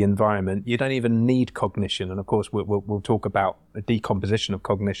to the environment, you don't even need cognition. And of course, we'll talk about a decomposition of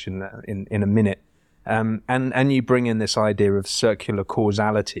cognition in a minute. And you bring in this idea of circular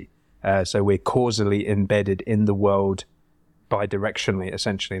causality. So we're causally embedded in the world bidirectionally,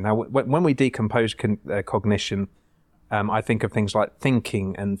 essentially. Now, when we decompose cognition, I think of things like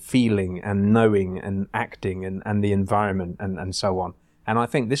thinking and feeling and knowing and acting and the environment and so on. And I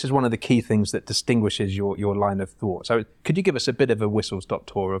think this is one of the key things that distinguishes your line of thought. So could you give us a bit of a whistle-stop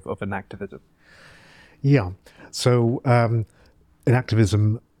tour of enactivism? Yeah. So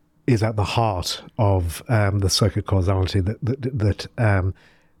enactivism is at the heart of the circular causality that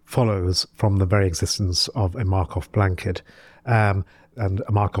follows from the very existence of a Markov blanket. And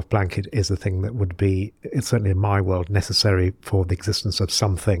a Markov blanket is a thing that would be, it's certainly in my world, necessary for the existence of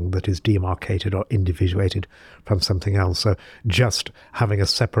something that is demarcated or individuated from something else. So just having a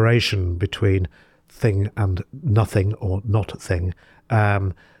separation between thing and nothing or not thing,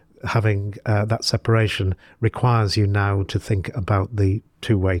 having that separation requires you now to think about the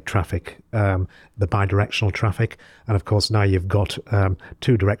two-way traffic, the bidirectional traffic. And of course, now you've got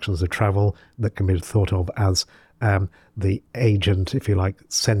two directions of travel that can be thought of as the agent, if you like,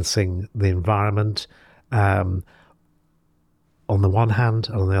 sensing the environment on the one hand,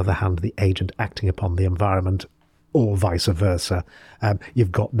 and on the other hand, the agent acting upon the environment, or vice versa.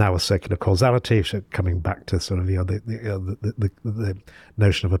 You've got now a circular causality, so coming back to sort of the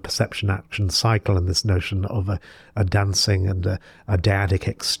notion of a perception-action cycle, and this notion of a dancing and a dyadic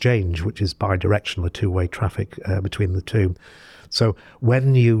exchange, which is bidirectional, a two-way traffic between the two. So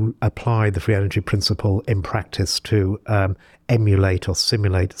when you apply the free energy principle in practice to emulate or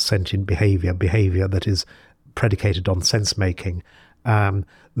simulate sentient behavior that is predicated on sense-making,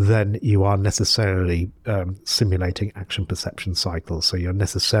 then you are necessarily simulating action perception cycles. So you're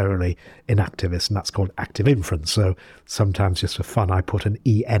necessarily inactivist, and that's called active inference. So sometimes just for fun, I put an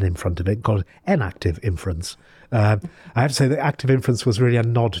EN in front of it, called enactive inference. I have to say that active inference was really a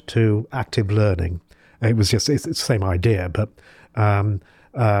nod to active learning. It was just, it's the same idea, but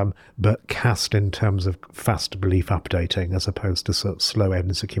cast in terms of fast belief updating as opposed to sort of slow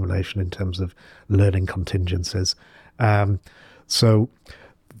evidence accumulation in terms of learning contingencies. So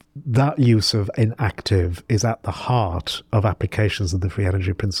that use of inactive is at the heart of applications of the free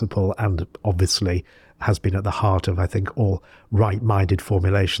energy principle, and obviously has been at the heart of, I think, all right-minded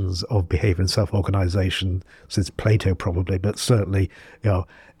formulations of behavior and self-organization since Plato, probably, but certainly,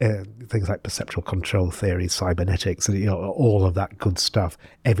 things like perceptual control theory, cybernetics, all of that good stuff.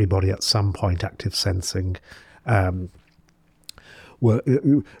 Everybody at some point, active sensing, will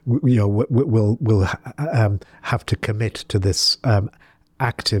have to commit to this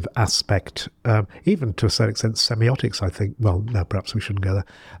active aspect, even to a certain extent semiotics, I think. Well, no, perhaps we shouldn't go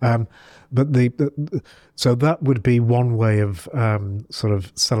there. So that would be one way of sort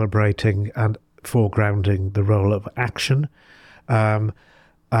of celebrating and foregrounding the role of action.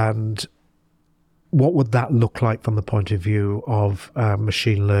 And what would that look like from the point of view of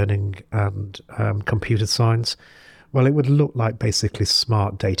machine learning and computer science? Well, it would look like basically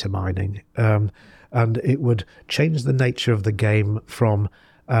smart data mining. And it would change the nature of the game from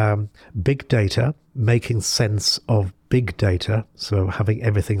big data, making sense of big data, so having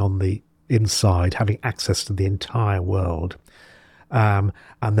everything on the inside, having access to the entire world, and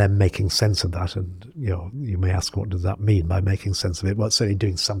then making sense of that. And you may ask, what does that mean by making sense of it? Well, it's certainly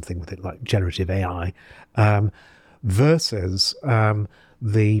doing something with it, like generative AI, versus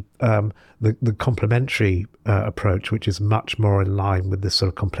the complementary approach, which is much more in line with this sort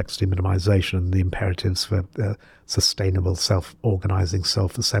of complexity minimization and the imperatives for sustainable, self-organizing,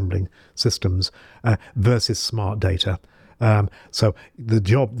 self-assembling systems, versus smart data. So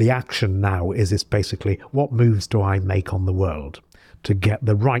the action now is basically, what moves do I make on the world to get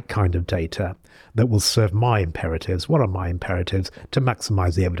the right kind of data that will serve my imperatives? What are my imperatives to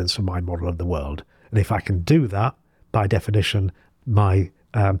maximize the evidence for my model of the world? And if I can do that, by definition, I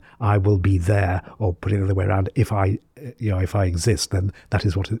will be there, or put it the other way around. If I exist, then that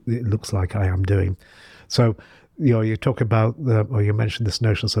is what it looks like I am doing. So, you talk about or you mentioned this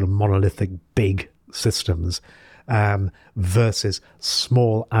notion of sort of monolithic big systems versus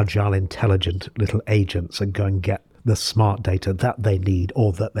small, agile, intelligent little agents, and go and get the smart data that they need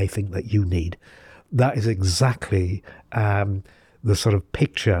or that they think that you need. That is exactly the sort of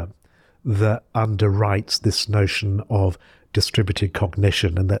picture that underwrites this notion of distributed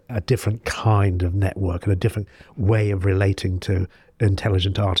cognition, and that a different kind of network and a different way of relating to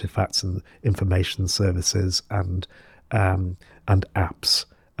intelligent artifacts and information services and apps,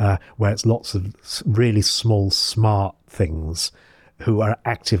 where it's lots of really small, smart things who are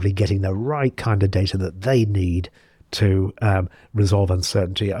actively getting the right kind of data that they need to resolve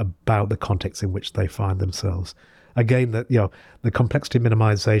uncertainty about the context in which they find themselves. Again, that the complexity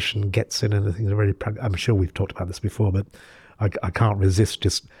minimization gets in, and the things are really. I'm sure we've talked about this before, but I can't resist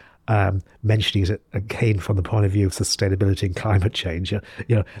just mentioning it again from the point of view of sustainability and climate change.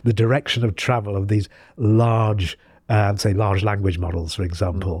 The direction of travel of these large, say, large language models, for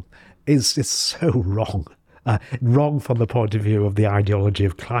example, is so wrong. Wrong from the point of view of the ideology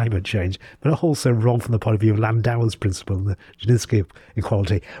of climate change, but also wrong from the point of view of Landauer's principle and the Zhinski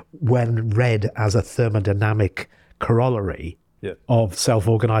equality, when read as a thermodynamic corollary of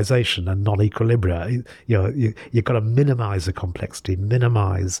self-organization and non-equilibria. You've got to minimize the complexity,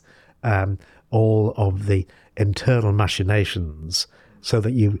 minimize all of the internal machinations, so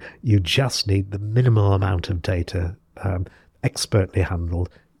that you just need the minimal amount of data, expertly handled.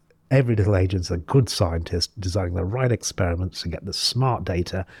 Every little agent's a good scientist designing the right experiments to get the smart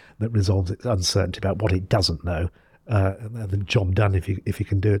data that resolves its uncertainty about what it doesn't know. The job done if you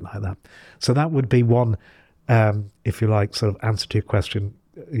can do it like that. So that would be one, if you like, sort of answer to your question.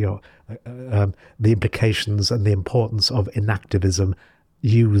 The implications and the importance of inactivism,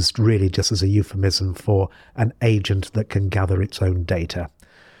 used really just as a euphemism for an agent that can gather its own data.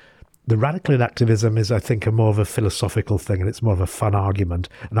 The radical inactivism is, I think, a more of a philosophical thing, and it's more of a fun argument.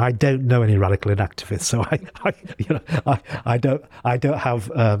 And I don't know any radical inactivists, so I don't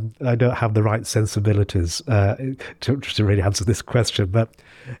have the right sensibilities to really answer this question. But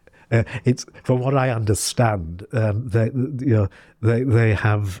it's, from what I understand, they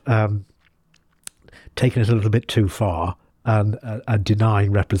have taken it a little bit too far and are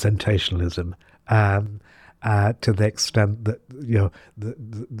denying representationalism. To the extent that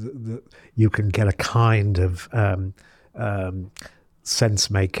you can get a kind of sense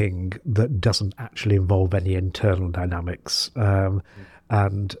making that doesn't actually involve any internal dynamics, and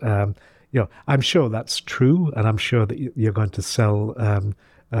I'm sure that's true, and I'm sure that you're going to sell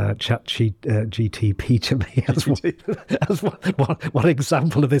GTP to me as one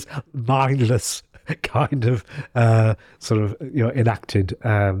example of this mindless kind of sort of enacted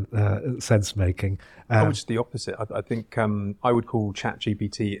sense making. Just the opposite. I think I would call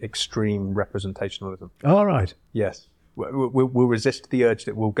ChatGPT extreme representationalism. All right. Yes, we'll resist the urge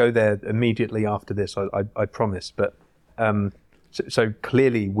that we'll go there immediately after this. I promise. But so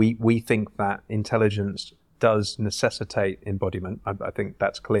clearly, we think that intelligence does necessitate embodiment. I think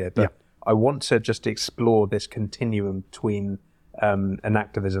that's clear. But I want to just explore this continuum between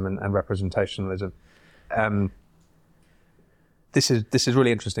enactivism and representationalism. This is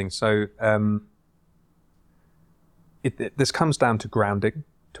really interesting. So this comes down to grounding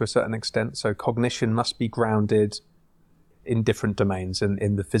to a certain extent. So cognition must be grounded in different domains,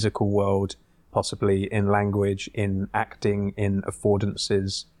 in the physical world, possibly in language, in acting, in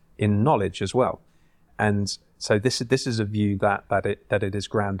affordances, in knowledge as well. And so this is a view that it is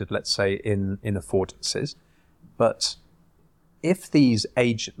grounded, let's say, in affordances. But if these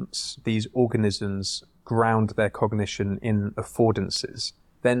agents, these organisms, ground their cognition in affordances,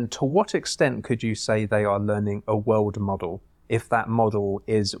 then to what extent could you say they are learning a world model if that model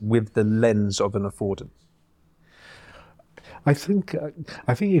is with the lens of an affordance? I think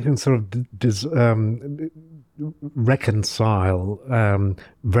you can sort of reconcile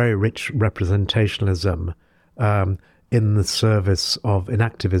very rich representationalism in the service of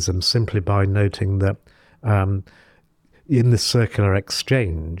inactivism simply by noting that in the circular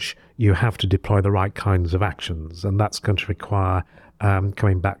exchange, you have to deploy the right kinds of actions, and that's going to require,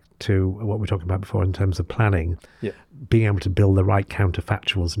 coming back to what we were talking about before in terms of planning, being able to build the right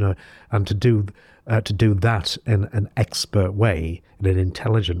counterfactuals, and to do that in an expert way, in an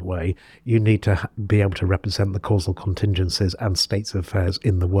intelligent way, you need to be able to represent the causal contingencies and states of affairs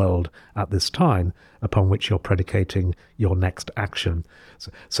in the world at this time upon which you're predicating your next action.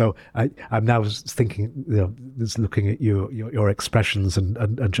 So I'm now thinking, just looking at your expressions,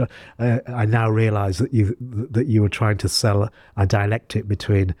 and I now realise that you were trying to sell a dialectic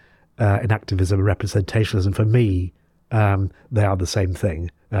between inactivism and representationalism. For me, they are the same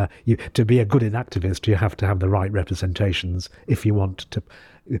thing. To be a good inactivist, you have to have the right representations if you want to.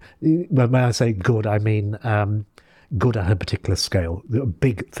 When I say good, I mean good at a particular scale,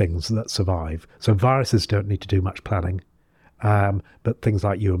 big things that survive. So viruses don't need to do much planning, but things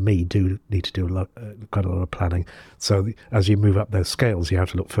like you and me do need to do quite a lot of planning. So as you move up those scales, you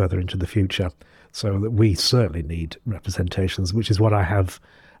have to look further into the future. So that we certainly need representations, which is what I have.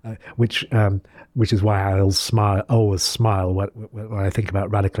 Which is why I always smile when I think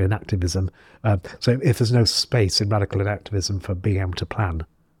about radical inactivism. So if there's no space in radical inactivism for being able to plan,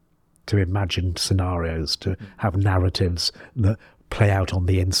 to imagine scenarios, to have narratives that play out on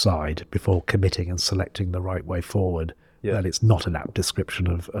the inside before committing and selecting the right way forward, then it's not an apt description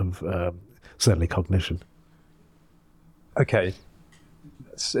of certainly cognition. Okay,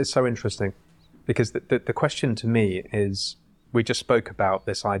 it's so interesting, because the question to me is, we just spoke about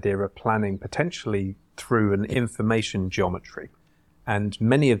this idea of planning potentially through an information geometry. And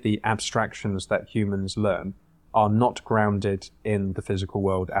many of the abstractions that humans learn are not grounded in the physical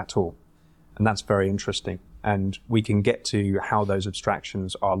world at all. And that's very interesting. And we can get to how those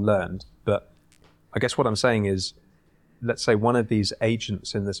abstractions are learned. But I guess what I'm saying is, let's say one of these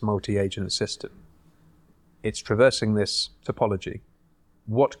agents in this multi-agent system, it's traversing this topology.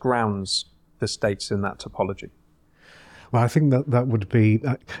 What grounds the states in that topology? Well, I think that would be,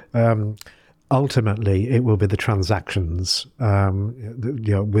 ultimately, it will be the transactions,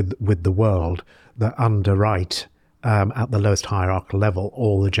 with the world that underwrite at the lowest hierarchical level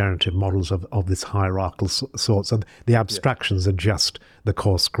all the generative models of this hierarchical sort. So the abstractions are just the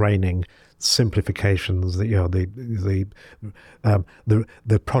coarse graining simplifications, the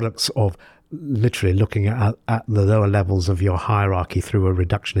products of literally looking at the lower levels of your hierarchy through a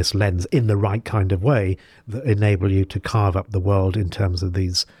reductionist lens in the right kind of way that enable you to carve up the world in terms of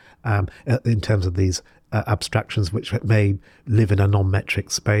these abstractions, which may live in a non-metric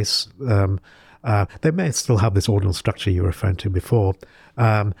space. They may still have this ordinal structure you were referring to before.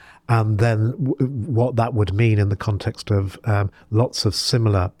 And then what that would mean in the context of lots of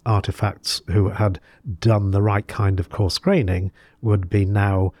similar artifacts who had done the right kind of coarse graining would be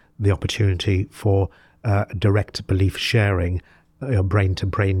now the opportunity for direct belief sharing,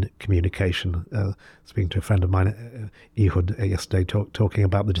 brain-to-brain communication. Speaking to a friend of mine, Ehud, yesterday, talking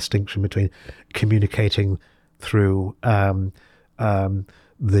about the distinction between communicating through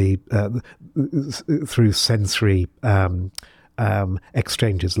through sensory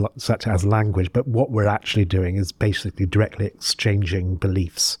exchanges such as language, but what we're actually doing is basically directly exchanging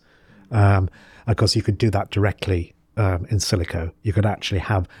beliefs. Of course, you could do that directly in silico. You could actually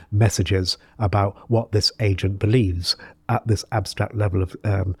have messages about what this agent believes at this abstract level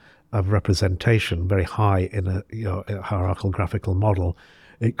of representation, very high in a hierarchical graphical model.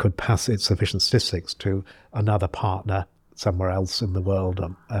 It could pass its sufficient statistics to another partner somewhere else in the world,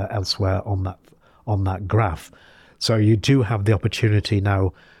 elsewhere on that graph. So you do have the opportunity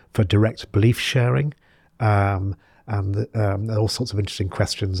now for direct belief sharing, and all sorts of interesting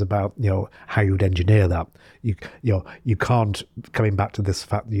questions about how you'd engineer that. You can't, coming back to this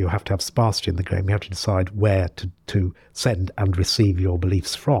fact that you have to have sparsity in the game, you have to decide where to send and receive your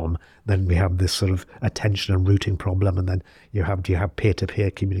beliefs from. Then we have this sort of attention and routing problem, and then do you have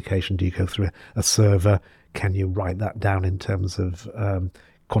peer-to-peer communication? Do you go through a server? Can you write that down in terms of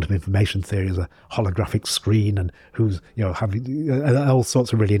quantum information theory as a holographic screen, and who's having all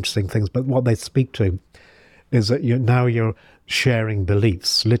sorts of really interesting things? But what they speak to is that you're sharing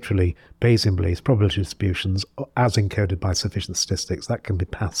beliefs, literally Bayesian beliefs, probability distributions, as encoded by sufficient statistics that can be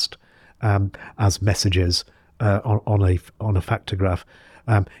passed as messages on a factor graph.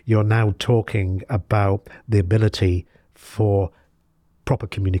 You're now talking about the ability for proper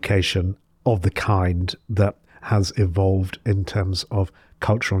communication of the kind that has evolved in terms of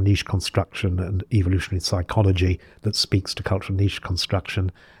cultural niche construction and evolutionary psychology that speaks to cultural niche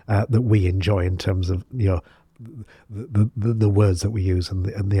construction that we enjoy in terms of the words that we use and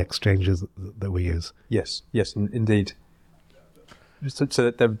the exchanges that we use. Yes, indeed.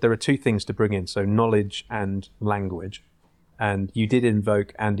 So there are two things to bring in, so knowledge and language. And you did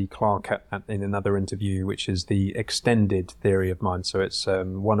invoke Andy Clark in another interview, which is the extended theory of mind. So it's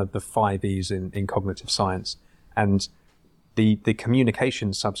one of the 5 E's in cognitive science. And the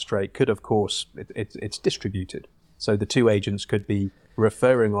communication substrate could, of course, it's distributed. So the two agents could be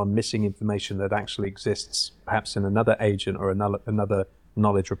referring on missing information that actually exists, perhaps in another agent or another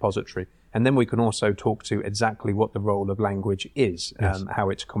knowledge repository. And then we can also talk to exactly what the role of language is, Yes. how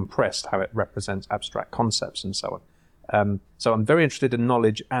it's compressed, how it represents abstract concepts and so on. So I'm very interested in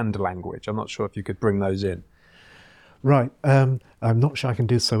knowledge and language. I'm not sure if you could bring those in. Right. I'm not sure I can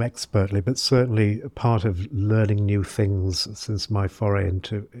do so expertly, but certainly part of learning new things since my foray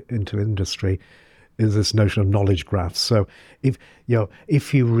into industry is this notion of knowledge graphs. So if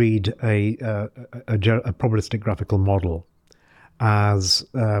you read a probabilistic graphical model as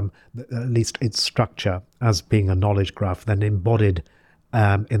at least its structure as being a knowledge graph, then embodied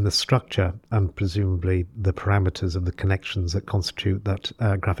in the structure and presumably the parameters of the connections that constitute that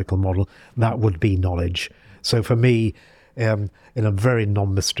graphical model, that would be knowledge. So for me, in a very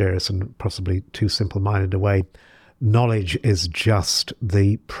non-mysterious and possibly too simple-minded a way, knowledge is just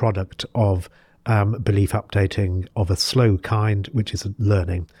the product of belief updating of a slow kind, which is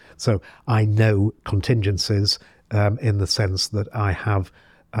learning. So I know contingencies in the sense that I have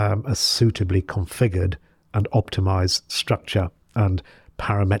a suitably configured and optimized structure and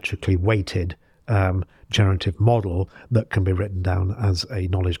parametrically weighted generative model that can be written down as a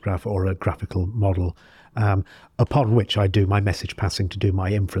knowledge graph or a graphical model, upon which I do my message passing to do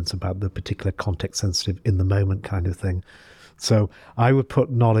my inference about the particular context sensitive in the moment kind of thing. So I would put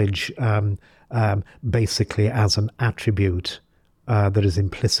knowledge basically as an attribute that is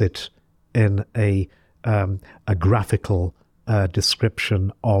implicit in a graphical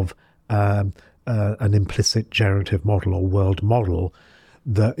description of an implicit generative model or world model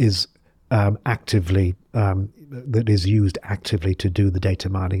that is actively that is used actively to do the data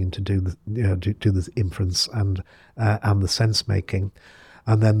mining and to do the inference and the sense making,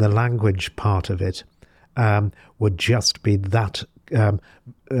 and then the language part of it would just be that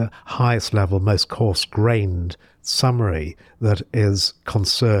highest level, most coarse-grained summary that is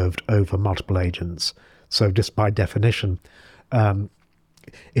conserved over multiple agents. So just by definition,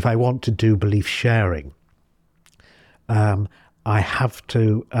 if I want to do belief sharing, I have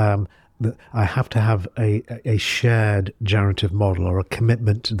to have a shared generative model or a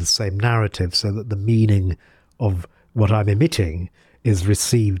commitment to the same narrative, so that the meaning of what I'm emitting is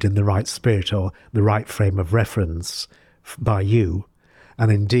received in the right spirit or the right frame of reference by you.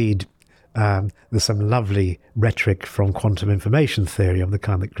 And indeed, there's some lovely rhetoric from quantum information theory of the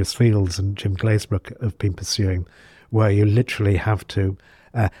kind that Chris Fields and Jim Glazebrook have been pursuing, where you literally have to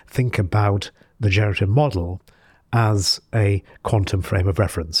think about the generative model as a quantum frame of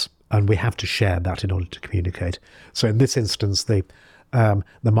reference, and we have to share that in order to communicate. So in this instance, the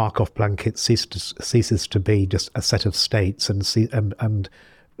Markov blanket ceases to be just a set of states and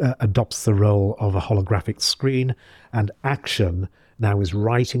adopts the role of a holographic screen, and action now is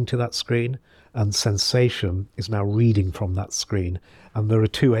writing to that screen, and sensation is now reading from that screen. And there are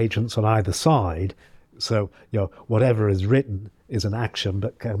two agents on either side. So whatever is written is an action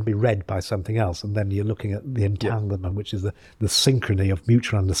but can be read by something else, and then you're looking at the entanglement, which is the synchrony of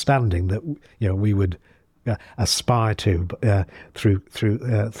mutual understanding that we would aspire to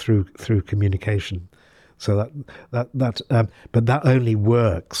through communication. So but that only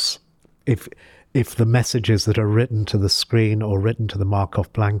works if the messages that are written to the screen or written to the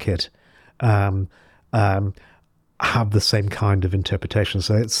Markov blanket have the same kind of interpretation.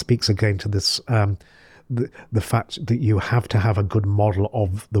 So it speaks again to this. The fact that you have to have a good model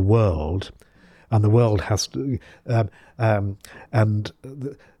of the world, and the world has to, that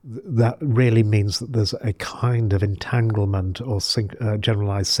really means that there's a kind of entanglement or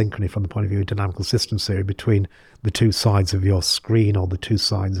generalized synchrony from the point of view of dynamical systems theory between the two sides of your screen or the two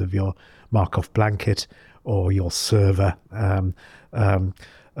sides of your Markov blanket or your server,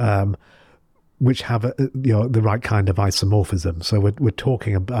 which have the right kind of isomorphism. So we're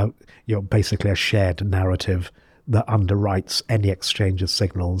talking about basically a shared narrative that underwrites any exchange of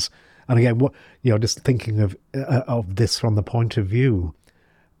signals. And again, just thinking of this from the point of view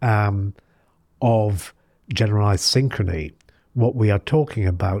of generalized synchrony, what we are talking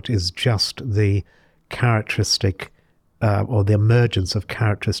about is just the characteristic or the emergence of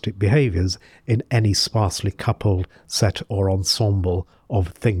characteristic behaviors in any sparsely coupled set or ensemble of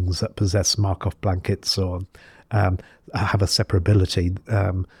things that possess Markov blankets or have a separability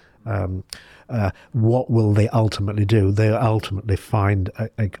what will they ultimately do? They'll ultimately find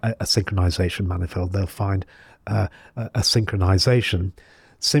a synchronization manifold. They'll find a synchronization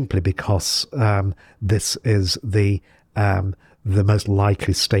simply because this is the most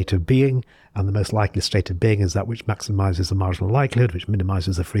likely state of being, and the most likely state of being is that which maximizes the marginal likelihood, which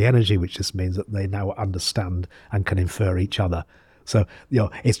minimizes the free energy, which just means that they now understand and can infer each other. So,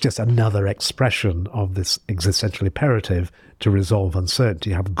 it's just another expression of this existential imperative to resolve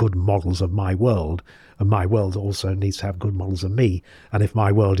uncertainty, have good models of my world, and my world also needs to have good models of me. And if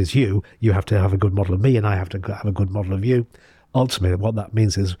my world is you, you have to have a good model of me, and I have to have a good model of you. Ultimately, what that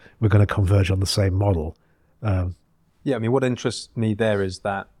means is we're going to converge on the same model. Yeah, I mean, what interests me there is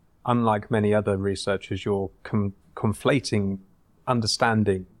that, unlike many other researchers, you're conflating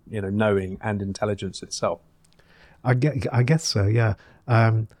understanding, knowing, and intelligence itself. I guess so, yeah.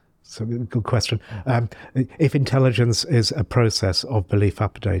 So good question. If intelligence is a process of belief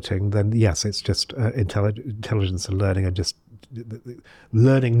updating, then yes, it's just intelligence and learning, and just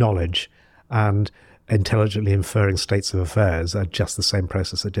learning knowledge and intelligently inferring states of affairs are just the same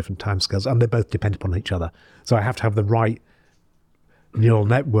process at different timescales, and they both depend upon each other. So I have to have the right neural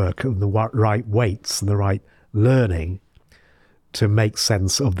network and the right weights and the right learning to make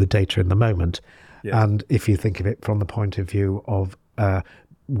sense of the data in the moment. Yes. And if you think of it from the point of view of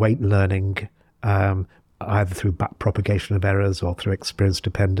weight learning, either through back propagation of errors or through experience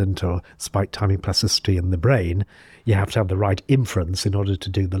dependent or spike timing plasticity in the brain, you have to have the right inference in order to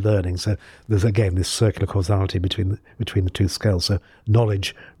do the learning. So there's again this circular causality between the two scales. So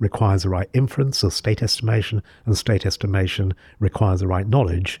knowledge requires the right inference or state estimation, and state estimation requires the right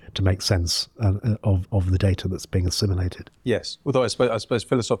knowledge to make sense of the data that's being assimilated. Yes, although I suppose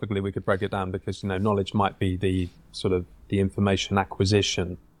philosophically we could break it down, because knowledge might be the sort of the information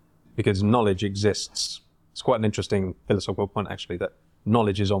acquisition, because knowledge exists. It's quite an interesting philosophical point, actually, that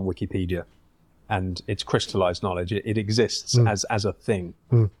knowledge is on Wikipedia, and it's crystallized knowledge. It exists as a thing,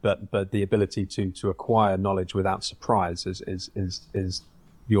 but the ability to acquire knowledge without surprise is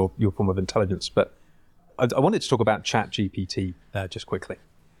your form of intelligence. But I wanted to talk about ChatGPT just quickly,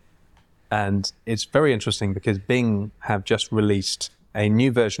 and it's very interesting because Bing have just released a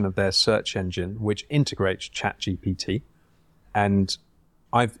new version of their search engine which integrates ChatGPT, and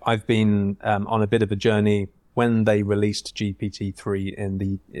I've been on a bit of a journey. When they released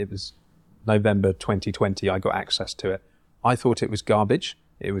GPT-3 it was November 2020, I got access to it. I thought it was garbage.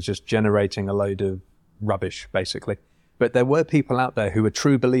 It was just generating a load of rubbish, basically. But there were people out there who were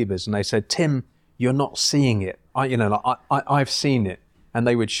true believers, and they said, "Tim, you're not seeing it. I've seen it." And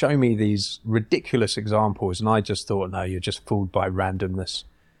they would show me these ridiculous examples, and I just thought, no, you're just fooled by randomness.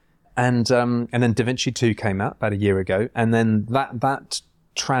 And then DaVinci 2 came out about a year ago, and then that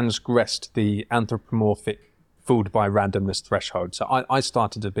transgressed the anthropomorphic fooled by randomness threshold. So I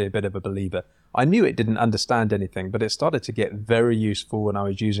started to be a bit of a believer. I knew it didn't understand anything, but it started to get very useful when I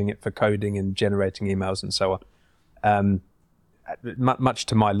was using it for coding and generating emails and so on. Much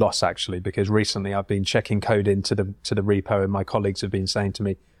to my loss, actually, because recently I've been checking code into the repo, and my colleagues have been saying to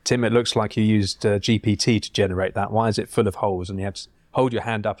me, "Tim, it looks like you used GPT to generate that. Why is it full of holes?" And you have to hold your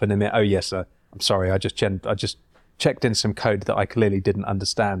hand up and admit, "Oh yes, sir. I'm sorry. I just checked in some code that I clearly didn't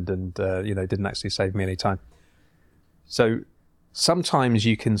understand, and didn't actually save me any time." So sometimes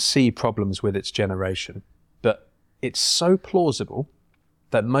you can see problems with its generation, but it's so plausible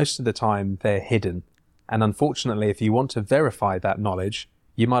that most of the time they're hidden. And unfortunately, if you want to verify that knowledge,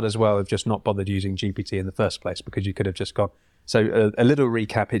 you might as well have just not bothered using GPT in the first place, because you could have just gone. So a little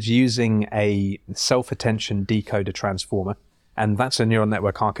recap, it's using a self-attention decoder transformer, and that's a neural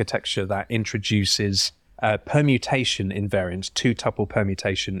network architecture that introduces permutation invariance, two-tuple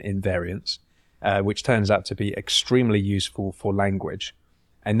permutation invariance, which turns out to be extremely useful for language.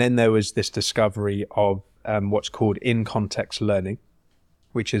 And then there was this discovery of what's called in-context learning,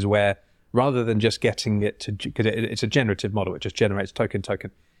 which is where rather than just getting it to, because it's a generative model, it just generates token,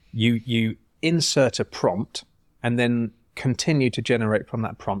 you insert a prompt and then continue to generate from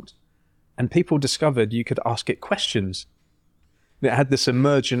that prompt. And people discovered you could ask it questions. It had this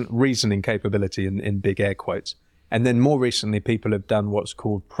emergent reasoning capability in big air quotes. And then more recently, people have done what's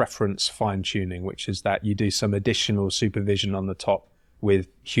called preference fine-tuning, which is that you do some additional supervision on the top with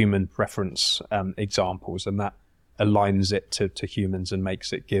human preference examples, and that aligns it to humans and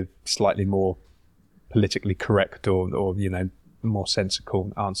makes it give slightly more politically correct or more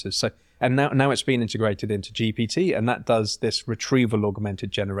sensical answers. So, and now it's been integrated into GPT, and that does this retrieval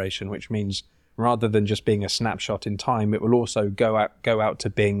augmented generation, which means rather than just being a snapshot in time, it will also go out to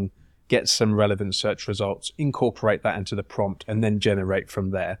Bing, get some relevant search results, incorporate that into the prompt, and then generate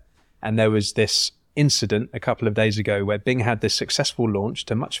from there. And there was this incident a couple of days ago where Bing had this successful launch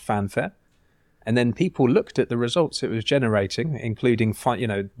to much fanfare. And then people looked at the results it was generating, including,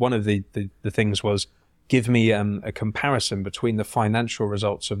 one of the things was, give me a comparison between the financial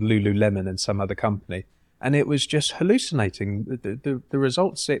results of Lululemon and some other company. And it was just hallucinating. The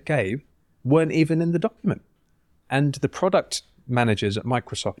results it gave weren't even in the document. And the product managers at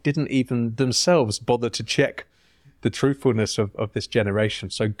Microsoft didn't even themselves bother to check the truthfulness of this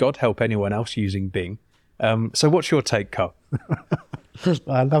generation. So God help anyone else using Bing. So what's your take, Carl?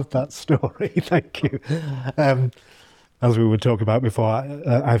 I love that story. Thank you. As we were talking about before,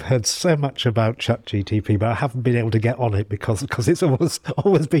 I've heard so much about ChatGTP, but I haven't been able to get on it because it's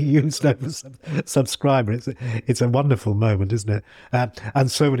always being used over subscriber. It's a wonderful moment, isn't it?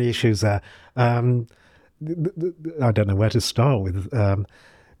 And so many issues there. I don't know where to start with.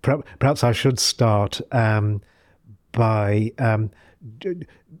 Perhaps I should start by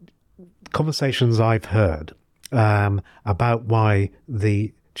conversations I've heard about why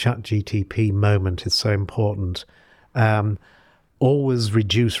the ChatGTP moment is so important. Always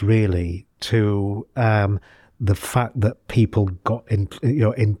reduce really to the fact that people got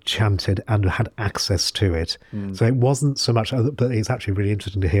enchanted and had access to it. So it wasn't so much, but it's actually really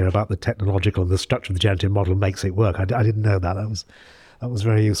interesting to hear about the technological and the structure of the generative model makes it work. I didn't know that. That was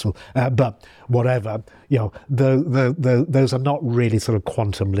very useful. But whatever, those are not really sort of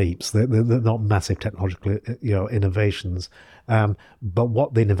quantum leaps. They're not massive technological, innovations. But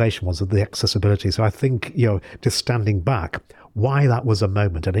what the innovation was the accessibility. So I think, just standing back, why that was a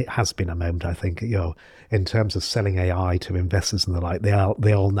moment, and it has been a moment, I think, in terms of selling AI to investors and the like, they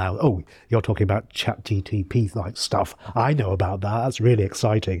all now, oh, you're talking about ChatGTP like stuff. I know about that. That's really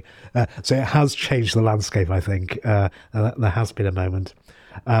exciting. So it has changed the landscape, I think. There has been a moment.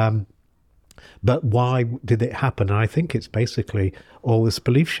 But why did it happen? And I think it's basically all this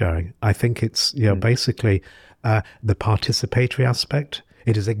belief sharing. I think it's, basically the participatory aspect.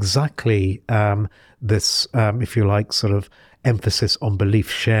 It is exactly this, if you like, sort of emphasis on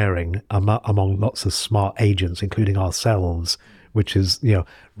belief sharing among lots of smart agents, including ourselves, which is,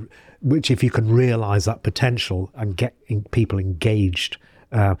 which if you can realize that potential and get people engaged,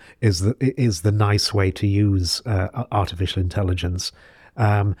 is the nice way to use artificial intelligence.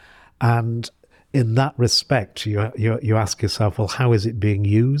 And in that respect, you ask yourself, well, how is it being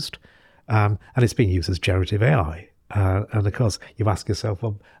used? And it's being used as generative AI. And of course, you ask yourself,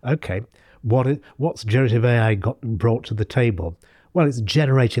 well, okay, what's generative AI brought to the table? Well, it's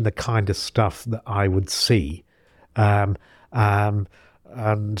generating the kind of stuff that I would see. Basically,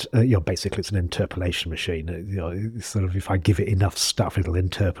 it's an interpolation machine. Sort of, if I give it enough stuff, it'll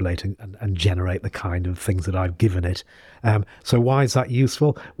interpolate and generate the kind of things that I've given it. So why is that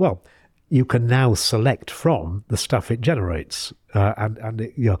useful? Well, you can now select from the stuff it generates,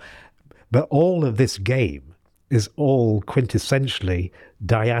 but all of this game is all quintessentially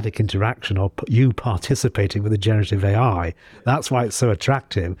dyadic interaction, or you participating with the generative AI. That's why it's so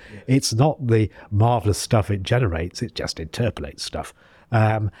attractive. It's not the marvelous stuff it generates; it just interpolates stuff.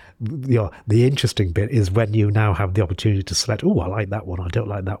 The interesting bit is when you now have the opportunity to select, oh, I like that one, I don't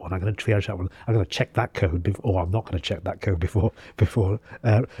like that one, I'm going to triage that one, I'm going to check that code before, or I'm not going to check that code before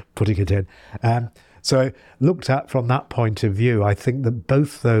putting it in. So looked at from that point of view, I think that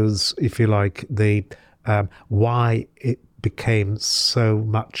both those, if you like, the why it became so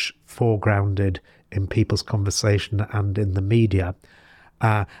much foregrounded in people's conversation and in the media,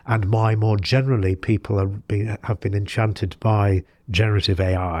 and why more generally people have been enchanted by generative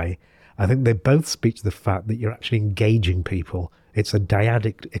AI. I think they both speak to the fact that you're actually engaging people. It's a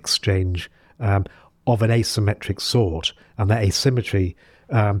dyadic exchange of an asymmetric sort, and that asymmetry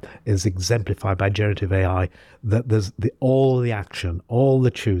is exemplified by generative AI, that there's all the action, all the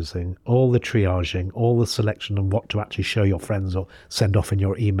choosing, all the triaging, all the selection of what to actually show your friends or send off in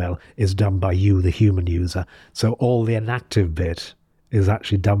your email is done by you, the human user. So all the inactive bit is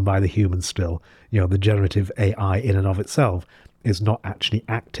actually done by the human still. The generative AI in and of itself is not actually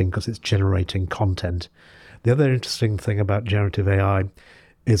acting because it's generating content. The other interesting thing about generative AI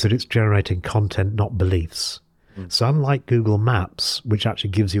is that it's generating content, not beliefs. So unlike Google Maps, which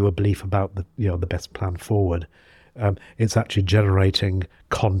actually gives you a belief about the best plan forward, it's actually generating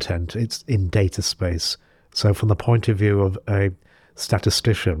content. It's in data space. So from the point of view of a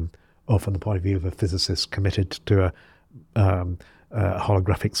statistician, or from the point of view of a physicist committed to a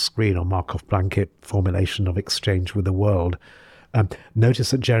holographic screen or Markov blanket formulation of exchange with the world,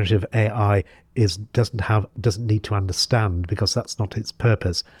 notice that generative AI doesn't need to understand, because that's not its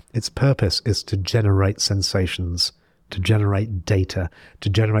purpose. Its purpose is to generate sensations to generate data, to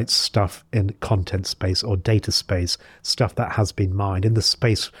generate stuff in content space or data space, stuff that has been mined in the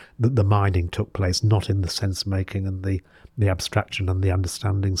space that the mining took place, not in the sense making and the abstraction and the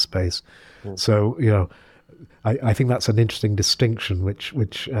understanding space. So, I think that's an interesting distinction, which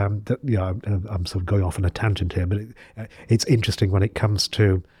I'm sort of going off on a tangent here, but it's interesting when it comes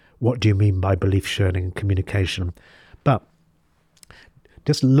to what do you mean by belief sharing and communication. But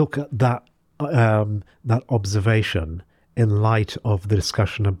just look at that observation in light of the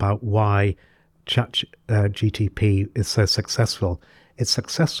discussion about why ChatGPT is so successful. It's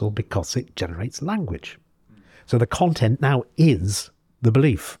successful because it generates language. So the content now is the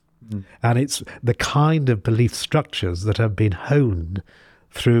belief. And it's the kind of belief structures that have been honed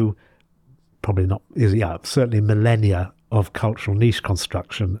through certainly millennia of cultural niche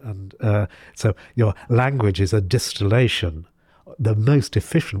construction. And so your language is a distillation, the most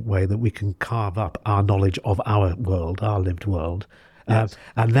efficient way that we can carve up our knowledge of our world, our lived world. Yes.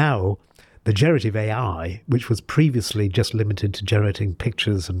 And now the generative AI, which was previously just limited to generating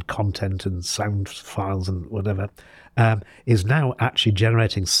pictures and content and sound files and whatever, is now actually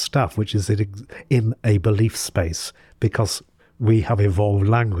generating stuff which is in a belief space because we have evolved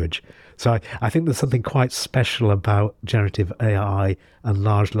language. So I think there's something quite special about generative AI and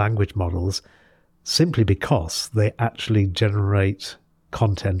large language models, simply because they actually generate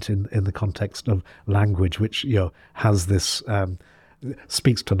content in the context of language, which has this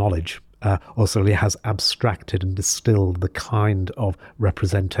speaks to knowledge. Also, it has abstracted and distilled the kind of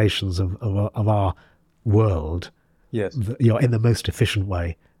representations of our world. Yes. In the most efficient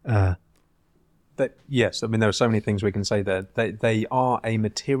way. Yes, I mean, there are so many things we can say there. They are a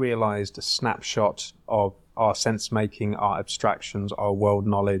materialized snapshot of our sense-making, our abstractions, our world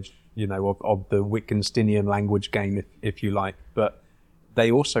knowledge, of the Wittgensteinian language game, if you like. But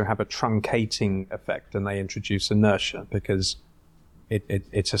they also have a truncating effect, and they introduce inertia because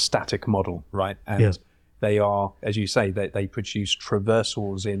it's a static model, right? And yes. They are, as you say, they produce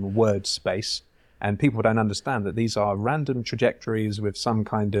traversals in word space. And people don't understand that these are random trajectories with some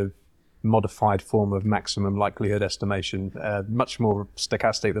kind of modified form of maximum likelihood estimation, much more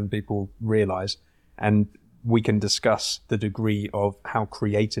stochastic than people realize. And we can discuss the degree of how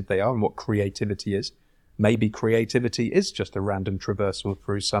creative they are and what creativity is. Maybe creativity is just a random traversal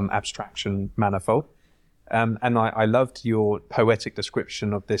through some abstraction manifold. And I loved your poetic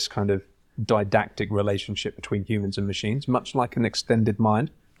description of this kind of didactic relationship between humans and machines, much like an extended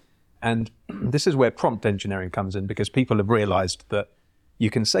mind. And this is where prompt engineering comes in, because people have realized that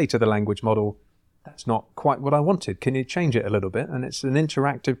you can say to the language model, that's not quite what I wanted. Can you change it a little bit? And it's an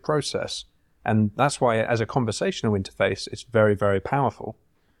interactive process. And that's why, as a conversational interface, it's very, very powerful.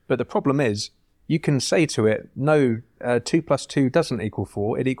 But the problem is, you can say to it, no, 2 + 2 doesn't equal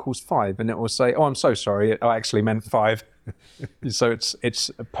 4, it equals 5. And it will say, oh, I'm so sorry, I actually meant 5. So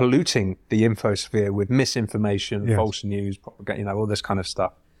it's polluting the infosphere with misinformation, yes. false news, propaganda, all this kind of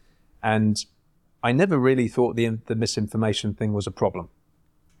stuff. And I never really thought the misinformation thing was a problem,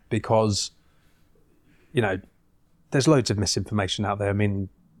 because, there's loads of misinformation out there. I mean,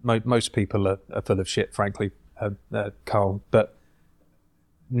 most people are full of shit, frankly, Carl. But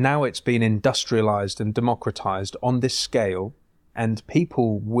now it's been industrialized and democratized on this scale, and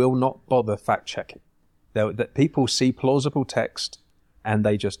people will not bother fact checking. That people see plausible text and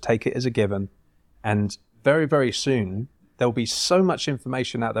they just take it as a given. And very, very soon, there'll be so much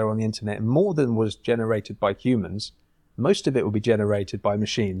information out there on the internet, more than was generated by humans. Most of it will be generated by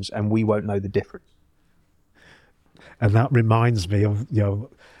machines, and we won't know the difference. And that reminds me of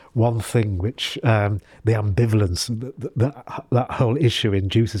one thing which the ambivalence that whole issue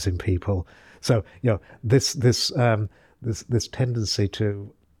induces in people. So this tendency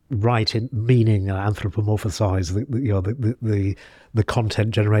to write in meaning and anthropomorphize the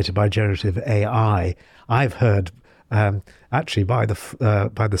content generated by generative AI. I've heard. Actually, by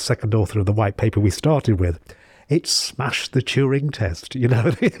the second author of the white paper we started with, it smashed the Turing test.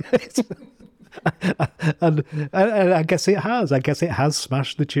 And I guess it has. I guess it has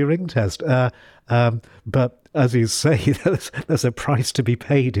smashed the Turing test. But as you say, there's a price to be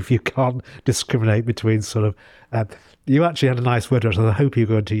paid if you can't discriminate between sort of. You actually had a nice word, which I hope you're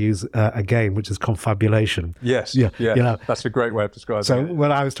going to use again, which is confabulation. Yes, that's a great way of describing it. So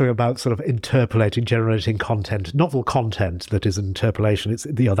when I was talking about sort of interpolating, generating content, novel content that is an interpolation, it's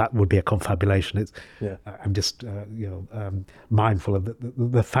that would be a confabulation. I'm just mindful of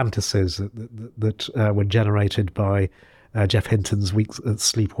the fantasies that were generated by Jeff Hinton's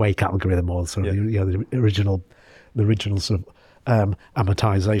sleep-wake algorithm, or sort of the original sort of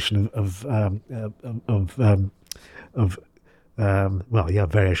amortization of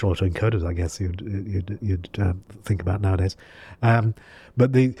variation autoencoders, I guess you'd think about nowadays.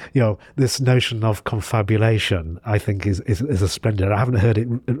 But this notion of confabulation, I think, is a splendid. I haven't heard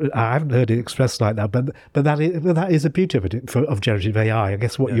it expressed like that, but that is a beauty of it, of generative AI. I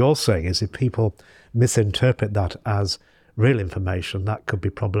guess what you're saying is if people misinterpret that as real information, that could be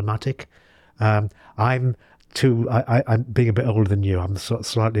problematic. I'm being a bit older than you. I'm sort of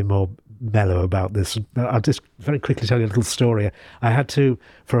slightly more mellow about this. I'll just very quickly tell you a little story. I had to,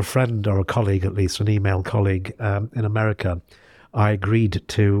 for a friend or a colleague at least, an email colleague in America, I agreed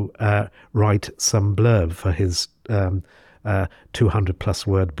to write some blurb for his 200 plus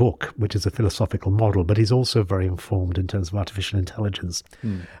word book, which is a philosophical model, but he's also very informed in terms of artificial intelligence.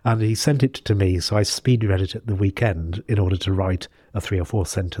 And he sent it to me, so I speed read it at the weekend in order to write a 3 or 4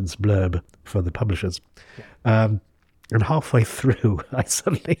 sentence blurb for the publishers. And halfway through, I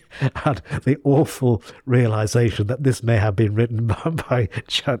suddenly had the awful realization that this may have been written by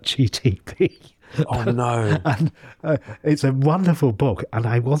ChatGPT. Oh, no. And it's a wonderful book, and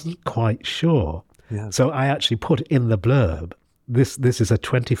I wasn't quite sure. Yeah. So I actually put in the blurb, this is a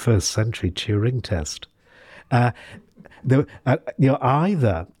 21st century Turing test. Either,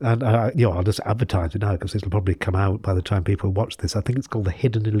 and I'll just advertise it now because it'll probably come out by the time people watch this. I think it's called The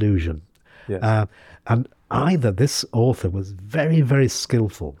Hidden Illusion. Yes. And either this author was very, very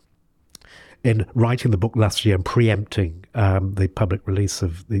skillful in writing the book last year and preempting the public release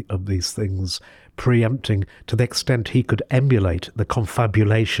of these things, preempting to the extent he could emulate the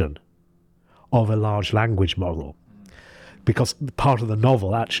confabulation of a large language model. Because part of the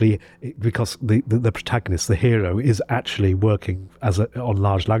novel actually, because the protagonist, the hero, is actually working on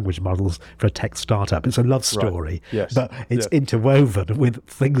large language models for a tech startup. It's a love story, right. Yes. But it's interwoven with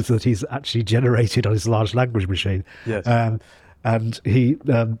things that he's actually generated on his large language machine. Yes. And he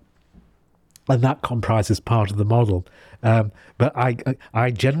and that comprises part of the model. But I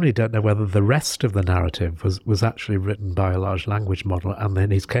generally don't know whether the rest of the narrative was actually written by a large language model, and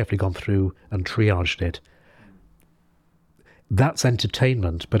then he's carefully gone through and triaged it. That's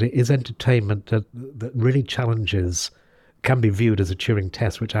entertainment, but it is entertainment that really can be viewed as a Turing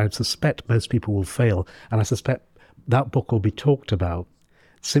test, which I suspect most people will fail. And I suspect that book will be talked about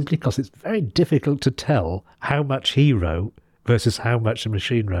simply because it's very difficult to tell how much he wrote versus how much the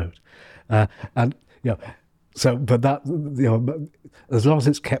machine wrote. But that, as long as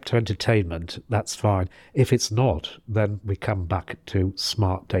it's kept to entertainment, that's fine. If it's not, then we come back to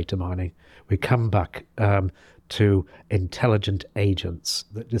smart data mining. We come back to intelligent agents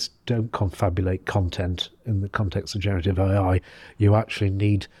that just don't confabulate content in the context of generative AI. You actually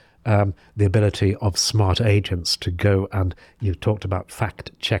need the ability of smart agents to go, and you talked about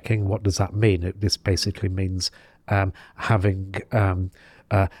fact checking. What does that mean? This basically means having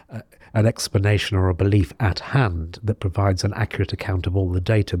an explanation or a belief at hand that provides an accurate account of all the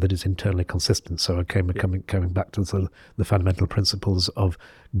data that is internally consistent. So coming back to the fundamental principles of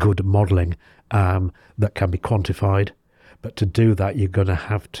good modeling that can be quantified. But to do that, you're going to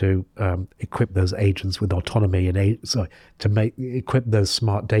have to equip those agents with autonomy equip those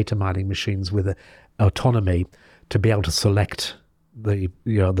smart data mining machines with autonomy to be able to select the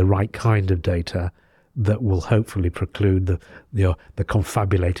right kind of data that will hopefully preclude the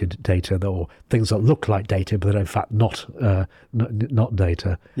confabulated data, or things that look like data but are in fact not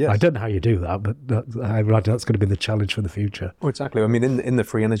data. Yes. I don't know how you do that, but I imagine that's going to be the challenge for the future. Well, exactly. I mean, in the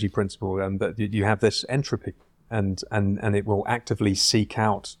free energy principle, that you have this entropy, and it will actively seek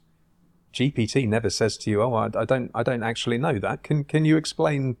out. GPT never says to you, "Oh, I don't actually know that. Can you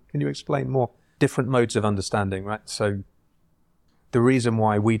explain? Can you explain more?" Different modes of understanding, right? So the reason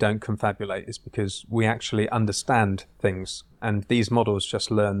why we don't confabulate is because we actually understand things, and these models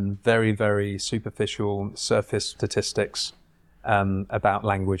just learn very, very superficial surface statistics about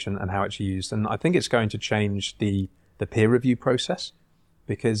language and how it's used. And I think it's going to change the peer review process,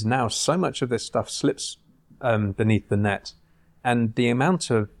 because now so much of this stuff slips beneath the net, and the amount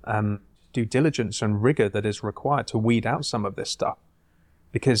of due diligence and rigor that is required to weed out some of this stuff,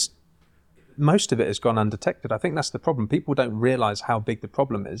 because most of it has gone undetected. I think that's the problem. People don't realize how big the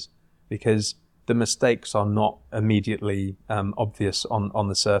problem is because the mistakes are not immediately obvious on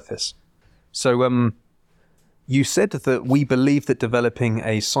the surface. So you said that we believe that developing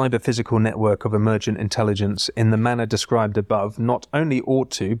a cyber-physical network of emergent intelligence in the manner described above not only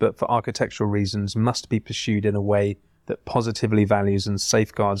ought to, but for architectural reasons must be pursued in a way that positively values and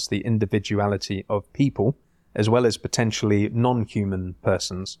safeguards the individuality of people, as well as potentially non-human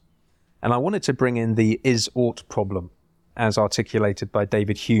persons. And I wanted to bring in the is-ought problem, as articulated by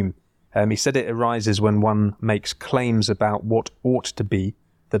David Hume. He said it arises when one makes claims about what ought to be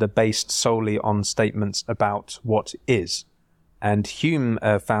that are based solely on statements about what is. And Hume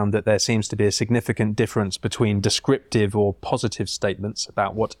found that there seems to be a significant difference between descriptive or positive statements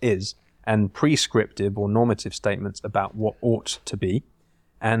about what is and prescriptive or normative statements about what ought to be,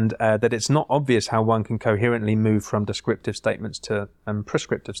 and that it's not obvious how one can coherently move from descriptive statements to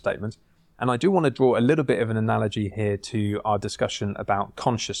prescriptive statements. And I do want to draw a little bit of an analogy here to our discussion about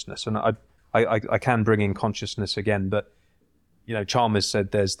consciousness. And I can bring in consciousness again, but Chalmers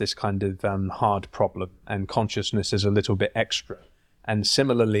said there's this kind of hard problem, and consciousness is a little bit extra. And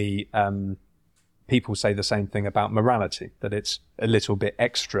similarly, people say the same thing about morality, that it's a little bit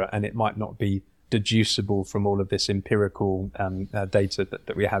extra and it might not be deducible from all of this empirical data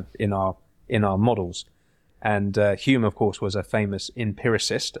that we have in our models. And Hume, of course, was a famous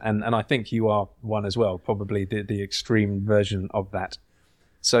empiricist, and I think you are one as well, probably the extreme version of that.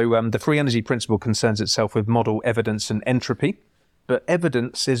 So the free energy principle concerns itself with model evidence and entropy, but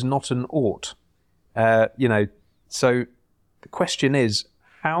evidence is not an ought. So the question is,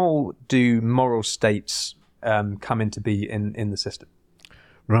 how do moral states come into be in the system?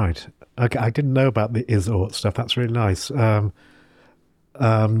 Right. Okay, I didn't know about the is-ought stuff. That's really nice.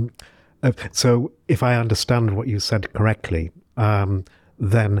 So if I understand what you said correctly,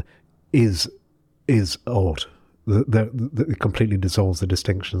 then is ought. It completely dissolves the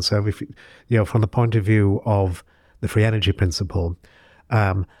distinction. So if from the point of view of the free energy principle,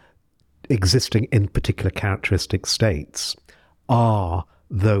 existing in particular characteristic states are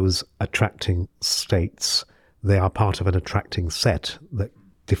those attracting states. They are part of an attracting set that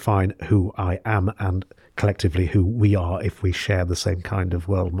define who I am and collectively who we are if we share the same kind of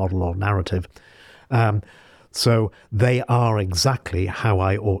world model or narrative. So they are exactly how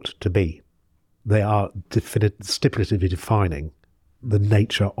I ought to be. They are stipulatively defining the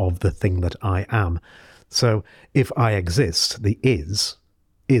nature of the thing that I am. So if I exist, the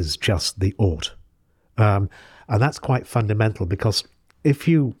is just the ought. And that's quite fundamental, because if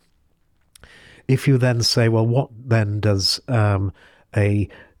you then say, well, what then does a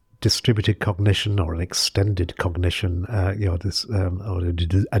distributed cognition or an extended cognition, or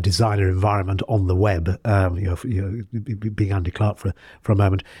a designer environment on the web, being Andy Clark for a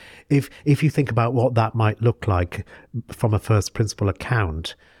moment, if you think about what that might look like from a first principle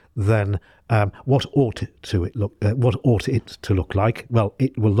account, then what ought it to look like? Well,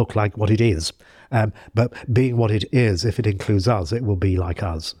 it will look like what it is. But being what it is, if it includes us, it will be like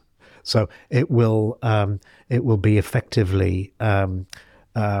us. So it will be effectively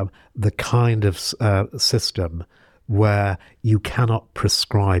the kind of system where you cannot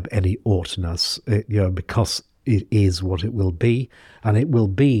prescribe any oughtness, because it is what it will be, and it will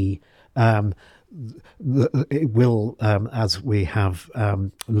be. It will, as we have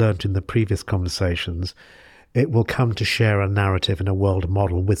learnt in the previous conversations, it will come to share a narrative in a world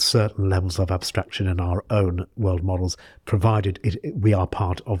model with certain levels of abstraction in our own world models, provided we are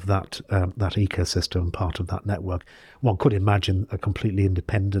part of that ecosystem, part of that network. One could imagine a completely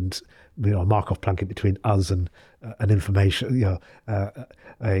independent, Markov blanket between us and an information,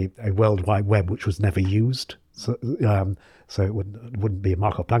 a World Wide Web which was never used. So it wouldn't be a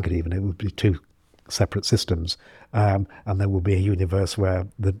Markov blanket even. It would be two separate systems, and there will be a universe where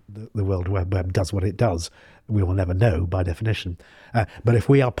the World Wide Web does what it does. We will never know by definition. But if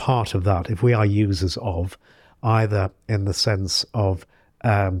we are part of that, if we are users of, either in the sense of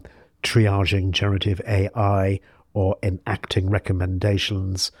triaging generative AI or enacting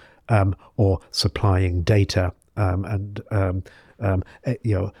recommendations or supplying data,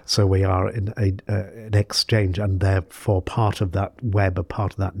 so we are in an exchange, and therefore part of that web, a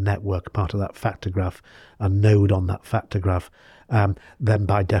part of that network, part of that factor graph, a node on that factor graph, then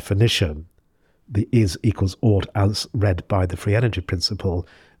by definition, the is equals ought as read by the free energy principle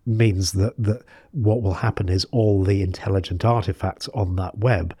means that what will happen is all the intelligent artifacts on that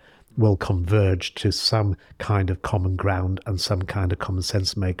web will converge to some kind of common ground and some kind of common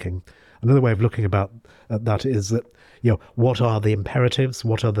sense making. Another way of looking at that is that, what are the imperatives?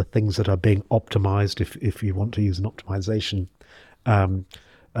 What are the things that are being optimized, if you want to use an optimization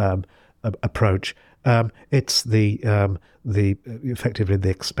approach? It's the effectively the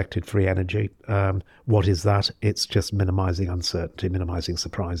expected free energy. What is that? It's just minimizing uncertainty, minimizing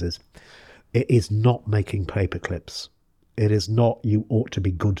surprises. It is not making paper clips. It is not you ought to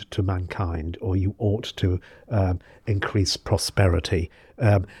be good to mankind, or you ought to increase prosperity.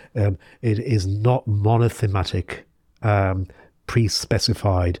 It is not monothematic,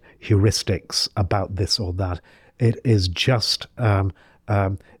 pre-specified heuristics about this or that. It is just,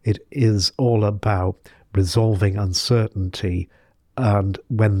 it is all about resolving uncertainty, and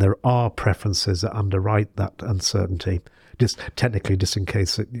when there are preferences that underwrite that uncertainty, technically, just in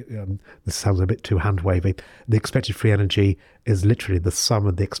case this sounds a bit too hand-wavy, the expected free energy is literally the sum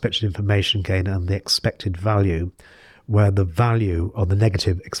of the expected information gain and the expected value, where the value or the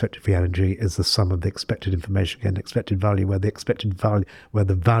negative expected free energy is the sum of the expected information gain and expected value, where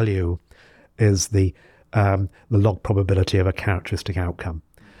the value is the log probability of a characteristic outcome.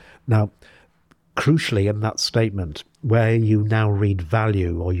 Now, crucially in that statement, where you now read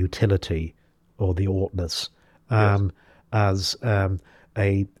value or utility or the oughtness as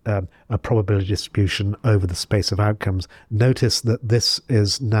a probability distribution over the space of outcomes, notice that this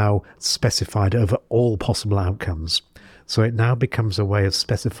is now specified over all possible outcomes. So it now becomes a way of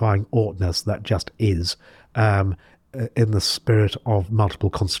specifying oughtness that just is, in the spirit of multiple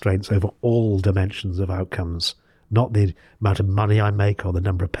constraints over all dimensions of outcomes. Not the amount of money I make or the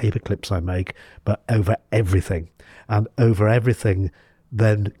number of paper clips I make, but over everything. And over everything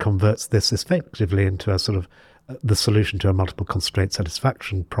then converts this effectively into a sort of the solution to a multiple constraint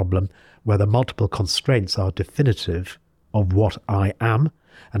satisfaction problem, where the multiple constraints are definitive of what I am.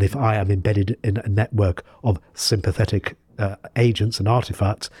 And if I am embedded in a network of sympathetic agents and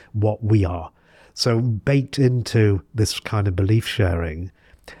artifacts, what we are. So baked into this kind of belief sharing,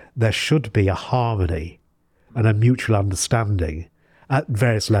 there should be a harmony and a mutual understanding at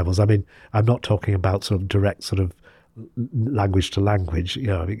various levels. I mean, I'm not talking about sort of direct sort of language to language.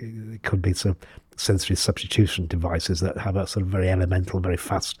 It could be some sensory substitution devices that have a sort of very elemental, very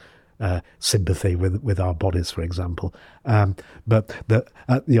fast sympathy with our bodies, for example. But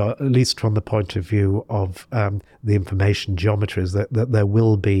at least from the point of view of the information geometries, that there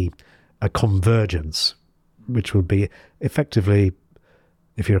will be a convergence, which will be effectively,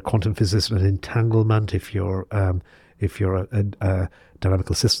 if you're a quantum physicist, an entanglement. If you're a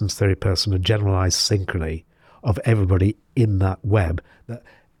dynamical systems theory person, a generalized synchrony of everybody in that web that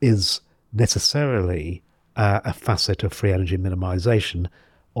is necessarily a facet of free energy minimization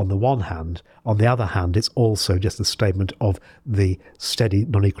on the one hand. On the other hand, it's also just a statement of the steady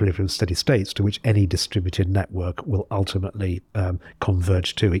non-equilibrium steady states to which any distributed network will ultimately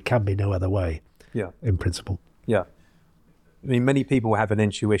converge to. It can be no other way, in principle. Yeah. I mean, many people have an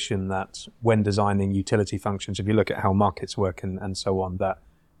intuition that when designing utility functions, if you look at how markets work and so on,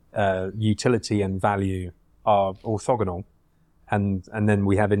 that utility and value are orthogonal. And then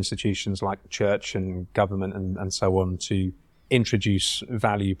we have institutions like the church and government and so on to introduce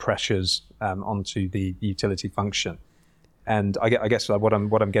value pressures onto the utility function. And I guess what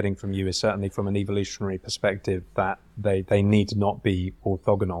I'm getting from you is certainly from an evolutionary perspective that they need not be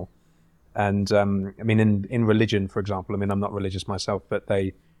orthogonal. And I mean, in religion, for example, I mean, I'm not religious myself, but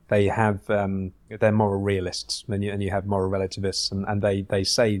they have they're moral realists, and you have moral relativists, and they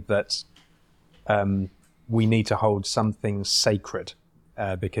say that we need to hold something sacred.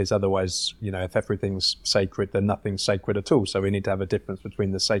 Because otherwise, if everything's sacred, then nothing's sacred at all. So we need to have a difference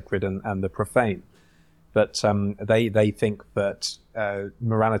between the sacred and the profane. But they think that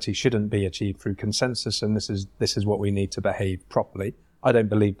morality shouldn't be achieved through consensus, and this is what we need to behave properly. I don't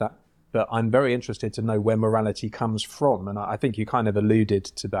believe that, but I'm very interested to know where morality comes from, and I think you kind of alluded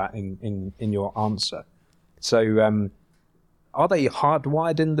to that in your answer. So are they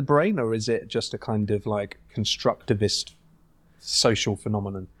hardwired in the brain, or is it just a kind of like constructivist social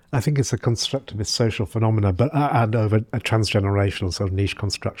phenomenon? I think it's a constructivist social phenomenon, but and over a transgenerational sort of niche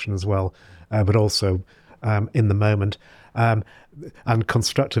construction as well, but also in the moment, and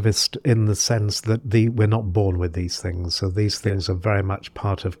constructivist in the sense that we're not born with these things. So these things are very much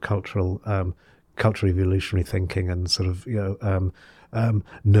part of cultural evolutionary thinking and sort of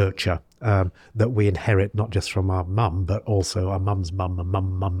nurture that we inherit not just from our mum, but also our mum's mum and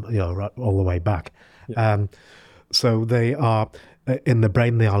mum, right, all the way back. Yeah. So they are, in the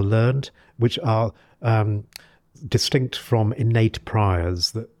brain, they are learned, which are distinct from innate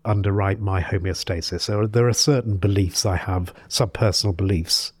priors that underwrite my homeostasis. So there are certain beliefs I have, subpersonal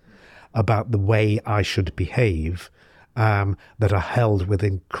beliefs, about the way I should behave that are held with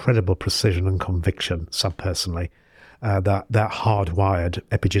incredible precision and conviction subpersonally, that hardwired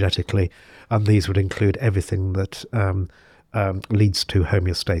epigenetically. And these would include everything that leads to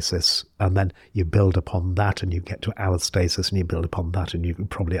homeostasis, and then you build upon that and you get to allostasis, and you build upon that and you can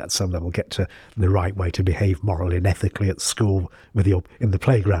probably at some level get to the right way to behave morally and ethically at school in the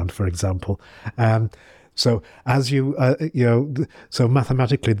playground, for example. So as you so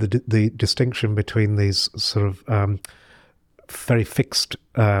mathematically the distinction between these sort of very fixed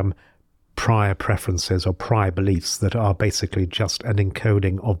prior preferences or prior beliefs that are basically just an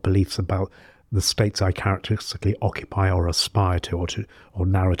encoding of beliefs about the states I characteristically occupy or aspire to, or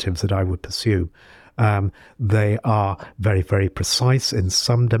narratives that I would pursue, They are very, very precise in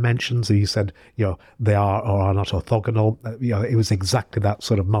some dimensions. You said, they are or are not orthogonal. It was exactly that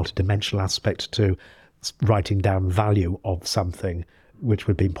sort of multidimensional aspect to writing down value of something, which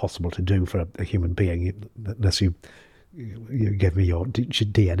would be impossible to do for a human being unless you give me your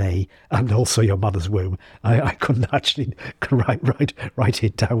DNA and also your mother's womb. I couldn't actually write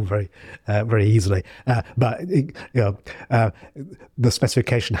it down very easily. But the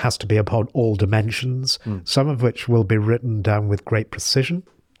specification has to be upon all dimensions, some of which will be written down with great precision,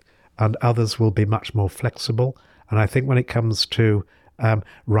 and others will be much more flexible. And I think when it comes to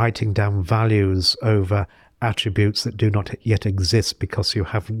writing down values over attributes that do not yet exist because you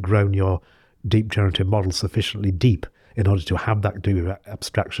haven't grown your deep generative model sufficiently deep in order to have that degree of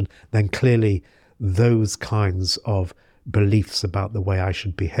abstraction, then clearly those kinds of beliefs about the way I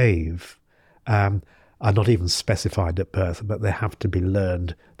should behave are not even specified at birth, but they have to be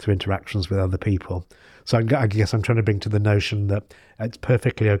learned through interactions with other people. So I guess I'm trying to bring to the notion that it's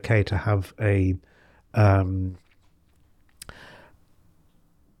perfectly okay to have a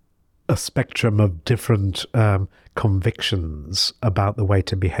spectrum of different convictions about the way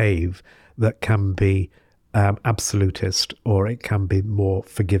to behave that can be absolutist, or it can be more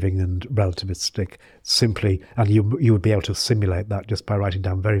forgiving and relativistic simply, and you would be able to simulate that just by writing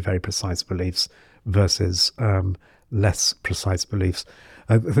down very, very precise beliefs versus less precise beliefs.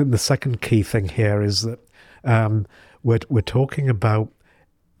 I think the second key thing here is that we're talking about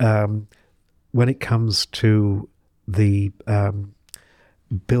when it comes to the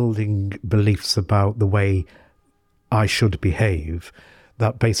building beliefs about the way I should behave,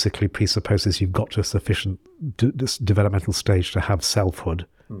 that basically presupposes you've got to a sufficient developmental stage to have selfhood,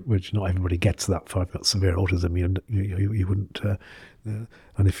 which not everybody gets that far. If you've got severe autism, you wouldn't,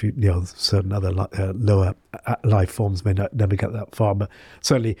 and if certain other lower life forms may never get that far. But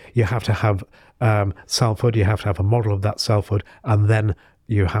certainly you have to have selfhood, you have to have a model of that selfhood, and then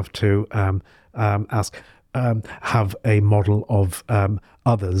you have to have a model of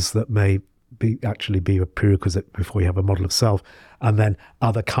others that may actually be a prerequisite before you have a model of self, and then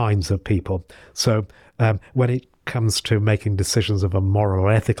other kinds of people. So when it comes to making decisions of a moral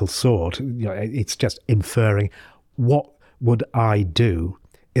or ethical sort, it's just inferring what would I do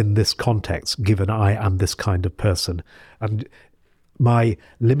in this context, given I am this kind of person. And my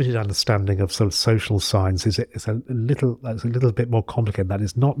limited understanding of sort of social science is a little bit more complicated. That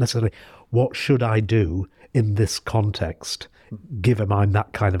is not necessarily what should I do in this context, given I'm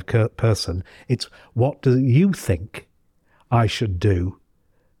that kind of person. It's what do you think I should do,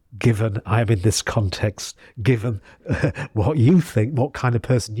 given I'm in this context, given what you think, what kind of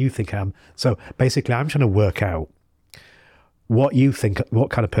person you think I am. So basically, I'm trying to work out what you think, what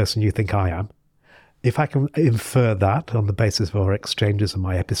kind of person you think I am. If I can infer that on the basis of our exchanges and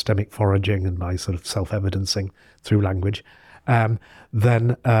my epistemic foraging and my sort of self-evidencing through language,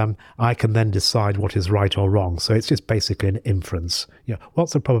 then I can then decide what is right or wrong. So it's just basically an inference.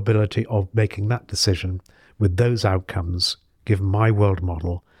 What's the probability of making that decision with those outcomes, given my world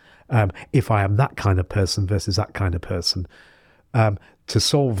model, if I am that kind of person versus that kind of person? To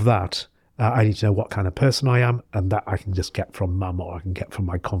solve that, I need to know what kind of person I am, and that I can just get from mum, or I can get from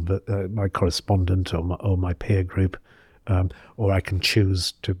my my correspondent or my peer group, or I can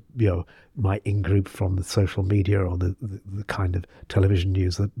choose to my in-group from the social media or the kind of television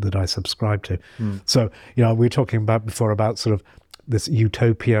news that I subscribe to. So we were talking about before about sort of this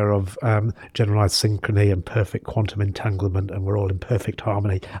utopia of generalized synchrony and perfect quantum entanglement, and we're all in perfect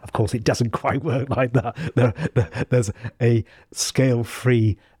harmony. Of course, it doesn't quite work like that. There's a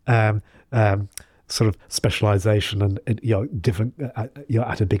scale-free sort of specialization and different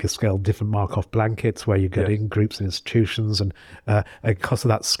at a bigger scale, different Markov blankets where you get in groups and institutions, and because of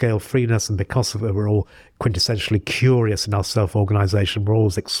that scale freeness, and because of it, we're all quintessentially curious in our self-organization, we're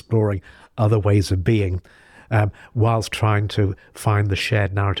always exploring other ways of being, whilst trying to find the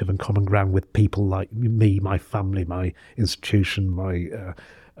shared narrative and common ground with people like me, my family, my institution,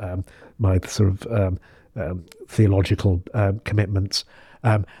 my sort of theological commitments.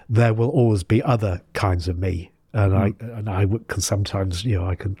 There will always be other kinds of me, and I can sometimes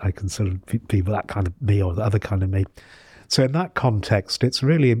I can sort of be that kind of me or the other kind of me. So in that context, it's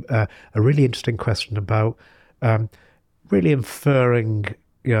really a really interesting question about really inferring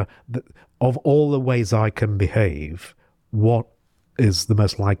that of all the ways I can behave, what is the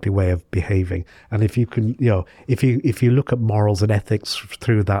most likely way of behaving? And if you can if you look at morals and ethics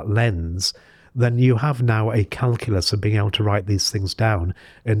through that lens, then you have now a calculus of being able to write these things down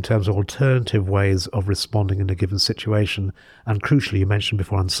in terms of alternative ways of responding in a given situation. And crucially, you mentioned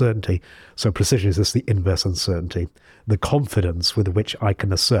before uncertainty. So precision is just the inverse uncertainty, the confidence with which I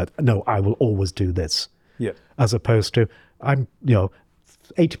can assert, no, I will always do this. Yeah. As opposed to, I'm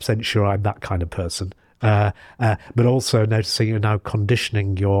 80% sure I'm that kind of person. But also noticing you're now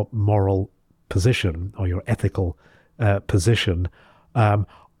conditioning your moral position or your ethical position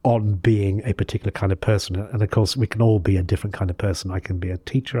on being a particular kind of person. And of course, we can all be a different kind of person. I can be a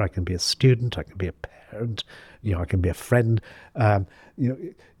teacher, I can be a student, I can be a parent, I can be a friend.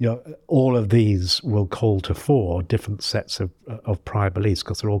 All of these will call to fore different sets of prior beliefs,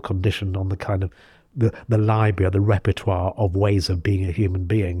 because they're all conditioned on the kind of the library or the repertoire of ways of being a human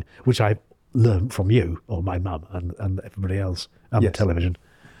being, which I've learned from you or my mum and everybody else and the television.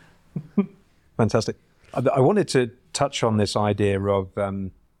 Fantastic. I wanted to touch on this idea of,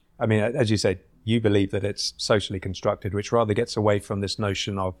 as you said, you believe that it's socially constructed, which rather gets away from this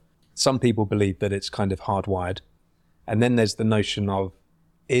notion of, some people believe that it's kind of hardwired. And then there's the notion of,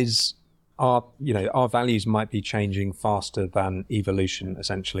 our values might be changing faster than evolution,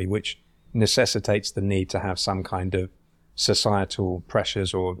 essentially, which necessitates the need to have some kind of societal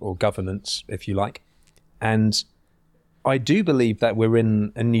pressures or governance, if you like. And I do believe that we're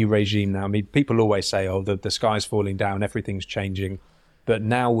in a new regime now. I mean, people always say, the sky's falling down, everything's changing. But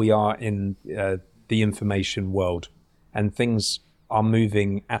now we are in the information world, and things are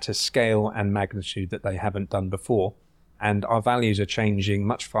moving at a scale and magnitude that they haven't done before. And our values are changing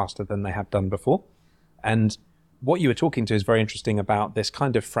much faster than they have done before. And what you were talking to is very interesting about this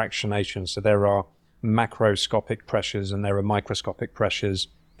kind of fractionation. So there are macroscopic pressures and there are microscopic pressures.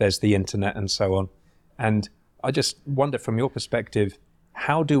 There's the internet and so on. And I just wonder, from your perspective,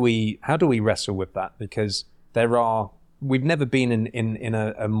 how do we wrestle with that? Because we've never been in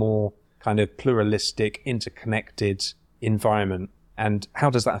a more kind of pluralistic, interconnected environment. And how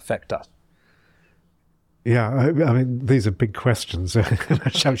does that affect us? Yeah, I mean, these are big questions,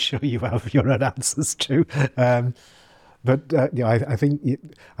 which I'm sure you have your own answers to. But I think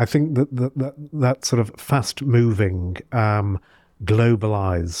that sort of fast-moving,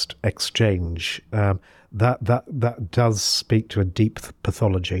 globalized exchange that does speak to a deep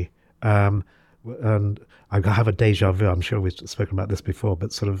pathology. And I have a deja vu. I'm sure we've spoken about this before,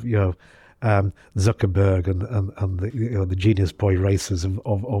 but sort of Zuckerberg and the genius boy races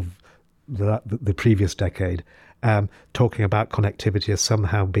of the previous decade, talking about connectivity as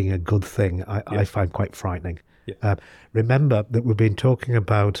somehow being a good thing, I find quite frightening. Yeah. Remember that we've been talking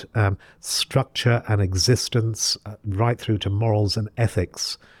about structure and existence right through to morals and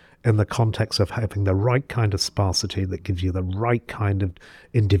ethics in the context of having the right kind of sparsity that gives you the right kind of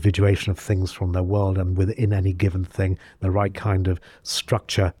individuation of things from the world, and within any given thing, the right kind of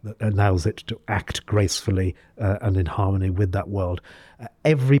structure that allows it to act gracefully and in harmony with that world. At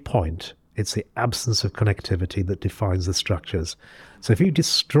every point, it's the absence of connectivity that defines the structures. So if you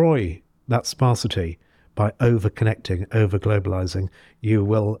destroy that sparsity by over-connecting, over-globalizing, you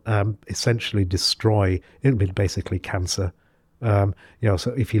will essentially destroy, it'll be basically cancer. So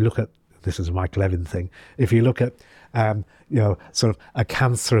if you look at, this is a Mike Levin thing, if you look at, sort of a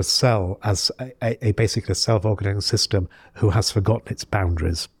cancerous cell as a basically a self-organizing system who has forgotten its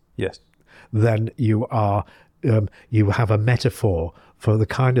boundaries. Yes. Then you have a metaphor for the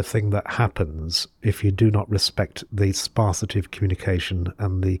kind of thing that happens if you do not respect the sparsity of communication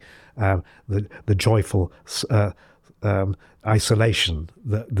and the joyful isolation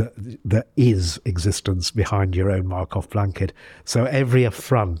that is existence behind your own Markov blanket. So every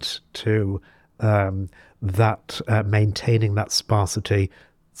affront to that maintaining that sparsity,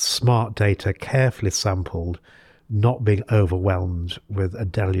 smart data, carefully sampled, not being overwhelmed with a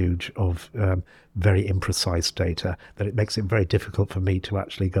deluge of very imprecise data, that it makes it very difficult for me to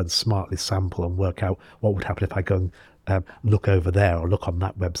actually go and smartly sample and work out what would happen if I go and look over there or look on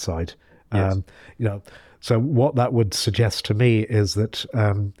that website. Yes. So what that would suggest to me is that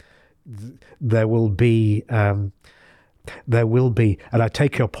there will be, and I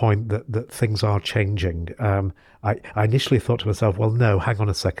take your point that things are changing. I initially thought to myself, well, no, hang on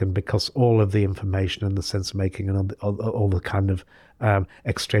a second, because all of the information and the sense making and all the kind of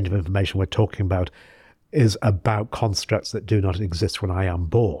exchange of information we're talking about is about constructs that do not exist when I am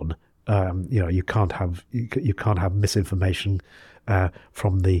born. You can't have misinformation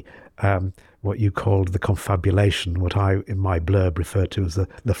from the what you called the confabulation, what I in my blurb referred to as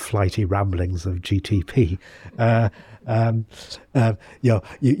the flighty ramblings of GTP.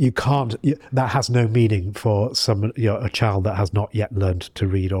 You can't. That has no meaning for a child that has not yet learned to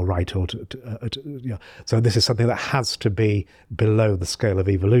read or write So this is something that has to be below the scale of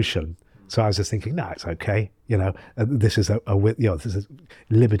evolution. So I was just thinking, no, it's okay. This is this is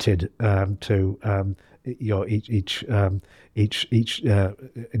limited to each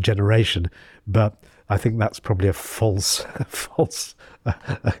generation, but I think that's probably a false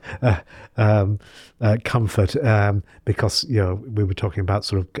comfort, because we were talking about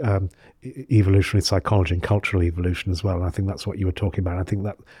sort of evolutionary psychology and cultural evolution as well. And I think that's what you were talking about. I think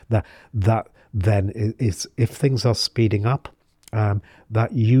that then is, if things are speeding up,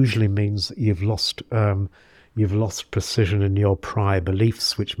 that usually means that you've lost precision in your prior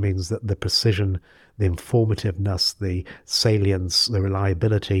beliefs, which means that the precision, the informativeness, the salience, the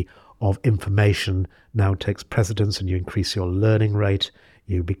reliability of information now takes precedence, and you increase your learning rate.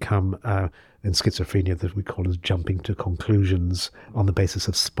 You become, in schizophrenia, that we call as jumping to conclusions on the basis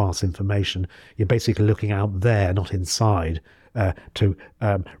of sparse information. You're basically looking out there, not inside, to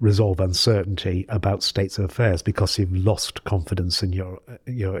resolve uncertainty about states of affairs, because you've lost confidence in your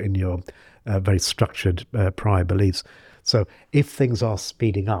very structured prior beliefs. So if things are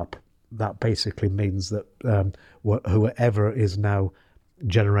speeding up, that basically means that whoever is now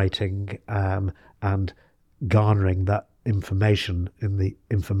generating and garnering that information in the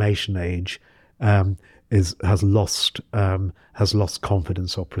information age has lost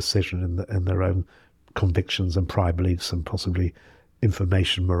confidence or precision in their own convictions and prior beliefs, and possibly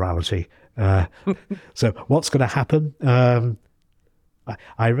information morality. So what's going to happen?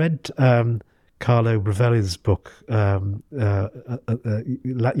 I read Carlo Rovelli's book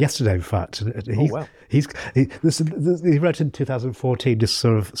yesterday, in fact. He wrote in 2014 just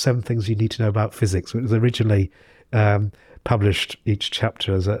sort of 7 things you need to know about physics. It was originally published, each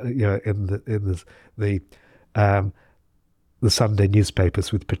chapter as in the Sunday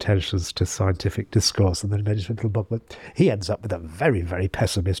newspapers with pretensions to scientific discourse, and then made his little book. But he ends up with a very, very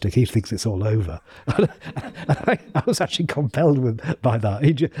pessimistic. He thinks it's all over. I was actually compelled by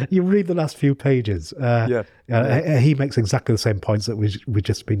that. You read the last few pages. He makes exactly the same points that we've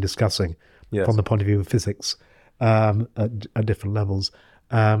just been discussing, from the point of view of physics at different levels.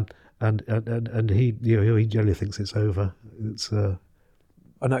 And he generally thinks it's over.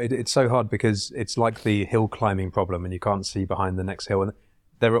 I know it's so hard, because it's like the hill climbing problem, and you can't see behind the next hill. And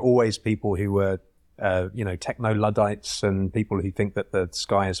there are always people who are, techno Luddites, and people who think that the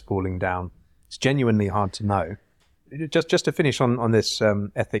sky is falling down. It's genuinely hard to know. Just to finish on this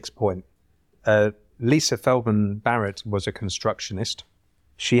ethics point, Lisa Feldman Barrett was a constructionist.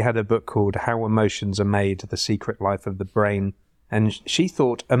 She had a book called How Emotions Are Made: The Secret Life of the Brain. And she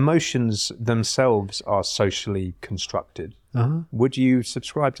thought emotions themselves are socially constructed. Uh-huh. Would you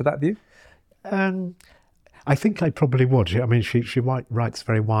subscribe to that view? I think I probably would. I mean, she writes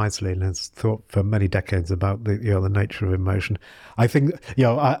very wisely and has thought for many decades about the nature of emotion. I think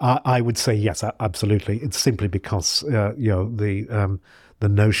I would say yes, absolutely. It's simply because the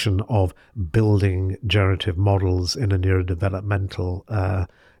notion of building generative models in a neurodevelopmental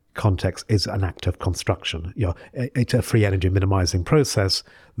context is an act of construction. It's a free energy minimizing process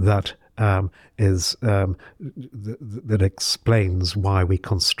that that explains why we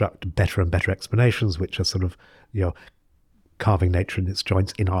construct better and better explanations, which are sort of carving nature in its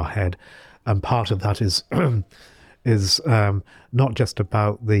joints in our head. And part of that is not just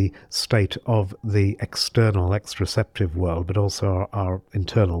about the state of the external extraceptive world, but also our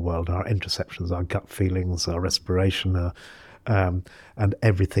internal world, our interoceptions, our gut feelings, our respiration, and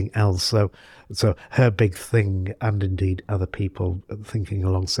everything else. So her big thing, and indeed other people thinking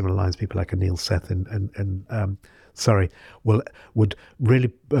along similar lines, people like Anil Seth and would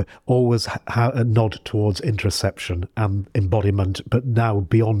really always nod towards interoception and embodiment, but now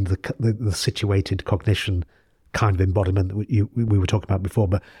beyond the situated cognition kind of embodiment that we were talking about before,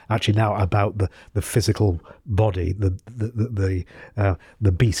 but actually now about the physical body, the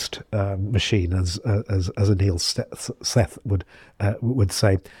beast machine, as Anil Seth would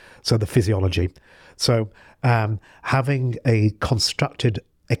say. So the physiology. So having a constructed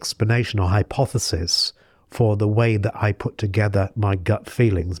explanation or hypothesis for the way that I put together my gut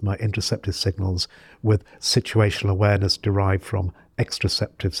feelings, my interoceptive signals, with situational awareness derived from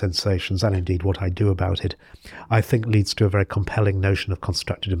extraceptive sensations, and indeed what I do about it, I think leads to a very compelling notion of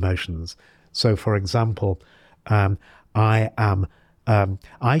constructed emotions. So, for example, I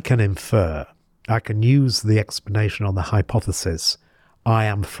can infer, I can use the explanation on the hypothesis, I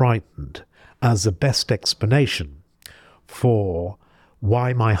am frightened, as the best explanation for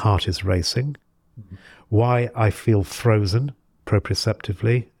why my heart is racing, why I feel frozen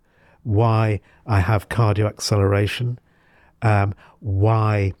proprioceptively, why I have cardio acceleration,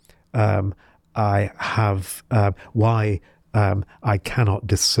 why I cannot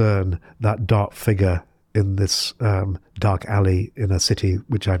discern that dark figure in this dark alley in a city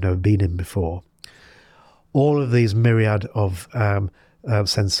which I've never been in before. All of these myriad of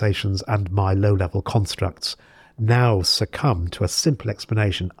sensations and my low-level constructs now succumb to a simple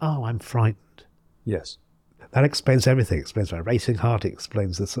explanation. Oh, I'm frightened. Yes. That explains everything. It explains my racing heart. It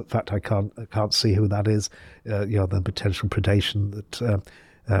explains the fact I can't see who that is. The potential predation that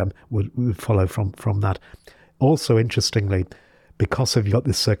would follow from that. Also, interestingly, because you've got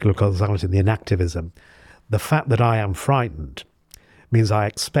this circular causality and the inactivism, the fact that I am frightened means I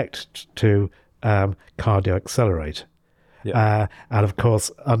expect to cardio accelerate. Yeah. And of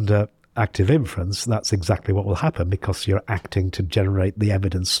course, under active inference, that's exactly what will happen, because you're acting to generate the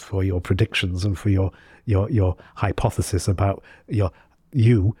evidence for your predictions and for your hypothesis about you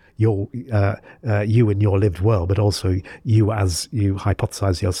in your lived world, but also you as you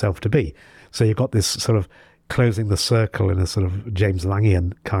hypothesize yourself to be. So you've got this sort of closing the circle in a sort of James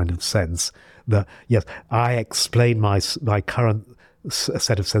Langian kind of sense that, yes, I explain my current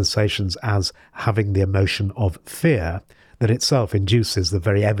set of sensations as having the emotion of fear that itself induces the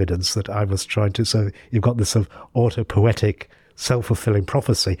very evidence that I was trying to. So you've got this sort of auto-poetic, self-fulfilling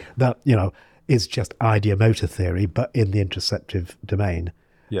prophecy that, is just idea-motor theory, but in the interoceptive domain.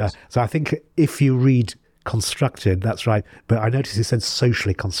 Yes. So I think if you read constructed, that's right. But I noticed you said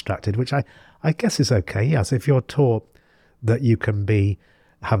socially constructed, which I guess is okay. Yes, if you're taught that you can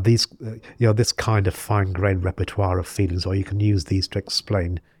have these, this kind of fine-grained repertoire of feelings, or you can use these to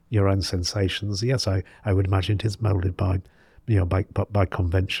explain your own sensations. Yes, I would imagine it is moulded by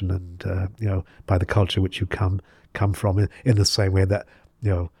convention and by the culture which you come from. In the same way that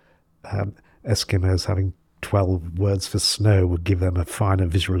Eskimos having 12 words for snow would give them a finer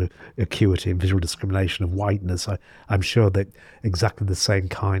visual acuity and visual discrimination of whiteness. I'm sure that exactly the same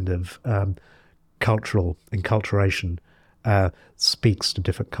kind of cultural enculturation speaks to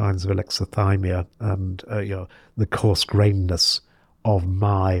different kinds of alexithymia and the coarse-grainedness of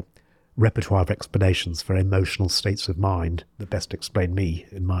my repertoire of explanations for emotional states of mind that best explain me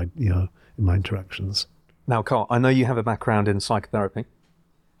in my interactions. Now, Carl, I know you have a background in psychotherapy.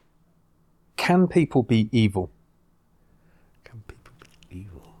 Can people be evil? Can people be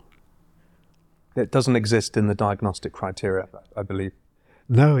evil? It doesn't exist in the diagnostic criteria, I believe.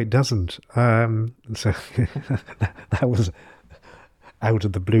 No, it doesn't. So that was out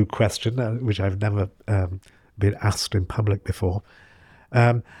of the blue question, which I've never been asked in public before.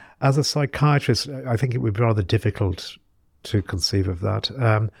 As a psychiatrist, I think it would be rather difficult to conceive of that.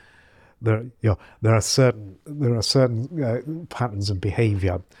 There are certain patterns of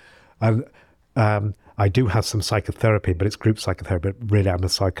behaviour, and I do have some psychotherapy, but it's group psychotherapy. But really, I'm a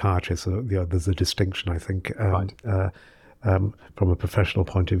psychiatrist. So, there's a distinction, I think, Right. From a professional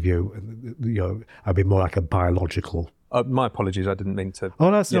point of view. I'd be more like a biological. My apologies, I didn't mean to.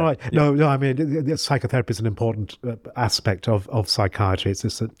 Oh, that's Yeah, all right. yeah. No. I mean, psychotherapy is an important aspect of psychiatry. It's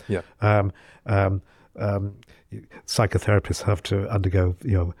just that psychotherapists have to undergo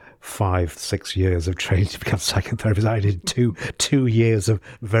 5-6 years of training to become psychotherapists. I did two years of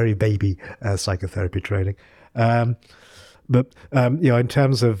very baby psychotherapy training. But in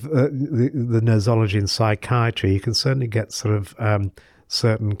terms of the nosology in psychiatry, you can certainly get sort of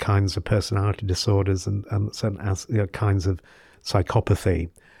certain kinds of personality disorders and certain kinds of psychopathy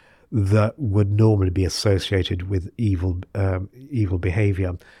that would normally be associated with evil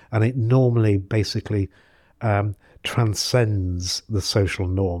behavior, and it normally basically transcends the social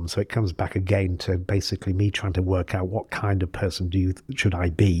norm. So it comes back again to basically me trying to work out what kind of person should I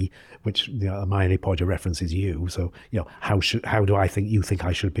be, which my only point of reference is you. So how do I think you think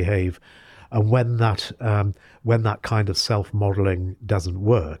I should behave? And when that kind of self-modeling doesn't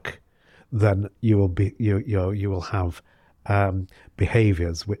work, then you will have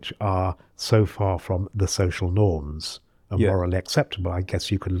behaviors which are so far from the social norms and morally acceptable. I guess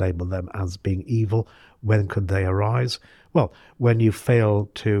you could label them as being evil. When could they arise? Well, when you fail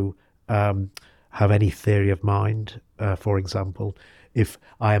to have any theory of mind, for example, if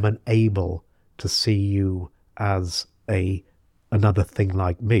I am unable to see you as another thing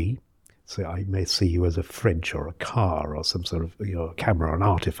like me, so I may see you as a fridge or a car or some sort of camera or an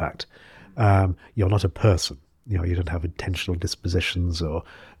artifact. You're not a person. You don't have intentional dispositions, or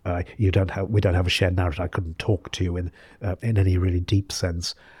we don't have a shared narrative. I couldn't talk to you in any really deep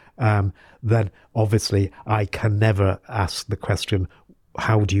sense. Then obviously I can never ask the question,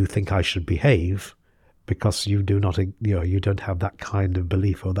 how do you think I should behave? Because you do not, you don't have that kind of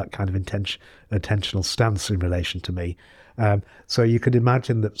belief or that kind of intentional stance in relation to me. So you could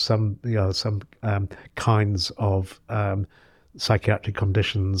imagine that some kinds of psychiatric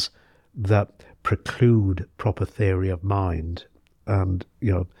conditions that preclude proper theory of mind, and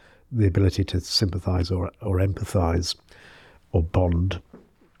the ability to sympathise or empathise or bond,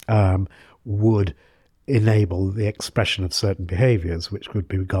 would enable the expression of certain behaviours which would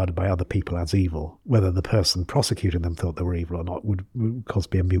be regarded by other people as evil. Whether the person prosecuting them thought they were evil or not would of course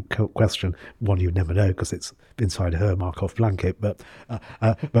be a mute question, one you'd never know because it's inside her Markov blanket, but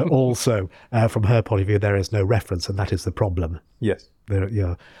also from her point of view there is no reference, and that is the problem. Yes. But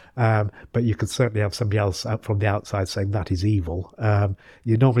you could certainly have somebody else out from the outside saying that is evil.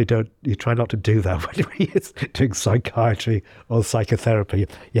 You normally you try not to do that when you're doing psychiatry or psychotherapy.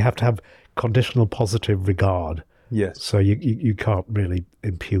 You have to have conditional positive regard. Yes. So you can't really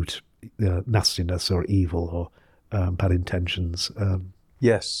impute nastiness or evil or bad intentions.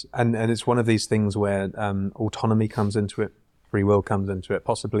 Yes, and it's one of these things where autonomy comes into it, free will comes into it.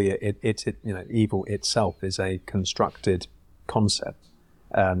 Possibly it evil itself is a constructed concept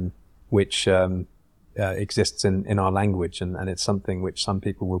which exists in our language, and it's something which some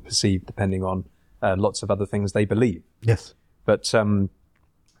people will perceive depending on lots of other things they believe. Yes. But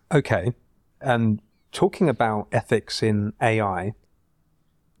okay, and talking about ethics in AI,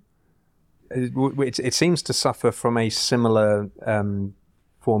 it seems to suffer from a similar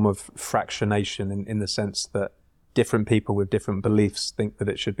form of fractionation in the sense that different people with different beliefs think that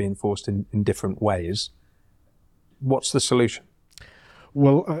it should be enforced in different ways. What's the solution?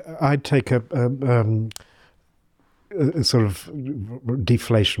 Well, I'd take a sort of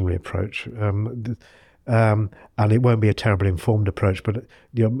deflationary approach. And it won't be a terribly informed approach, but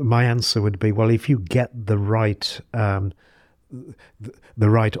my answer would be, well, if you get the right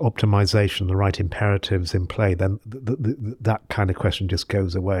optimization, the right imperatives in play, then that kind of question just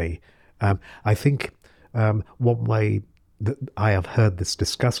goes away. I think one way that I have heard this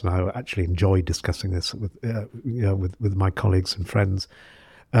discussed, and I actually enjoy discussing this with my colleagues and friends,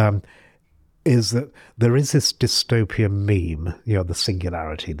 is that there is this dystopian meme, the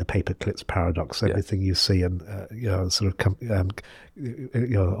singularity, the paperclips paradox, everything you see in,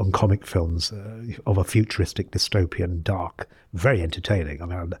 on comic films of a futuristic dystopian dark, very entertaining. I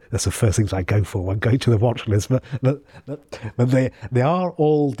mean, that's the first things I go for when going to the watch list, but they are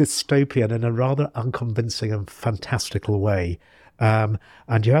all dystopian in a rather unconvincing and fantastical way. And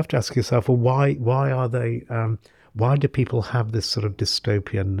you have to ask yourself, well, why are they, why do people have this sort of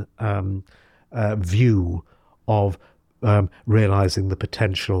dystopian view of realizing the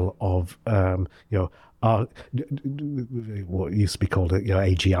potential of what used to be called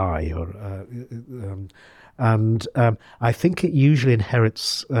AGI, and I think it usually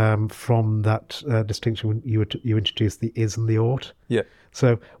inherits from that distinction when you introduced the is and the ought. Yeah.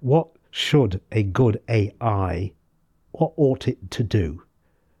 So what should a good AI, what ought it to do,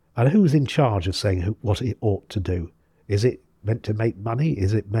 and who's in charge of saying what it ought to do? Is it meant to make money?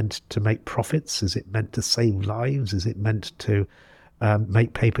 Is it meant to make profits? Is it meant to save lives? Is it meant to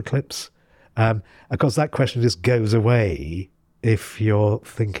make paperclips? Because that question just goes away if you're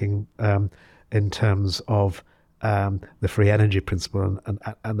thinking in terms of the free energy principle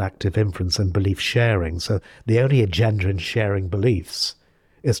and active inference and belief sharing. So the only agenda in sharing beliefs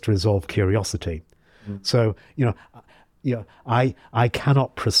is to resolve curiosity. So, I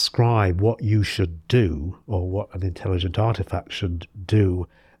cannot prescribe what you should do or what an intelligent artifact should do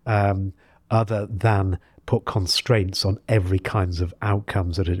other than put constraints on every kinds of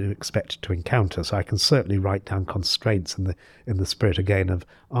outcomes that it is expected to encounter. So I can certainly write down constraints in the spirit again of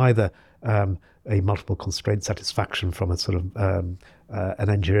either a multiple constraint satisfaction from a sort of an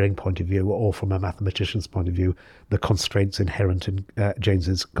engineering point of view, or from a mathematician's point of view, the constraints inherent in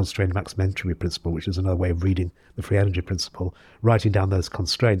James's constrained maximum entropy principle, which is another way of reading the free energy principle, writing down those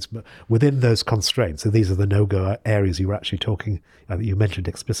constraints. But within those constraints, so these are the no-go areas you were actually talking, that you mentioned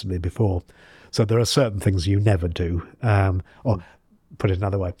explicitly before. So there are certain things you never do, or put it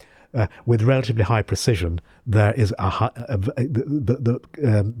another way, with relatively high precision, there is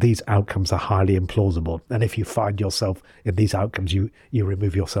these outcomes are highly implausible. And if you find yourself in these outcomes, you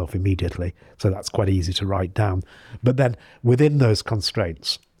remove yourself immediately. So that's quite easy to write down. But then within those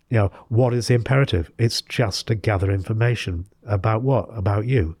constraints, what is the imperative? It's just to gather information about what? About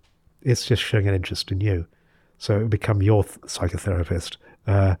you. It's just showing an interest in you. So it will become your psychotherapist.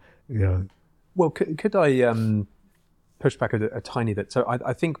 Well, could I push back a tiny bit? So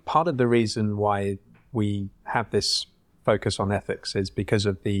I think part of the reason why we have this focus on ethics is because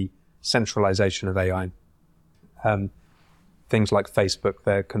of the centralization of AI. Things like Facebook,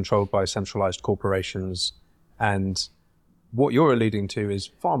 they're controlled by centralized corporations. And what you're alluding to is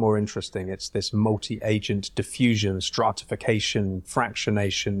far more interesting. It's this multi-agent diffusion, stratification,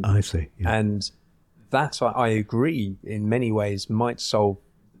 fractionation. I see. Yeah. And that, I agree, in many ways might solve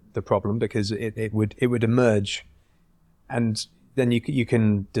the problem, because it would emerge. And then you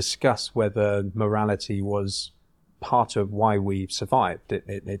can discuss whether morality was part of why we survived.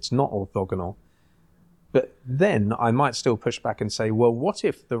 It's not orthogonal. But then I might still push back and say, well, what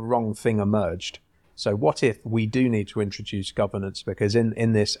if the wrong thing emerged? So what if we do need to introduce governance? Because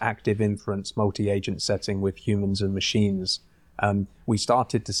in this active inference multi-agent setting with humans and machines, we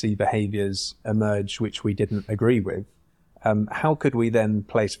started to see behaviors emerge which we didn't agree with. How could we then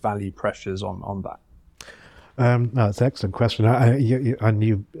place value pressures on that? No, it's an excellent question. And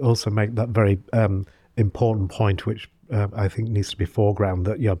you also make that very important point, which I think needs to be foreground.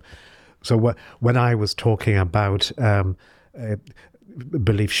 That so when I was talking about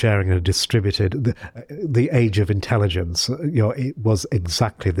belief sharing in a distributed, the age of intelligence, it was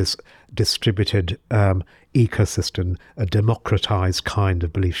exactly this distributed ecosystem, a democratized kind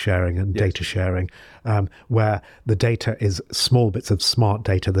of belief sharing and data sharing, where the data is small bits of smart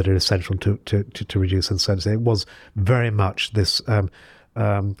data that are essential to reduce uncertainty. It was very much this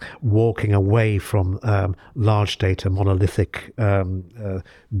walking away from large data, monolithic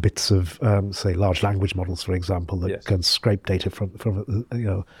bits of, say, large language models, for example, that can scrape data from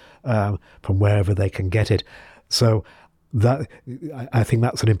wherever they can get it. So that I think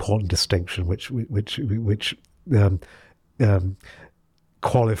that's an important distinction, which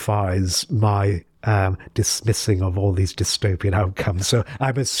qualifies my dismissing of all these dystopian outcomes. So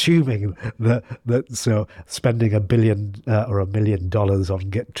I'm assuming that so spending $1 billion or $1 million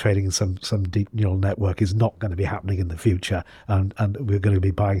on training some deep neural network is not going to be happening in the future, and we're going to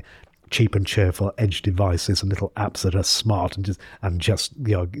be buying cheap and cheerful edge devices and little apps that are smart and just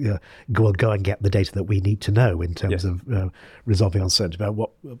will go and get the data that we need to know in terms of resolving uncertainty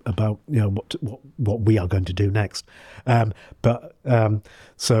about what we are going to do next. So I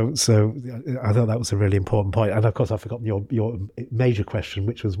thought that was a really important point. And of course, I've forgotten your major question,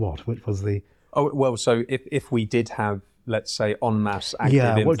 which was what? Which was the? Oh well, so if we did have, let's say, en masse active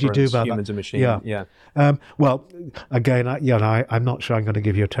inference, what do you do about humans that? and machines? Well, again, I'm not sure I'm going to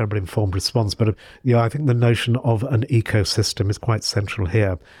give you a terribly informed response, but I think the notion of an ecosystem is quite central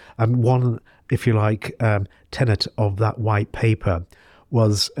here. And one, if you like, tenet of that white paper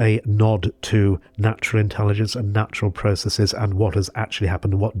was a nod to natural intelligence and natural processes and what has actually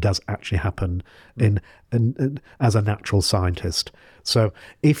happened, what does actually happen in as a natural scientist. So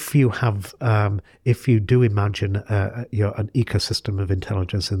if you have, if you do imagine an ecosystem of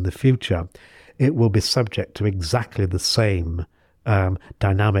intelligence in the future, it will be subject to exactly the same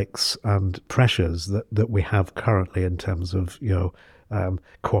dynamics and pressures that we have currently in terms of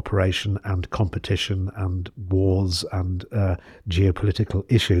cooperation and competition and wars and geopolitical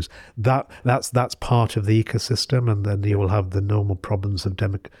issues. That's part of the ecosystem, and then you will have the normal problems of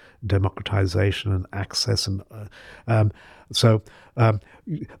democratization and access, and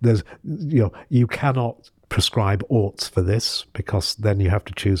there's you cannot prescribe oughts for this, because then you have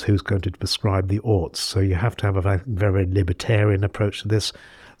to choose who's going to prescribe the oughts. So you have to have a very libertarian approach to this.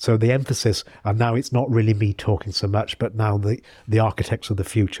 So the emphasis, and now it's not really me talking so much, but now the architects of the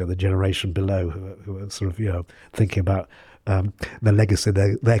future, the generation below, who are sort of thinking about the legacy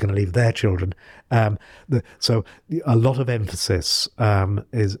they're going to leave their children. So a lot of emphasis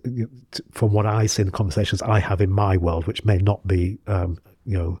is, from what I see in the conversations I have in my world, which may not be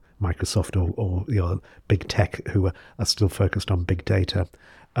Microsoft or big tech who are still focused on big data.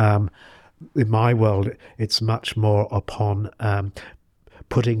 In my world, it's much more upon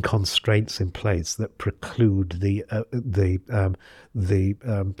putting constraints in place that preclude the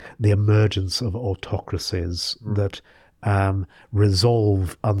emergence of autocracies that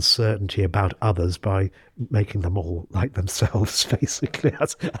resolve uncertainty about others by making them all like themselves. Basically,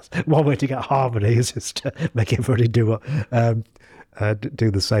 that's one way to get harmony, is just to make everybody do the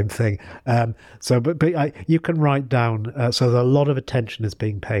same thing. But you can write down. So a lot of attention is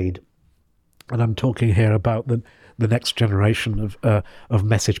being paid, and I'm talking here about the next generation of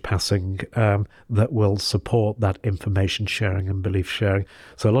message passing that will support that information sharing and belief sharing.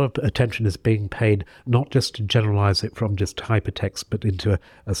 So a lot of attention is being paid not just to generalize it from just hypertext, but into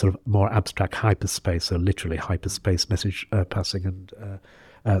a sort of more abstract hyperspace, so literally hyperspace message passing and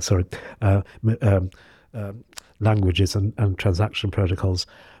languages and transaction protocols,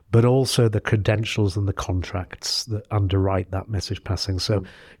 but also the credentials and the contracts that underwrite that message passing. So,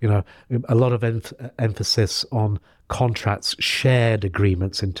 a lot of emphasis on contracts, shared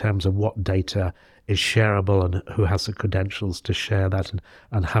agreements in terms of what data is shareable and who has the credentials to share that,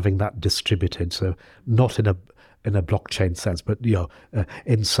 and having that distributed. So not in a blockchain sense, but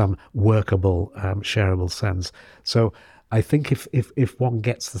in some workable, shareable sense. So I think if one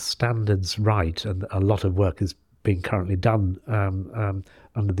gets the standards right, and a lot of work is being currently done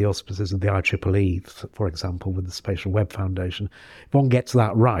under the auspices of the IEEE, for example, with the Spatial Web Foundation. If one gets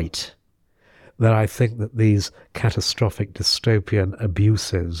that right, then I think that these catastrophic dystopian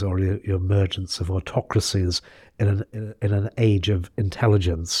abuses or the emergence of autocracies in an age of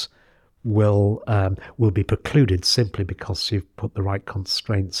intelligence will be precluded simply because you've put the right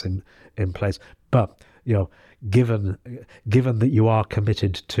constraints in place. But given that you are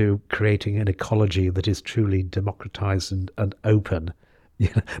committed to creating an ecology that is truly democratized and open,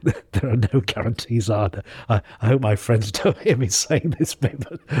 there are no guarantees, are there? I hope my friends don't hear me saying this, but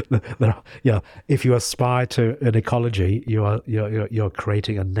if you aspire to an ecology, you're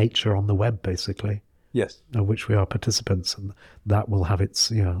creating a nature on the web, basically. Yes, of which we are participants, and that will have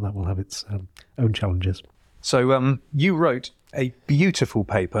its own challenges. So you wrote a beautiful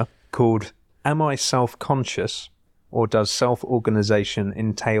paper called "Am I Self-Conscious, or Does Self-Organization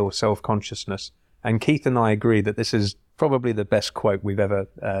Entail Self-Consciousness?" And Keith and I agree that this is probably the best quote we've ever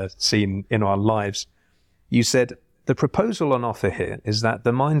seen in our lives. You said, "The proposal on offer here is that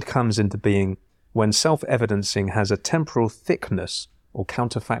the mind comes into being when self-evidencing has a temporal thickness or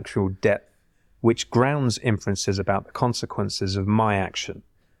counterfactual depth which grounds inferences about the consequences of my action.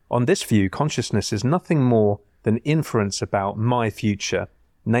 On this view, consciousness is nothing more than inference about my future,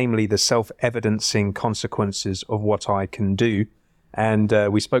 namely the self-evidencing consequences of what I can do." And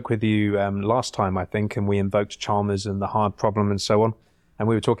we spoke with you last time, I think, and we invoked Chalmers and the hard problem and so on. And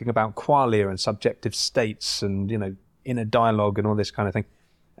we were talking about qualia and subjective states and, inner dialogue and all this kind of thing.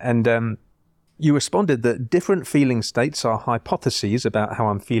 And you responded that different feeling states are hypotheses about how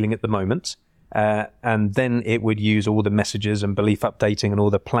I'm feeling at the moment. And then it would use all the messages and belief updating and all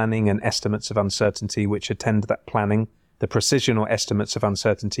the planning and estimates of uncertainty which attend that planning. The precision or estimates of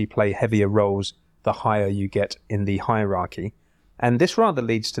uncertainty play heavier roles the higher you get in the hierarchy. And this rather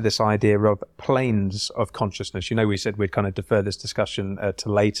leads to this idea of planes of consciousness. We said we'd kind of defer this discussion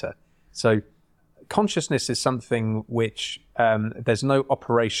to later. So consciousness is something which there's no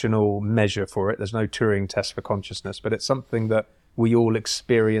operational measure for it. There's no Turing test for consciousness, but it's something that we all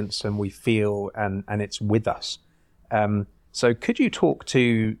experience and we feel, and it's with us. So could you talk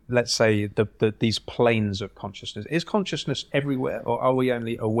to, let's say, these planes of consciousness? Is consciousness everywhere, or are we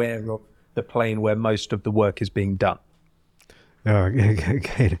only aware of the plane where most of the work is being done?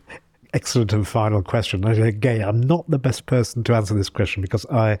 Again, excellent and final question. Again, I'm not the best person to answer this question because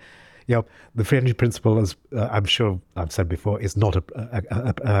the free energy principle, as I'm sure I've said before, is not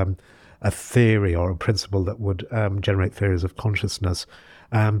a theory or a principle that would generate theories of consciousness.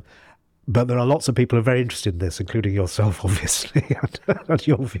 But there are lots of people who are very interested in this, including yourself, obviously, and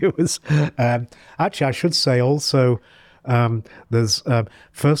your viewers. Actually, I should say also, there's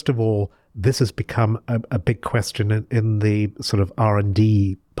first of all, this has become a big question in the sort of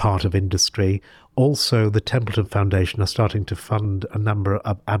R&D part of industry. Also, the Templeton Foundation are starting to fund a number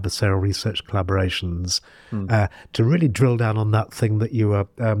of adversarial research collaborations to really drill down on that thing that you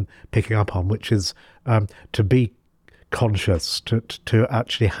were picking up on, which is to be conscious, to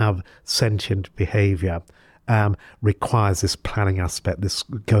actually have sentient behavior. Requires this planning aspect, this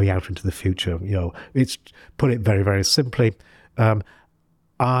going out into the future. It's put it very, very simply.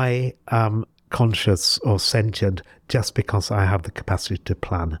 I am conscious or sentient just because I have the capacity to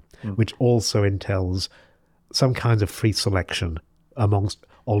plan, which also entails some kinds of free selection amongst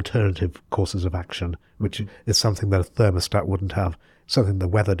alternative courses of action, which is something that a thermostat wouldn't have, something the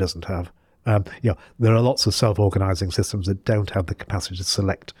weather doesn't have. There are lots of self-organizing systems that don't have the capacity to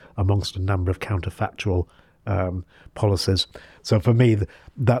select amongst a number of counterfactual policies. So for me,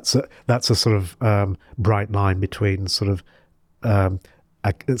 that's a sort of bright line between sort of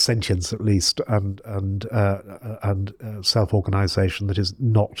sentience, at least, and self-organization that is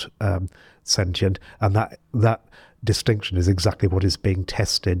not sentient, and that distinction is exactly what is being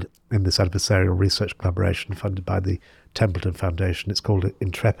tested in this adversarial research collaboration funded by the Templeton Foundation. It's called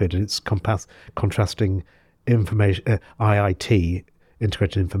Intrepid, and it's contrasting information IIT,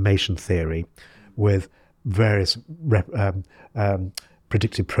 integrated information theory, with various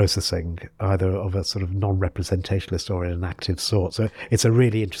predictive processing, either of a sort of non-representationalist or in an active sort. So it's a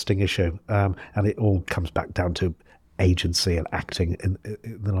really interesting issue, and it all comes back down to agency and acting in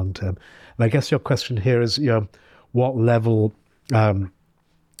the long term. And I guess your question here is, what level, at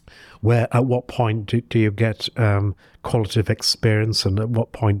what point do you get qualitative experience, and at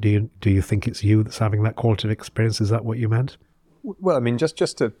what point do you think it's you that's having that qualitative experience? Is that what you meant? Well, I mean,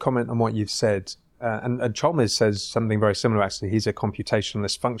 just to comment on what you've said, and Chalmers says something very similar, actually. He's a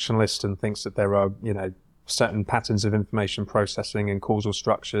computationalist functionalist and thinks that there are, certain patterns of information processing and causal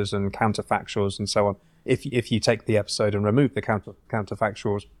structures and counterfactuals and so on. If you take the episode and remove the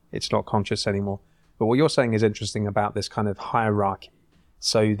counterfactuals, it's not conscious anymore. But what you're saying is interesting about this kind of hierarchy.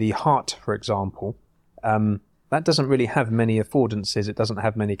 So the heart, for example, that doesn't really have many affordances. It doesn't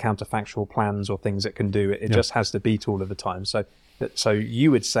have many counterfactual plans or things it can do. It just has to beat all of the time. So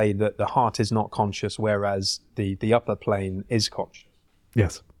you would say that the heart is not conscious, whereas the upper plane is conscious.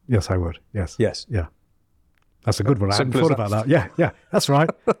 Yes. Yes, I would. Yes. Yes. Yeah. That's a good one. I hadn't Simple as thought about that. Yeah, that's right.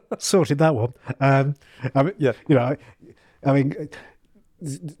 Sorted that one.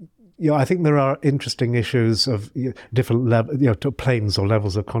 I think there are interesting issues of different planes or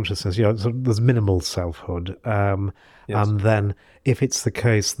levels of consciousness. So there's minimal selfhood, and then if it's the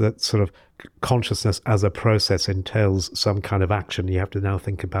case that sort of consciousness as a process entails some kind of action, you have to now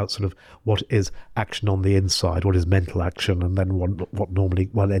think about sort of what is action on the inside, what is mental action, and then what normally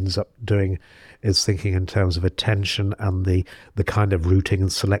one ends up doing is thinking in terms of attention and the kind of routing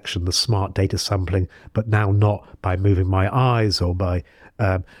and selection, the smart data sampling, but now not by moving my eyes or by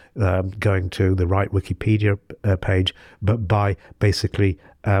going to the right Wikipedia page, but by basically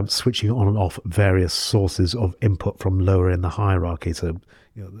switching on and off various sources of input from lower in the hierarchy. So,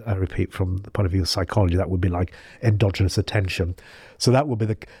 I repeat, from the point of view of psychology, that would be like endogenous attention. So that would be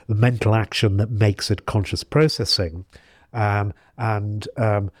the mental action that makes it conscious processing. Then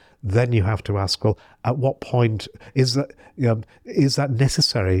you have to ask, well, at what point is that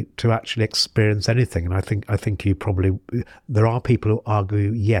necessary to actually experience anything? And I think there are people who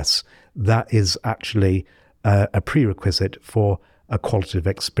argue, yes, that is actually a prerequisite for a qualitative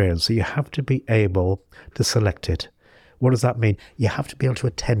experience. So you have to be able to select it. What does that mean? You have to be able to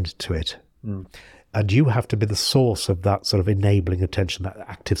attend to it. And you have to be the source of that sort of enabling attention, that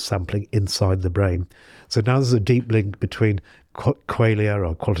active sampling inside the brain. So now there's a deep link between qualia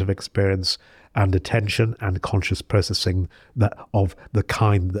or qualitative experience and attention and conscious processing of the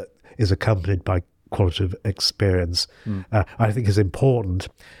kind that is accompanied by qualitative experience. I think is important.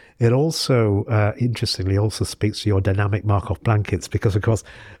 It also, interestingly, also speaks to your dynamic Markov blankets, because, of course,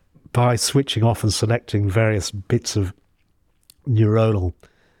 by switching off and selecting various bits of neuronal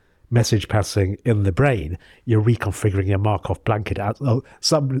message passing in the brain, you're reconfiguring your Markov blanket out.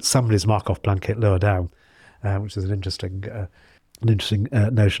 Somebody's Markov blanket lower down, which is an interesting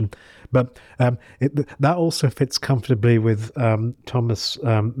notion. But that also fits comfortably with Thomas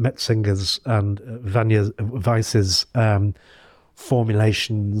Metzinger's and Vanya Weiss's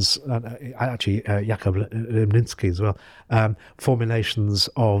formulations, actually Jakub Lemninsky as well, formulations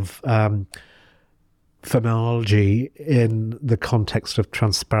of phenomenology in the context of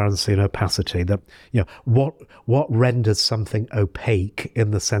transparency and opacity. That what renders something opaque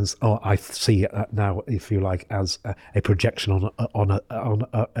in the sense, I see it now, if you like, as a projection on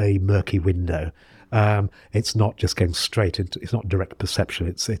a murky window. It's not just going straight into. It's not direct perception.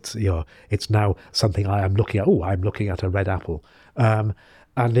 It's now something I am looking at. I'm looking at a red apple.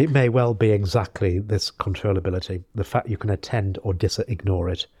 And it may well be exactly this controllability, the fact you can attend or ignore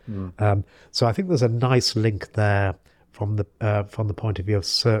it. So I think there's a nice link there from the point of view of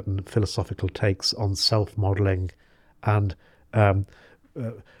certain philosophical takes on self-modeling and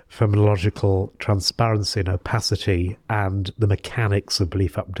phenomenological transparency and opacity, and the mechanics of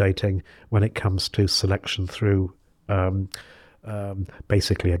belief updating when it comes to selection through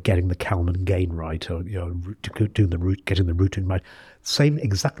basically getting the Kalman gain right, or doing getting the routing right.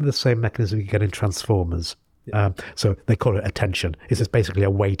 Exactly the same mechanism you get in transformers. So they call it attention. It's just basically a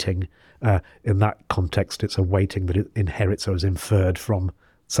weighting. In that context, it's a weighting that it inherits or is inferred from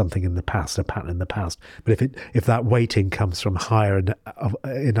something in the past, a pattern in the past. But if that weighting comes from higher in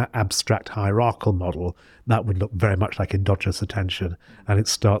an abstract hierarchical model, that would look very much like endogenous attention, and it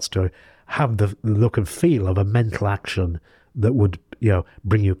starts to have the look and feel of a mental action that would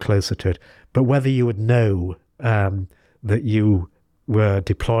bring you closer to it. But whether you would know that you were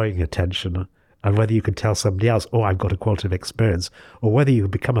deploying attention, and whether you could tell somebody else, I've got a qualitative experience, or whether you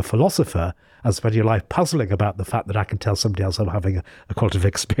become a philosopher and spend your life puzzling about the fact that I can tell somebody else I'm having a qualitative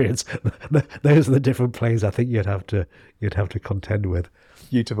experience, those are the different plays I think you'd have to contend with.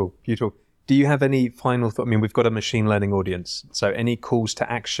 Beautiful. Do you have any final thought? I mean, we've got a machine learning audience, so any calls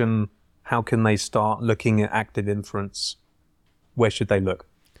to action? How can they start looking at active inference? Where should they look?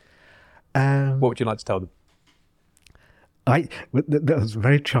 What would you like to tell them? That was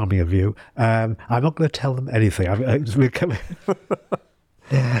very charming of you. I'm not going to tell them anything.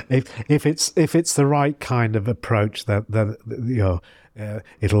 If it's the right kind of approach, that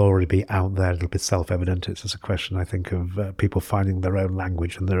it'll already be out there. It'll be self-evident. It's just a question, I think, of people finding their own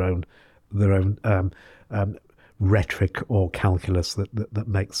language and their own rhetoric or calculus that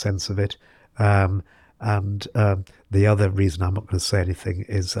makes sense of it. And the other reason I'm not going to say anything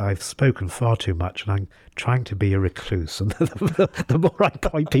is I've spoken far too much, and I'm trying to be a recluse. And the more I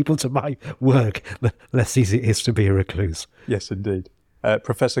point people to my work, the less easy it is to be a recluse. Yes, indeed.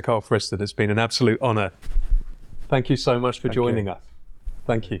 Professor Carl Friston, it's been an absolute honour. Thank you so much for joining us.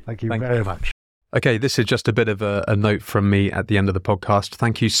 Thank you. Thank you very much. Okay, this is just a bit of a note from me at the end of the podcast.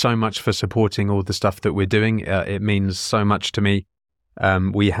 Thank you so much for supporting all the stuff that we're doing. It means so much to me.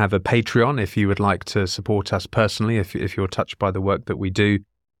 We have a Patreon if you would like to support us personally, if you're touched by the work that we do.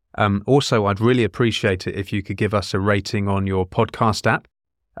 Also, I'd really appreciate it if you could give us a rating on your podcast app.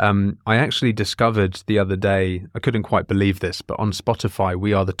 I actually discovered the other day, I couldn't quite believe this, but on Spotify,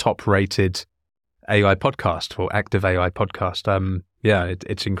 we are the top rated AI podcast, or active AI podcast.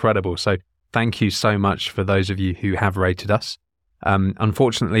 It's incredible. So thank you so much for those of you who have rated us.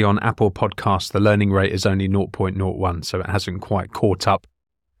 Unfortunately, on Apple Podcasts, the learning rate is only 0.01, so it hasn't quite caught up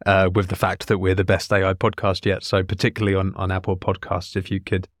with the fact that we're the best AI podcast yet. So particularly on Apple Podcasts, if you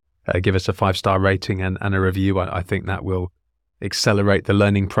could give us a 5-star rating and a review, I think that will accelerate the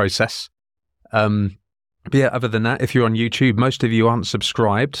learning process. But yeah, other than that, if you're on YouTube, most of you aren't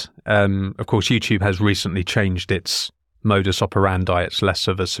subscribed. Of course, YouTube has recently changed its modus operandi. It's less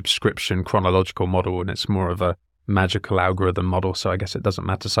of a subscription chronological model and it's more of a magical algorithm model. So I guess it doesn't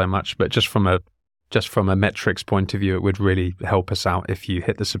matter so much. But just from a metrics point of view, it would really help us out if you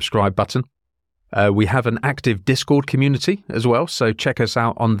hit the subscribe button. We have an active Discord community as well, so check us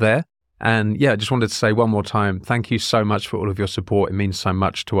out on there. And yeah, I just wanted to say one more time, thank you so much for all of your support. It means so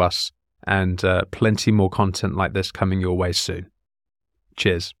much to us, and plenty more content like this coming your way soon.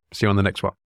 Cheers. See you on the next one.